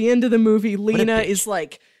because at the end of the movie, Lena bitch. is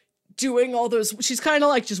like doing all those, she's kind of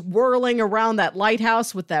like just whirling around that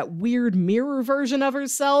lighthouse with that weird mirror version of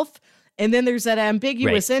herself. And then there's that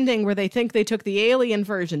ambiguous ending where they think they took the alien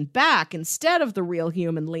version back instead of the real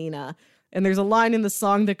human Lena. And there's a line in the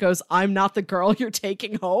song that goes, I'm not the girl you're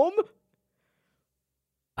taking home.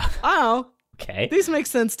 Oh, Okay. these make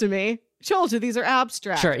sense to me. Told you, these are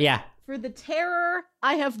abstract. Sure, yeah. For the terror,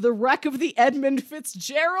 I have The Wreck of the Edmund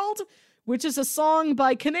Fitzgerald, which is a song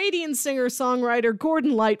by Canadian singer-songwriter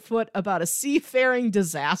Gordon Lightfoot about a seafaring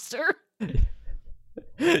disaster.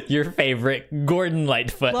 Your favorite, Gordon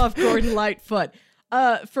Lightfoot. Love Gordon Lightfoot.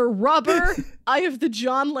 For Rubber, I have the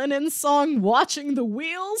John Lennon song Watching the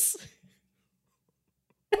Wheels.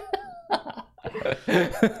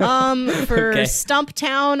 For Okay.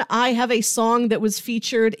 Stumptown, I have a song that was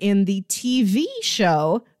featured in the TV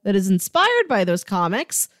show that is inspired by those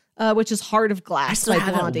comics, which is Heart of I Glass still by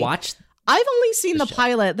haven't Blondie. watched. I've only seen the show.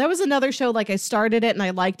 pilot. That was another show, like I started it and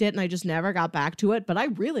I liked it and I just never got back to it, but I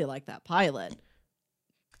really like that pilot.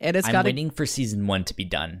 And it's I'm got waiting for season 1 to be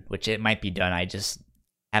done, which it might be done. I just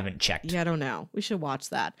haven't checked. Yeah, I don't know. We should watch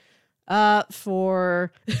that.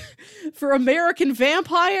 For for American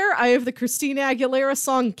Vampire, I have the Christina Aguilera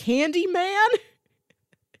song Candyman.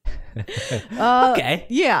 Okay.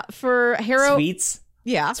 Yeah, for Harrow. Sweets.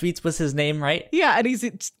 Yeah. Sweets was his name, right? Yeah, and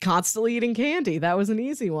he's constantly eating candy. That was an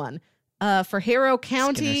easy one. For Harrow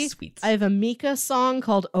County, Sweets. I have a Mika song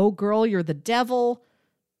called Oh Girl, You're the Devil.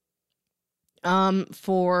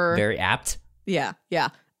 For Very apt. Yeah.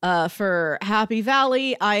 For Happy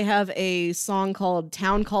Valley, I have a song called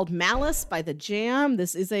Town Called Malice by The Jam.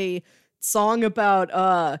 This is a song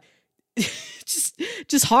about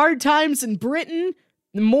just hard times in Britain,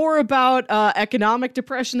 more about economic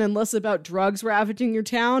depression and less about drugs ravaging your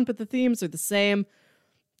town, but the themes are the same.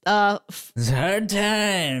 Hard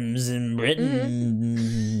times in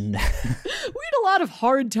Britain. We'd a lot of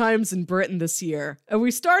hard times in Britain this year. And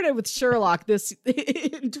we started with Sherlock this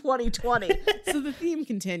in 2020. So the theme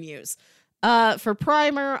continues. For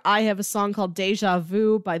Primer, I have a song called Deja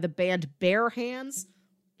Vu by the band Bare Hands.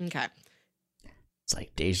 Okay. It's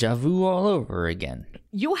like deja vu all over again.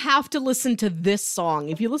 You have to listen to this song.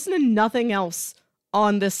 If you listen to nothing else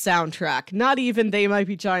on this soundtrack, not even They Might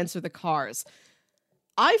Be Giants or The Cars,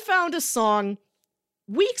 I found a song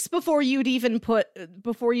weeks before you'd even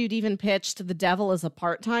pitched The Devil as a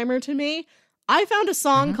Part-Timer to me. I found a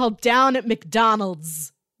song called Down at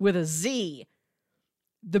McDonald's with a Z.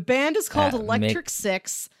 The band is called Electric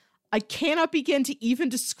Six. I cannot begin to even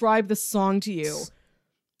describe the song to you.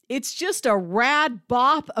 It's just a rad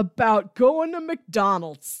bop about going to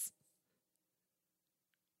McDonald's.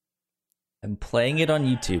 I'm playing it on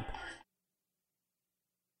YouTube.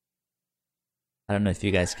 I don't know if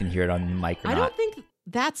you guys can hear it on the mic or not. I don't think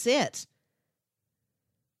that's it.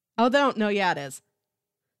 Oh, no, yeah, it is.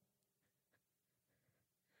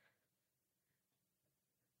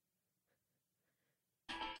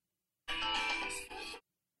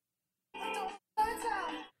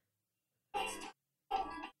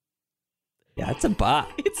 Yeah, it's a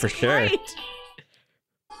bop for sure. Great.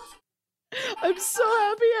 I'm so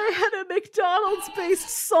happy I had a McDonald's-based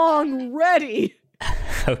song ready.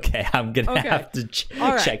 Okay, I'm gonna have to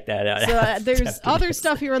All right. check that out. So there's other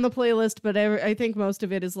stuff here on the playlist, but I think most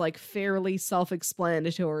of it is like fairly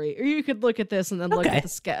self-explanatory. Or you could look at this and then look at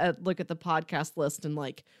the podcast list and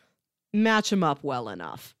like match them up well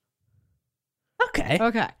enough. Okay.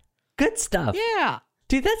 Good stuff. Yeah,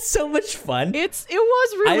 Dude, that's so much fun. it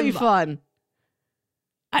was really fun.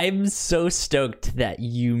 I'm so stoked that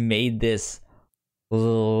you made this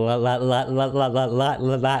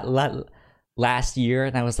last year,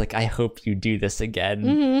 and I was like, I hope you do this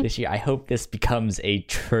again this year. I hope this becomes a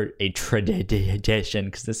tradition,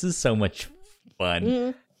 because this is so much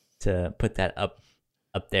fun to put that up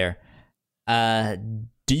there.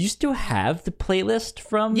 Do you still have the playlist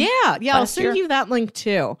from? Yeah. I'll send year? you that link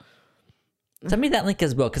too. Send me that link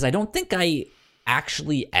as well, because I don't think I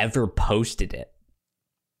actually ever posted it,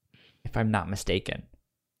 if I'm not mistaken.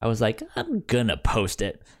 I was like, I'm gonna post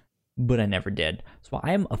it, but I never did. So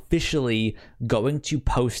I am officially going to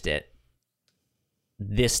post it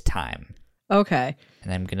this time. Okay.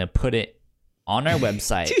 And I'm gonna put it on our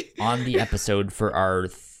website on the episode for our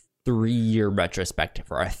 3-year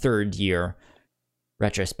retrospective, or our 3rd year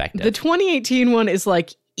retrospective. The 2018 one is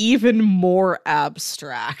like even more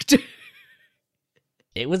abstract.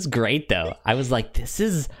 It was great though. I was like, this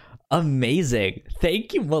is amazing.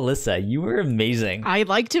 Thank you, Melissa. You were amazing. I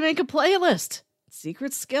like to make a playlist.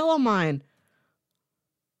 Secret skill of mine.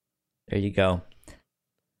 There you go.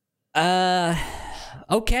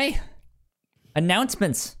 Okay.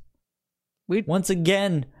 Announcements. Once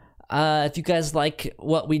again, if you guys like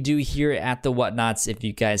what we do here at the Whatnots, if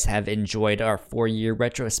you guys have enjoyed our 4-year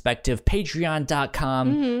retrospective,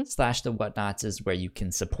 patreon.com/the Whatnots is where you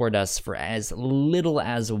can support us for as little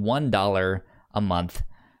as $1 a month.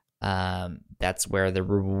 That's where the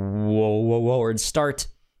rewards start.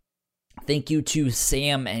 Thank you to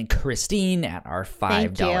Sam and Christine at our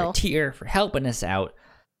 $5 tier for helping us out,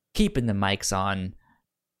 keeping the mics on.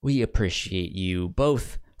 We appreciate you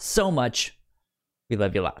both so much. We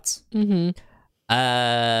love you lots. We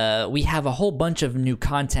have a whole bunch of new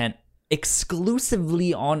content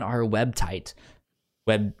exclusively on our website,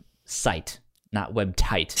 not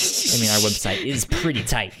webtite. I mean, our website is pretty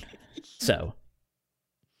tight. So,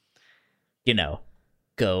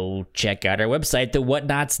 go check out our website,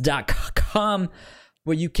 thewhatnots.com,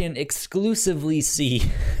 where you can exclusively see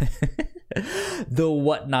the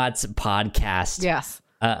Whatnots podcast. Yes.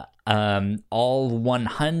 All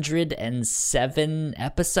 107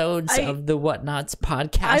 episodes of the Whatnots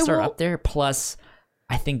podcast are up there, plus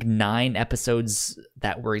I think 9 episodes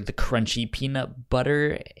that were the crunchy peanut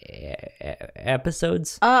butter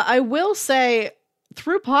episodes. I will say,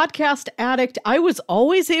 through Podcast Addict, I was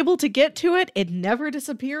always able to get to it. It never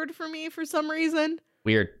disappeared for me for some reason.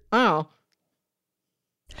 Weird. Oh.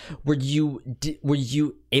 Were you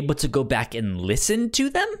able to go back and listen to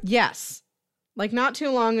them? Yes. Like, not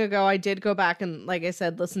too long ago, I did go back and, like I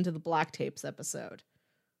said, listen to the Black Tapes episode.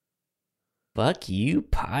 Fuck you,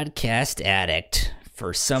 Podcast Addict,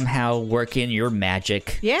 for somehow working your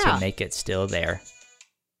magic to make it still there.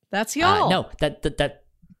 That's y'all. No,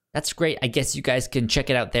 that's great. I guess you guys can check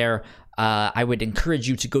it out there. I would encourage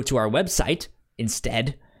you to go to our website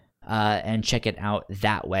instead and check it out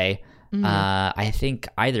that way. I think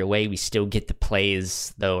either way, we still get the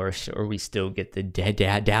plays, though, or we still get the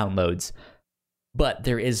downloads. But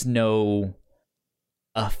there is no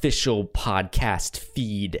official podcast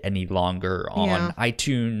feed any longer on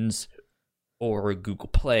iTunes or Google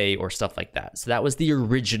Play or stuff like that. So that was the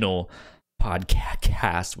original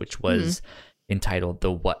podcast, which was entitled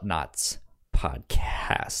The Whatnots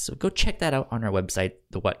Podcast. So go check that out on our website,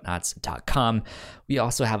 thewhatnots.com. We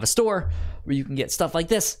also have a store where you can get stuff like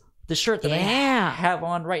this, the shirt that I have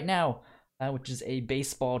on right now, which is a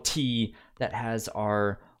baseball tee that has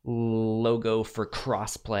our logo for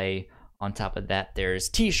crossplay. On top of that, there's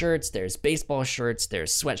t-shirts, there's baseball shirts,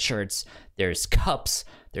 there's sweatshirts, there's cups,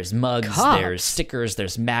 there's mugs, there's stickers,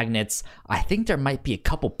 there's magnets. I think there might be a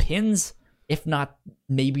couple pins. If not,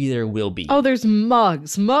 maybe there will be. Oh, there's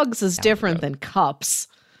mugs. Mugs is different than cups.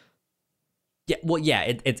 Yeah, well,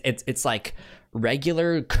 yeah, it's like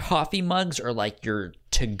regular coffee mugs or like your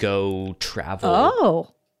to-go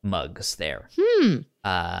travel mugs there.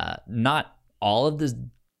 Not all of the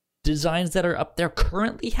designs that are up there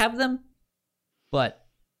currently have them, but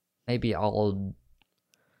maybe I'll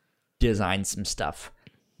design some stuff.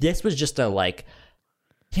 This was just a like,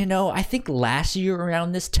 I think last year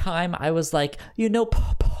around this time, I was like,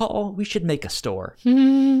 Paul, we should make a store.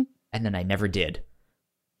 And then I never did.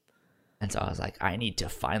 And so I was like, I need to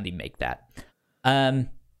finally make that.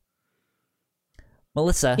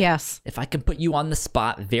 Melissa. Yes. If I can put you on the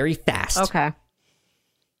spot very fast. Okay.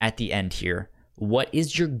 At the end here, what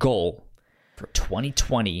is your goal for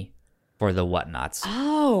 2020 for the Whatnots?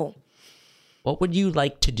 Oh. What would you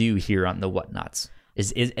like to do here on the Whatnots?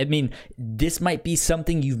 I mean, this might be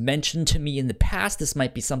something you've mentioned to me in the past. This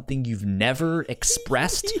might be something you've never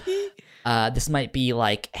expressed. This might be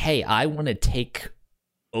like, hey, I want to take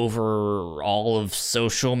over all of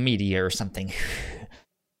social media or something.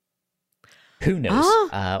 Who knows?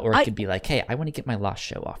 Or it could be like, hey, I want to get my Lost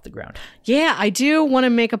show off the ground. Yeah, I do want to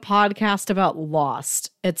make a podcast about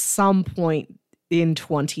Lost at some point in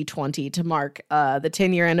 2020 to mark the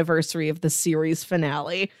 10-year anniversary of the series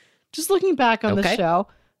finale. Just looking back on the show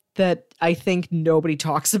that I think nobody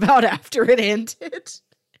talks about after it ended.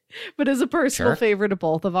 But as a personal favorite of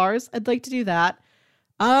both of ours, I'd like to do that.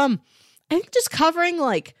 I think just covering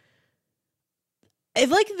I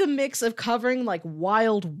like the mix of covering like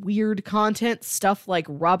wild, weird content, stuff like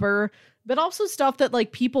Rubber, but also stuff that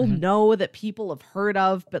like people know, that people have heard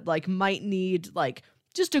of, but like might need like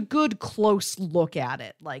just a good close look at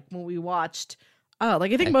it. Like when we watched, I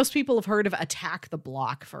think most people have heard of Attack the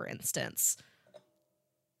Block, for instance.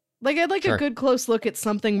 Like I'd like a good close look at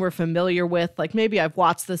something we're familiar with. Like maybe I've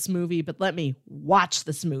watched this movie, but let me watch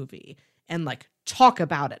this movie and like talk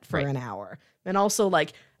about it for an hour. And also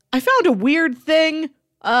like, I found a weird thing. You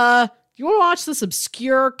want to watch this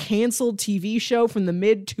obscure canceled TV show from the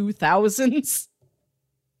mid 2000s?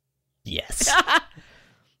 Yes.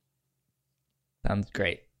 Sounds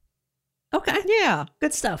great. Okay. Yeah.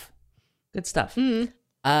 Good stuff. Good stuff. Mm-hmm.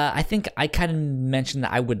 I think I kind of mentioned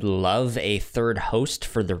that I would love a third host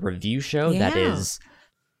for the review show that is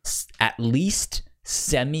at least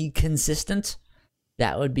semi-consistent.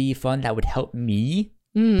 That would be fun. That would help me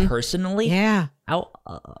personally. Yeah. Out.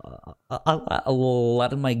 A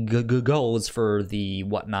lot of my goals for the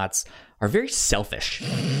Whatnots are very selfish.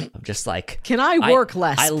 I'm just like, can I work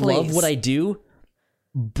less? I please? love what I do,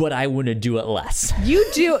 but I want to do it less. You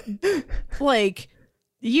do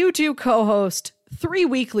you do co-host 3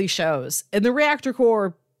 weekly shows in the Reactor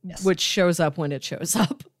Core, which shows up when it shows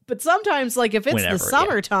up. But sometimes, like if it's the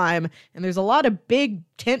summertime and there's a lot of big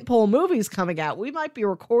tentpole movies coming out, we might be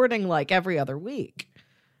recording like every other week.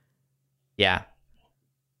 Yeah.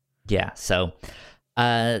 Yeah. So,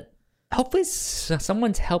 hopefully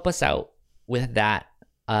someone's help us out with that.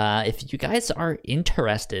 If you guys are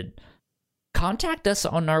interested, contact us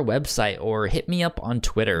on our website or hit me up on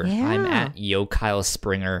Twitter. Yeah. I'm at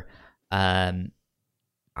YoKyleSpringer.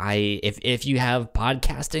 If you have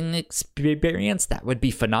podcasting experience, that would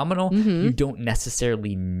be phenomenal. You don't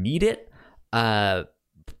necessarily need it,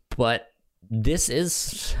 but this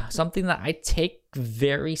is something that I take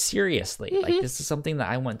very seriously. Like this is something that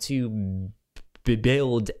I want to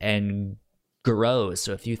build and grow.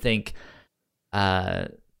 So if you think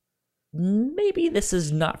maybe this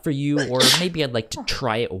is not for you, or maybe I'd like to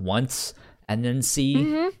try it once and then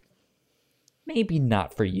see, maybe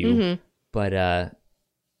not for you, but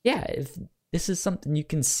yeah, if this is something you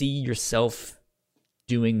can see yourself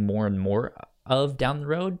doing more and more of down the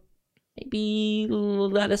road, maybe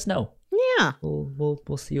let us know. Yeah.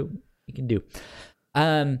 We'll see what we can do.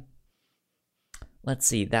 Let's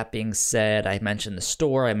see. That being said, I mentioned the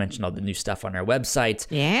store. I mentioned all the new stuff on our website.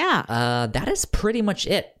 Yeah. That is pretty much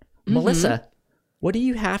it. Melissa, what do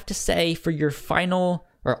you have to say for your final,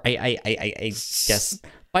 or I guess,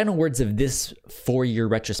 final words of this 4-year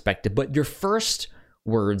retrospective, but your first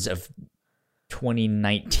words of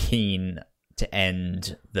 2019 to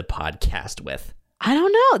end the podcast with? I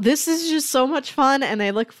don't know. This is just so much fun, and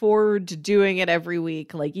I look forward to doing it every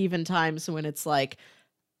week. Like, even times when it's like,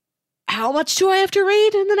 how much do I have to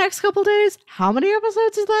read in the next couple days? How many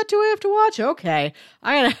episodes of that do I have to watch? Okay,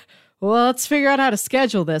 well, let's figure out how to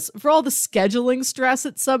schedule this. For all the scheduling stress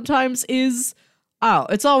it sometimes is,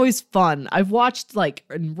 it's always fun. I've watched, like,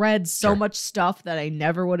 and read so much stuff that I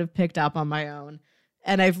never would have picked up on my own,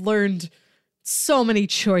 and I've learned so many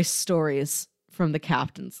choice stories from the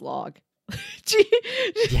captain's log.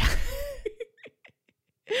 Yeah.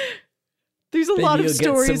 There's a lot of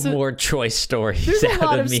stories. Get some more choice stories. There's a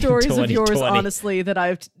lot of me stories in of yours, 2020. honestly, that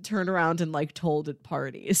I've turned around and like told at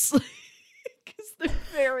parties because they're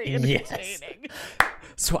very entertaining.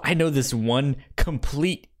 So I know this one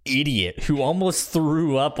complete idiot who almost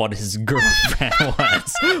threw up on his girlfriend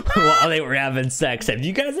once while they were having sex. Have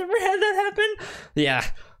you guys ever had that happen? Yeah.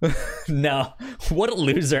 No. What a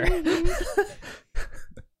loser.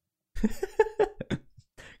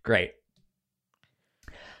 Great.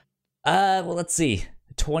 Well, let's see.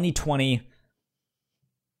 2020.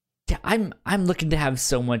 Yeah, I'm looking to have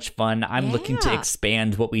so much fun. I'm looking to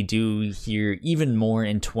expand what we do here even more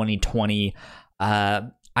in 2020.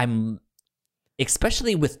 I'm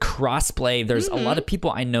especially with crossplay. There's a lot of people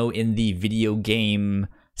I know in the video game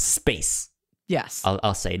space. Yes.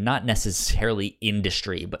 I'll say not necessarily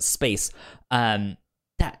industry, but space. That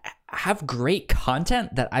have great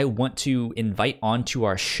content that I want to invite onto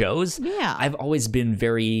our shows. Yeah. I've always been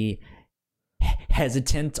very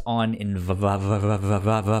hesitant on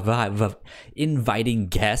inviting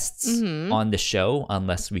guests on the show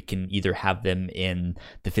unless we can either have them in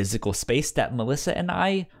the physical space that Melissa and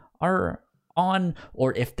I are on,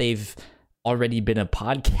 or if they've already been a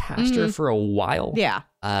podcaster for a while. Yeah.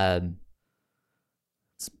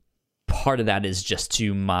 Part of that is just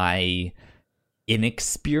to my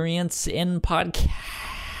inexperience in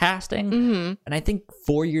podcasting. And I think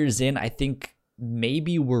 4 years in, I think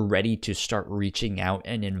maybe we're ready to start reaching out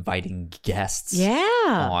and inviting guests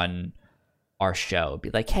on our show. Be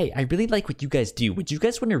like, hey, I really like what you guys do. Would you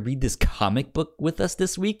guys want to read this comic book with us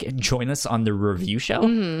this week and join us on the review show?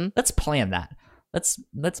 Let's plan that.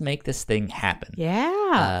 Let's make this thing happen.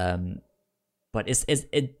 Yeah. But it's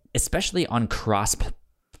especially on cross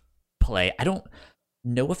play. I don't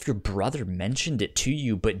know if your brother mentioned it to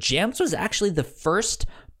you, but Jams was actually the first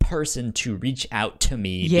person to reach out to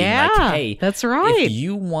me being like, hey, that's right. If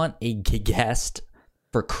you want a guest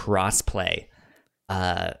for crossplay,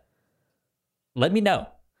 let me know.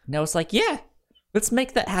 And I was like, yeah, let's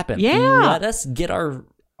make that happen. Yeah. Let us get our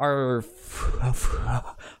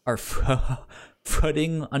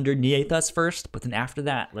footing underneath us first, but then after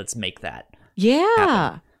that, let's make that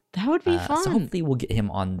happen. That would be fun. So hopefully we'll get him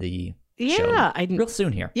on the show real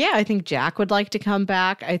soon here. Yeah, I think Jack would like to come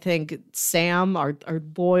back. I think Sam, our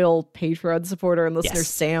loyal Patreon supporter and listener,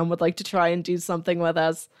 Sam would like to try and do something with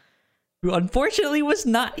us. Who unfortunately was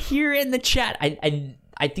not here in the chat.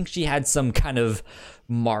 I think she had some kind of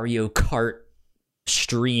Mario Kart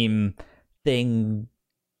stream thing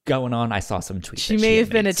going on. I saw some tweets. She may have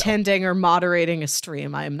been attending or moderating a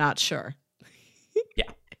stream. I am not sure.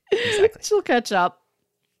 Yeah, exactly. She'll catch up.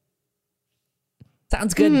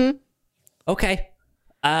 Sounds good. Okay.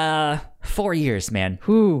 4 years, man.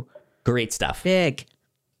 Ooh, great stuff. Big.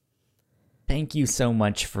 Thank you so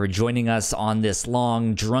much for joining us on this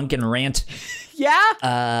long drunken rant.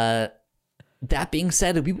 Yeah. That being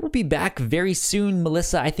said, we will be back very soon.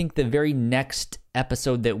 Melissa, I think the very next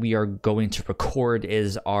episode that we are going to record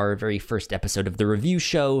is our very first episode of the review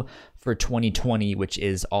show for 2020, which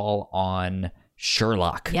is all on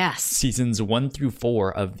Sherlock. Yes. Seasons 1 through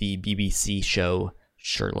 4 of the BBC show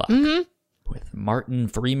Sherlock. With Martin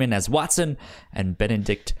Freeman as Watson and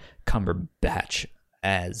Benedict Cumberbatch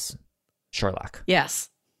as Sherlock. Yes.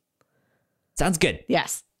 Sounds good.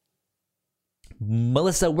 Yes.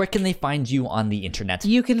 Melissa, where can they find you on the internet?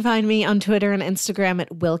 You can find me on Twitter and Instagram at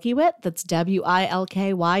Wilkywit. That's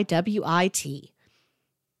WILKYWIT.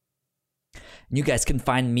 You guys can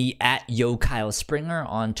find me at Yo Kyle Springer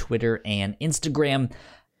on Twitter and Instagram.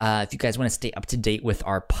 If you guys want to stay up to date with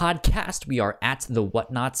our podcast, we are at The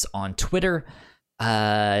Whatnots on Twitter.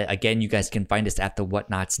 Again, you guys can find us at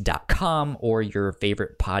thewhatnots.com or your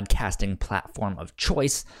favorite podcasting platform of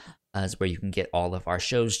choice, is where you can get all of our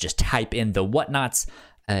shows. Just type in The Whatnots,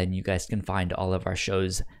 and you guys can find all of our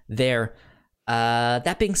shows there.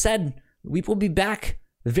 That being said, we will be back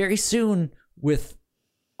very soon with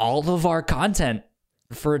all of our content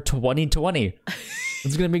for 2020.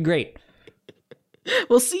 It's going to be great.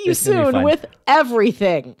 We'll see you It's gonna be soon fun. with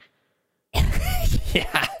everything.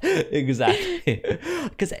 Yeah, exactly.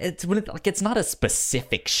 Because it's not a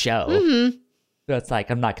specific show. So it's like,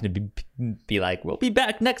 I'm not going to be like, we'll be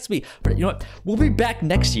back next week. But you know what? We'll be back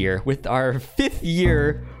next year with our 5th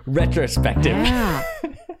year retrospective. Yeah.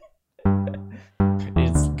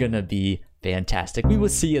 It's going to be fantastic. We will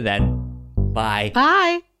see you then. Bye.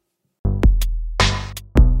 Bye.